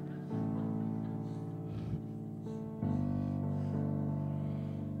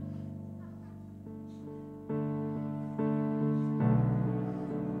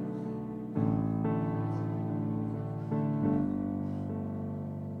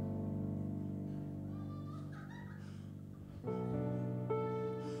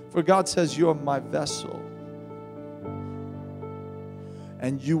 For God says, you are my vessel.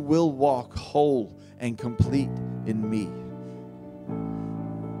 And you will walk whole and complete in me.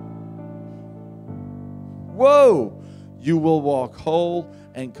 Whoa! You will walk whole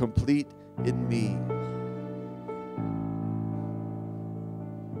and complete in me.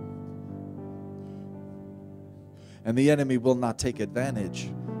 And the enemy will not take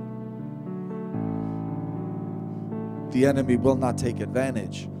advantage. The enemy will not take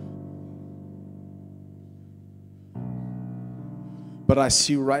advantage. But I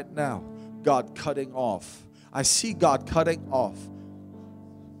see right now God cutting off. I see God cutting off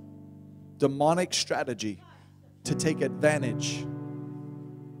demonic strategy to take advantage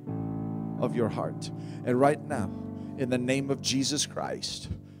of your heart. And right now, in the name of Jesus Christ,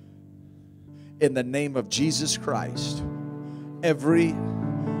 in the name of Jesus Christ, every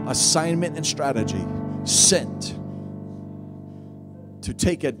assignment and strategy sent to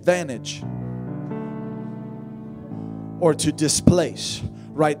take advantage or to displace,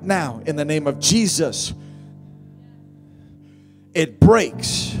 right now, in the name of Jesus, it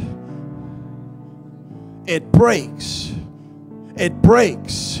breaks. It breaks. It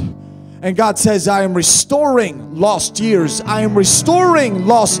breaks. And God says, I am restoring lost years. I am restoring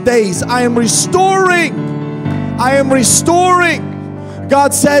lost days. I am restoring. I am restoring.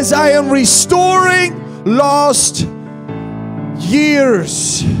 God says, I am restoring lost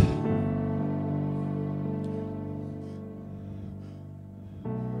years.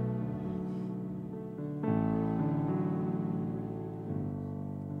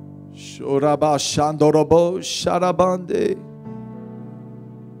 Shoraba Shandorobo Sharabande.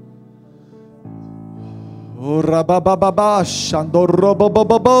 Orabababa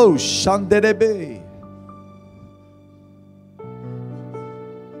Shandorobobobo Shanderebe.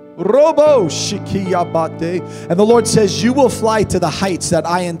 Robo Shikiyabate. And the Lord says, you will fly to the heights that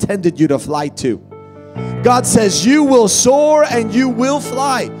I intended you to fly to. God says, you will soar and you will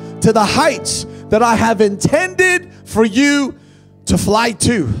fly to the heights that I have intended for you to fly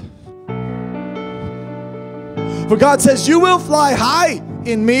to. For God says, you will fly high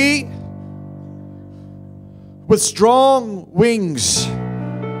in me with strong wings.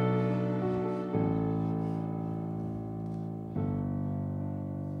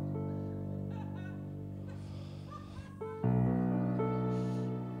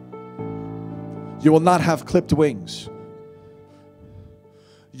 You will not have clipped wings.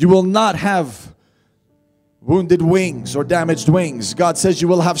 You will not have wounded wings or damaged wings. God says you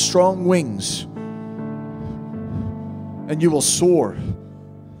will have strong wings. And you will soar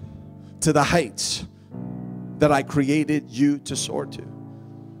to the heights that I created you to soar to.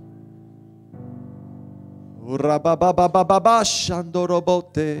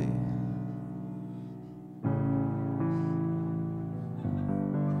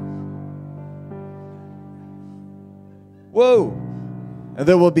 Whoa! And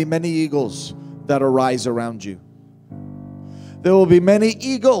there will be many eagles that arise around you. There will be many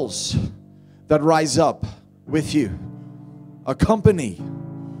eagles that rise up with you. A company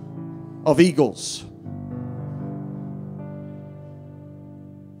of eagles.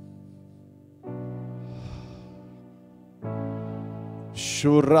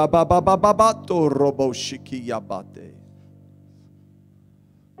 Shurababababato roboshikiyabate.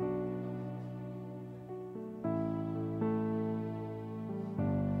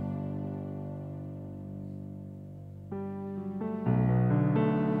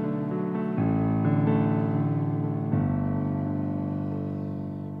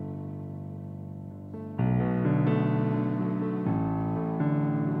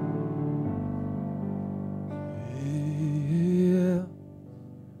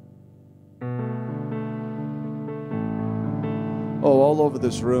 All over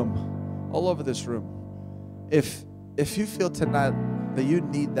this room, all over this room. If you feel tonight that you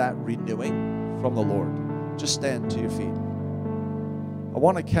need that renewing from the Lord, just stand to your feet. I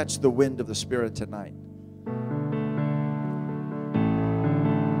want to catch the wind of the Spirit tonight.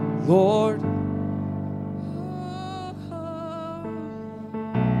 Lord,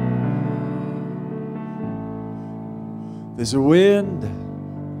 there's a wind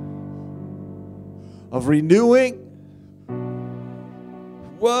of renewing.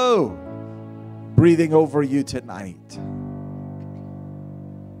 Whoa, breathing over you tonight.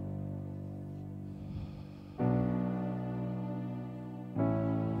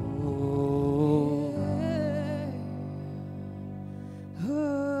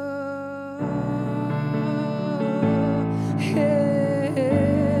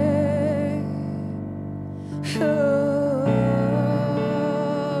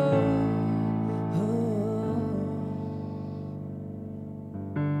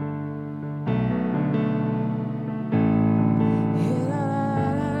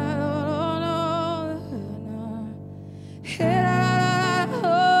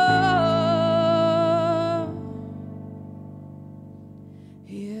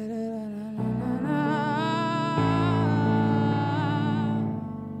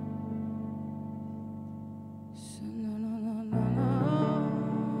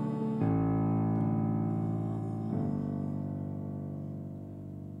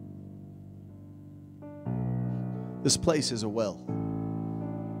 This place is a well.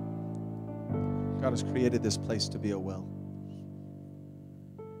 God has created this place to be a well.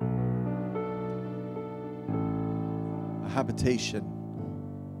 A habitation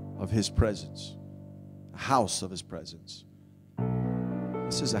of His presence. A house of His presence.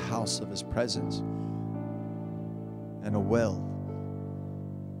 This is a house of His presence. And a well.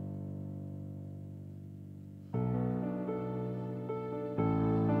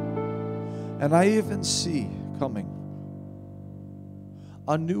 And I even see coming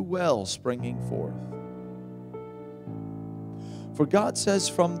a new well springing forth. For God says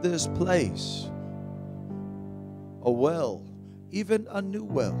from this place, a well, even a new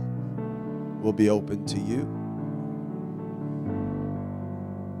well, will be open to you.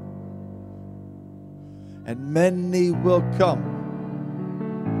 And many will come.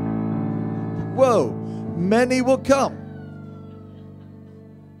 Whoa, many will come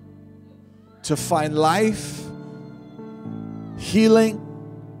to find life, healing,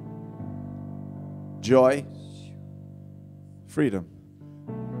 joy, freedom,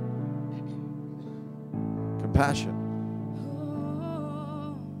 compassion,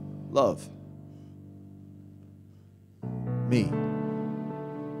 love, me.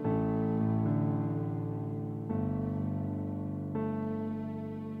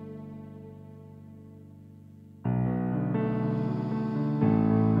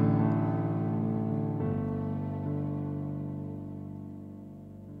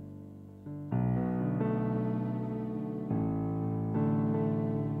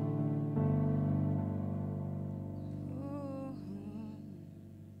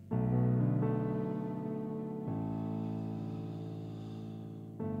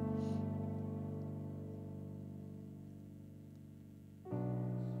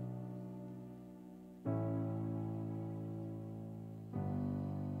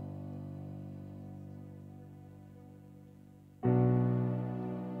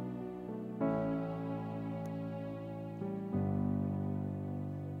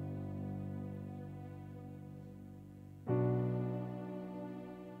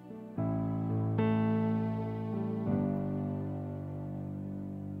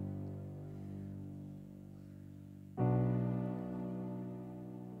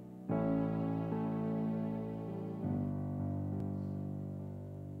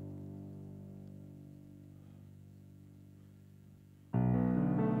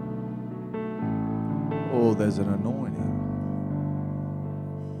 Oh, there's an anointing.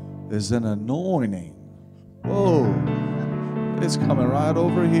 There's an anointing. Whoa. It's coming right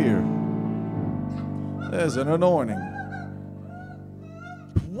over here. There's an anointing.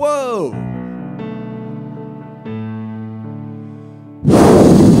 Whoa.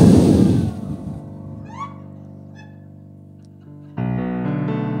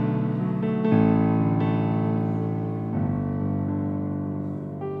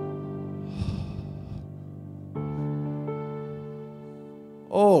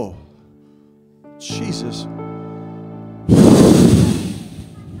 Oh, Jesus.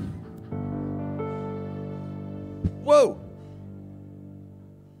 Whoa.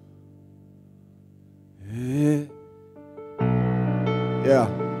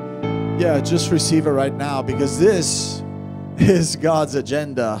 Yeah, just receive it right now, because this is God's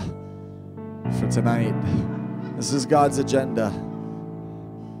agenda for tonight. This is God's agenda.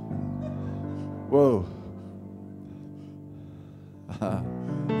 Whoa.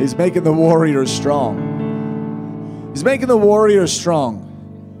 He's making the warrior strong. He's making the warrior strong.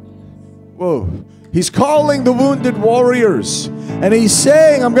 Whoa. He's calling the wounded warriors. And He's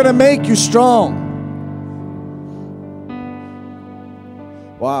saying, I'm going to make you strong.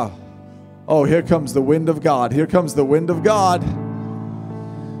 Wow. Oh, here comes the wind of God. Here comes the wind of God.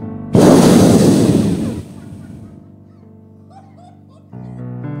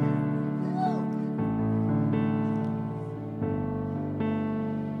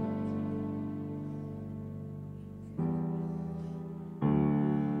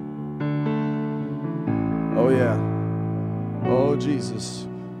 Oh, yeah. Oh, Jesus.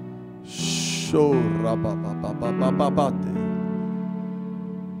 Oh,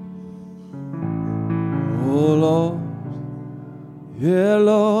 Lord. Yeah,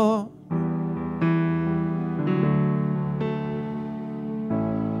 Lord.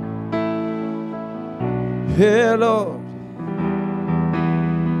 Yeah, Lord.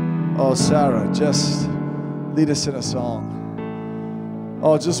 Oh, Sarah, just lead us in a song.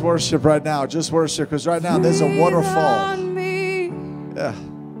 Oh, just worship right now. Just worship, because right now there's a waterfall. Yeah.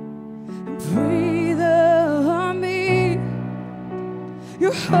 Breathe on me,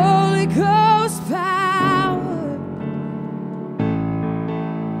 your Holy Ghost power.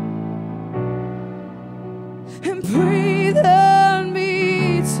 And breathe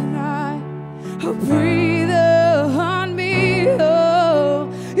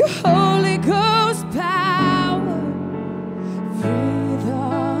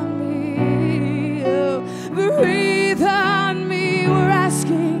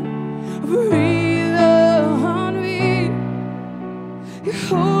asking, breathe on me, your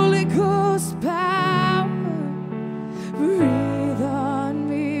Holy Ghost power, breathe on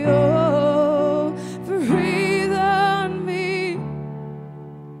me, oh, breathe on me,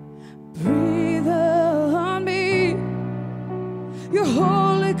 breathe on me, your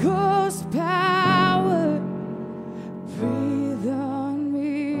Holy Ghost power, breathe on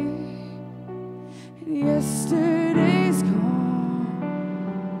me. And yesterday's gone,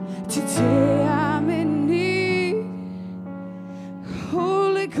 today I'm in need.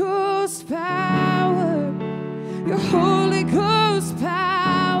 Holy Ghost power, your Holy Ghost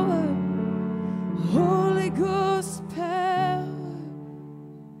power, Holy Ghost power,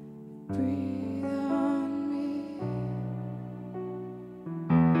 breathe on me.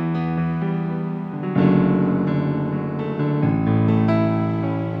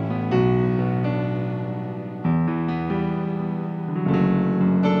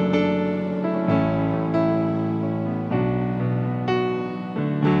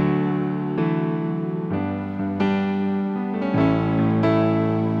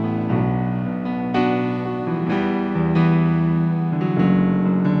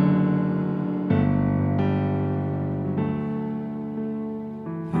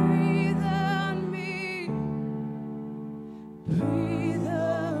 Breathe on me, breathe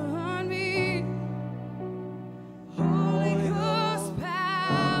on me, Holy Ghost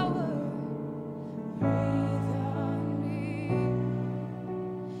power, breathe on me.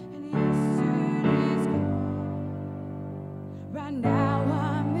 And yesterday's gone, right now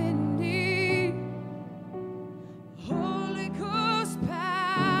I'm in need. Holy Ghost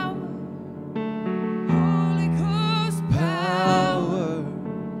power, Holy Ghost power,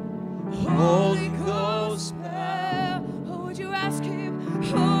 Holy Ghost power. Oh, would you ask him?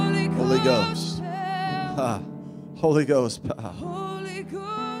 Holy Ghost, Holy Ghost. power, Ah, Holy Ghost power. Holy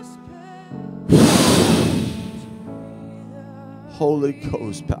Ghost power. Holy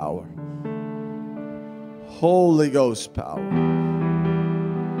Ghost power. Holy Ghost power.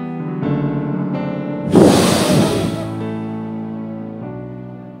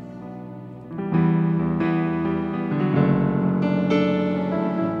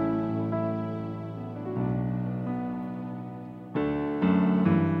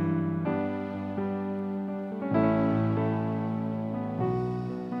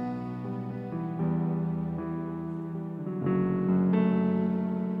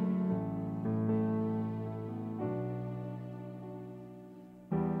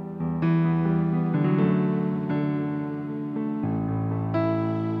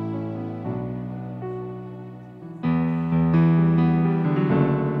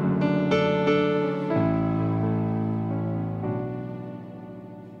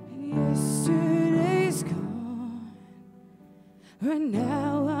 Yesterday's gone, right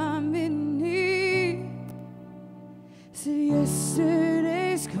now I'm in need. Said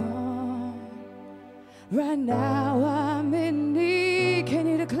yesterday's gone, right now I'm in need. Can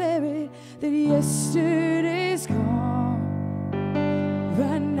you declare it? That yesterday's gone,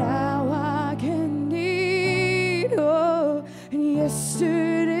 right now I can need. Oh, and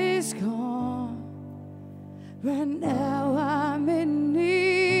yesterday's gone, right now I'm in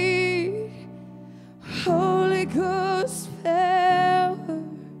need. Holy Ghost power,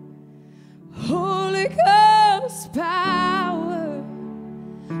 Holy Ghost power,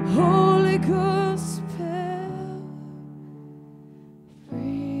 Holy Ghost power,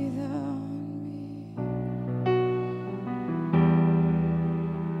 breathe on me.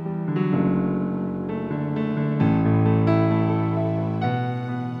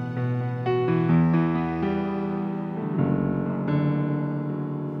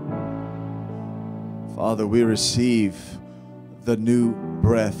 Father, we receive the new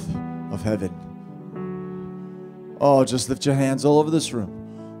breath of heaven. Oh, just lift your hands all over this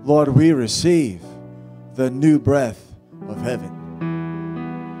room. Lord, we receive the new breath of heaven.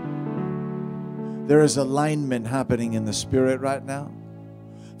 There is alignment happening in the Spirit right now.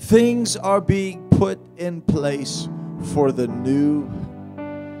 Things are being put in place for the new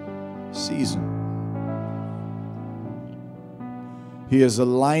season. He is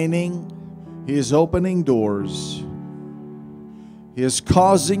aligning. He is opening doors. He is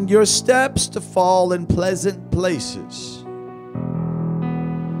causing your steps to fall in pleasant places.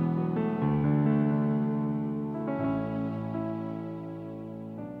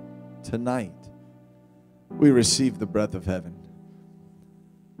 Tonight, we receive the breath of heaven.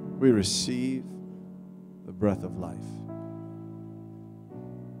 We receive the breath of life.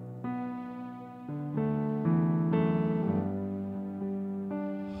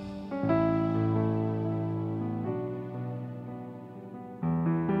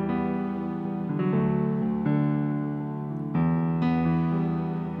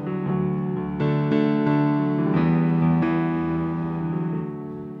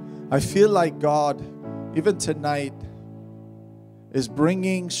 I feel like God, even tonight, is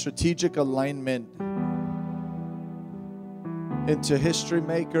bringing strategic alignment into history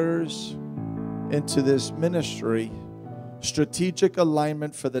makers, into this ministry, strategic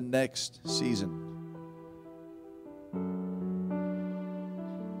alignment for the next season.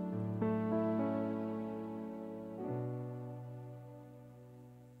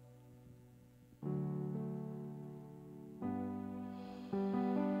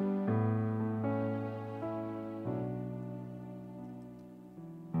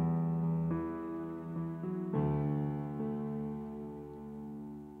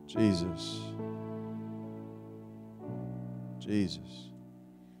 Jesus. Jesus.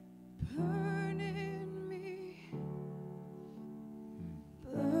 Burn in me.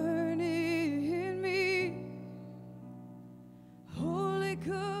 Burn in me. Holy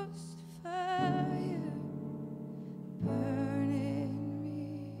Ghost fire. Burn in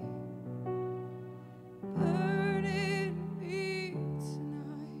me. Burn in me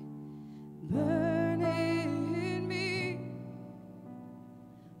tonight. Burn in me.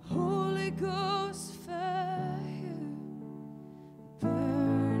 Holy Ghost fire,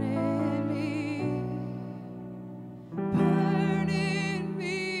 burn in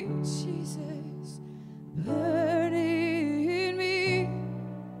me, Jesus, burn in me,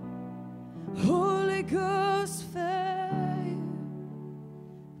 Holy Ghost fire,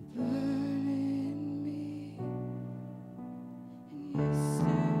 burn in me, and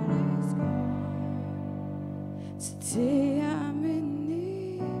yesterday's gone, today I'm in need.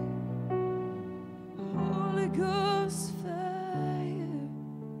 Holy Ghost fire,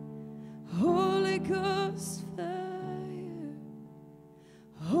 Holy Ghost fire,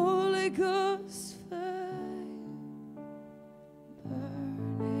 Holy Ghost fire,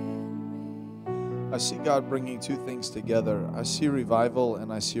 burn in me. I see God bringing two things together. I see revival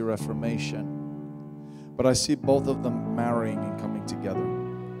and I see reformation. But I see both of them marrying and coming together.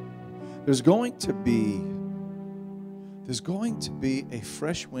 There's going to be a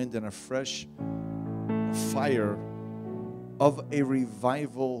fresh wind and a fresh fire of a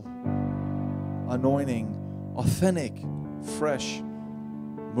revival anointing, authentic, fresh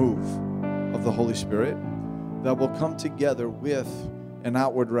move of the Holy Spirit that will come together with an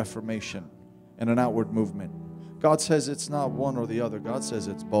outward reformation and an outward movement. God says it's not one or the other. God says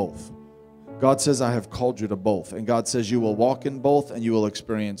it's both. God says, I have called you to both. And God says you will walk in both and you will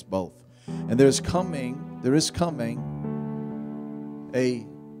experience both. And there is coming a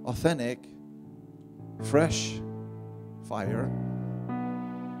authentic, fresh fire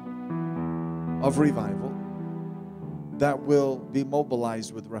of revival that will be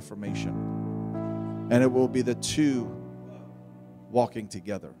mobilized with reformation. And it will be the two walking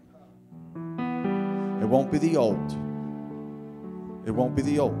together. It won't be the old. It won't be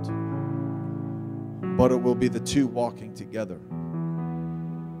the old. But it will be the two walking together.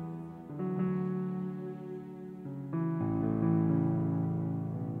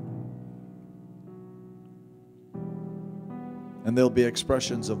 And there'll be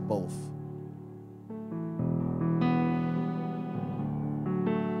expressions of both.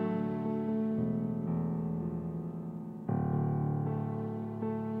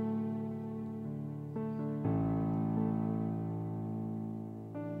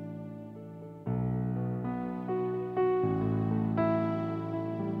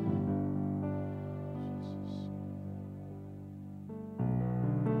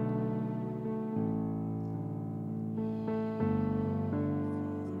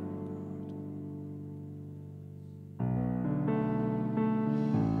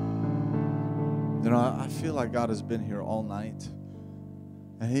 You know, I feel like God has been here all night.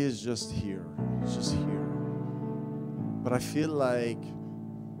 And He is just here. He's just here. But I feel like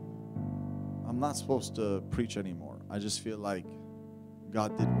I'm not supposed to preach anymore. I just feel like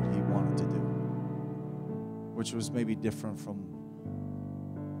God did what He wanted to do, which was maybe different from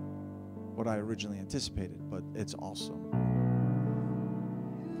what I originally anticipated. But it's awesome.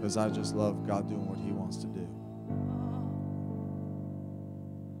 Because I just love God doing what He wants to do.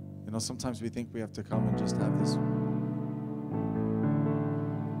 You know, sometimes we think we have to come and just have this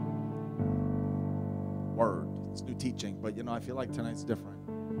word. It's new teaching. But, you know, I feel like tonight's different.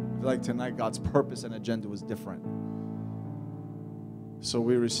 I feel like tonight God's purpose and agenda was different. So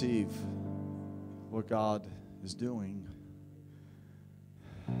we receive what God is doing.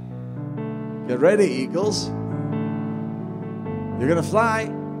 Get ready, eagles. You're going to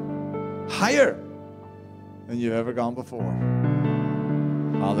fly higher than you've ever gone before.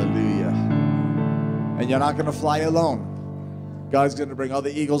 Hallelujah. And you're not going to fly alone. God's going to bring other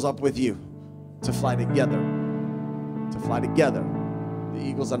eagles up with you to fly together. To fly together. The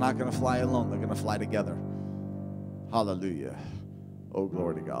eagles are not going to fly alone. They're going to fly together. Hallelujah. Oh,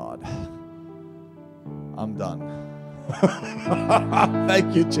 glory to God. I'm done.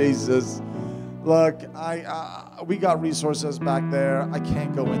 Thank you, Jesus. Look, we got resources back there. I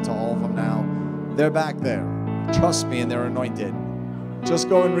can't go into all of them now. They're back there. Trust me, and they're anointed. Just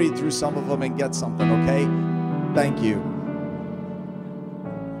go and read through some of them and get something, okay? Thank you.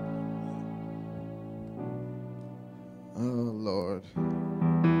 Oh, Lord.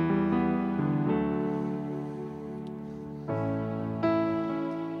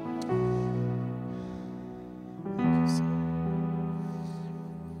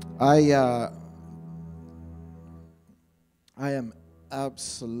 I am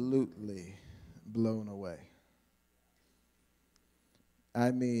absolutely blown away.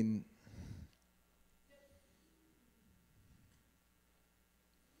 I mean,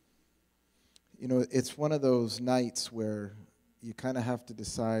 you know, it's one of those nights where you kind of have to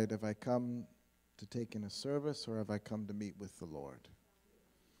decide, have I come to take in a service or have I come to meet with the Lord?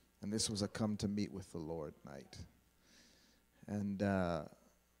 And this was a come to meet with the Lord night. And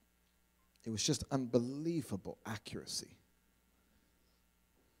it was just unbelievable accuracy.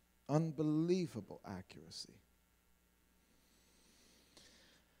 Unbelievable accuracy.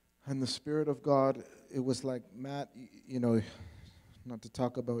 And the Spirit of God, it was like, Matt, you know, not to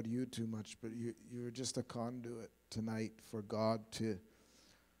talk about you too much, but you're just a conduit tonight for God to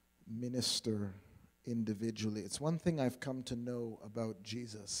minister individually. It's one thing I've come to know about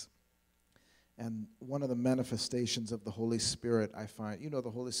Jesus. And one of the manifestations of the Holy Spirit, I find, you know,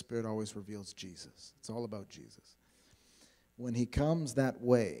 the Holy Spirit always reveals Jesus. It's all about Jesus. When he comes that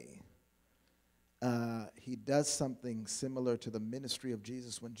way, he does something similar to the ministry of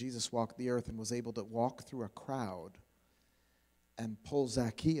Jesus when Jesus walked the earth and was able to walk through a crowd and pull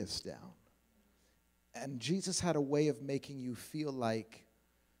Zacchaeus down. And Jesus had a way of making you feel like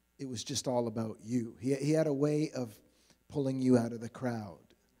it was just all about you. He had a way of pulling you out of the crowd.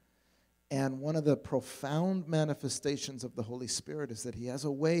 And one of the profound manifestations of the Holy Spirit is that he has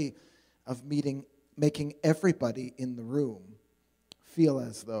a way of making everybody in the room feel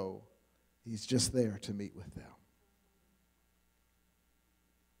as though he's just there to meet with them.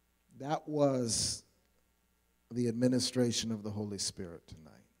 That was the administration of the Holy Spirit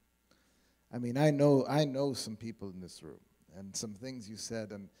tonight. I mean, I know some people in this room and some things you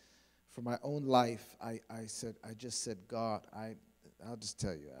said, and for my own life, I just said, God, I'll just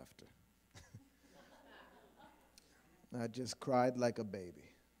tell you after. I just cried like a baby.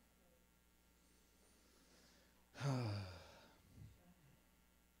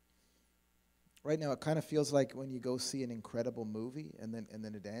 Right now, it kind of feels like when you go see an incredible movie and then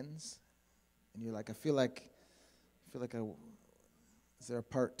it ends, and you're like, I feel like is there a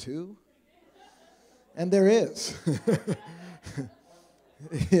part 2? And there is.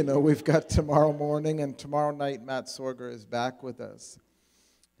 You know, we've got tomorrow morning, and tomorrow night Matt Sorger is back with us.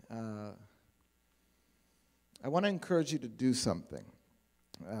 I want to encourage you to do something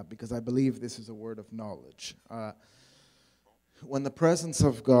because I believe this is a word of knowledge. When the presence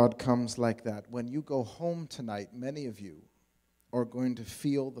of God comes like that, when you go home tonight, many of you are going to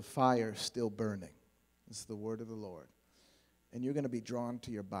feel the fire still burning. This is the word of the Lord. And you're going to be drawn to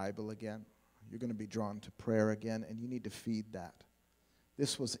your Bible again. You're going to be drawn to prayer again, and you need to feed that.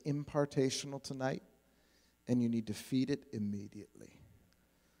 This was impartational tonight, and you need to feed it immediately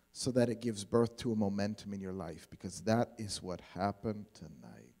so that it gives birth to a momentum in your life, because that is what happened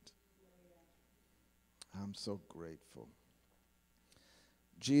tonight. I'm so grateful.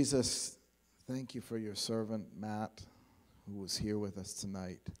 Jesus, thank you for your servant, Matt, who was here with us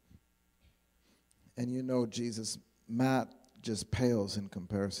tonight. And you know, Jesus, Matt just pales in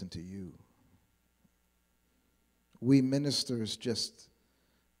comparison to you. We ministers just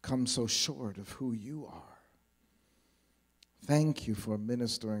come so short of who you are. Thank you for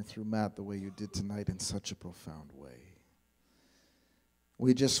ministering through Matt the way you did tonight in such a profound way.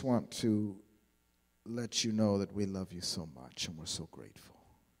 We just want to let you know that we love you so much, and we're so grateful.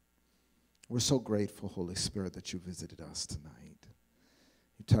 We're so grateful, Holy Spirit, that you visited us tonight.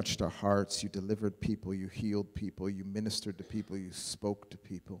 You touched our hearts, you delivered people, you healed people, you ministered to people, you spoke to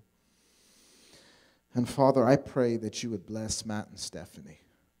people. And Father, I pray that you would bless Matt and Stephanie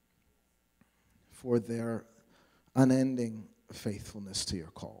for their unending faithfulness to your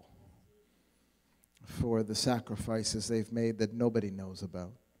call, for the sacrifices they've made that nobody knows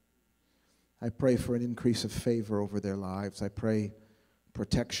about. I pray for an increase of favor over their lives. I pray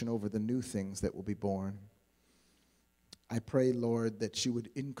protection over the new things that will be born. I pray, Lord, that you would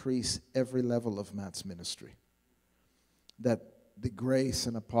increase every level of Matt's ministry, that the grace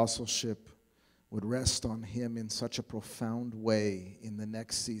and apostleship would rest on him in such a profound way in the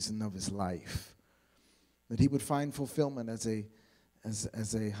next season of his life. That he would find fulfillment as a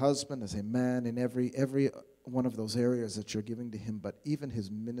husband, as a man, in every one of those areas that you're giving to him, but even his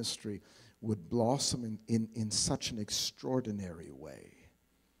ministry would blossom in such an extraordinary way.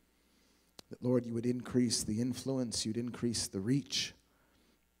 That, Lord, you would increase the influence, you'd increase the reach.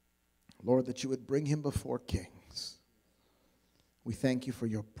 Lord, that you would bring him before kings. We thank you for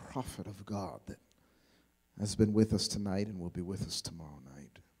your prophet of God that has been with us tonight and will be with us tomorrow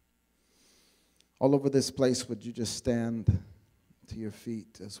night. All over this place, would you just stand to your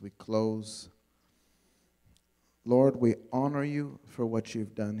feet as we close? Lord, we honor you for what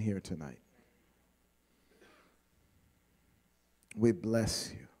you've done here tonight. We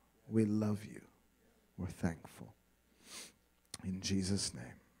bless you. We love you. We're thankful. In Jesus' name.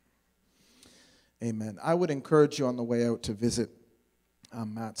 Amen. I would encourage you on the way out to visit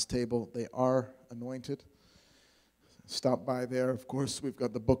Matt's table. They are anointed. Stop by there. Of course, we've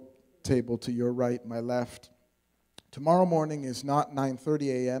got the book table to your right, my left. Tomorrow morning is not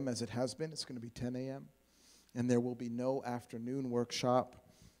 9:30 a.m. as it has been. It's going to be 10 a.m. And there will be no afternoon workshop.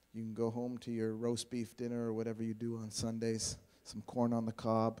 You can go home to your roast beef dinner or whatever you do on Sundays. Some corn on the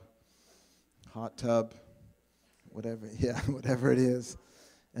cob, hot tub, whatever, whatever it is.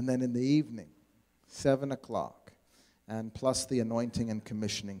 And then in the evening, 7 o'clock, and plus the anointing and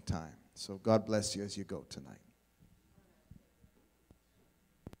commissioning time. So God bless you as you go tonight.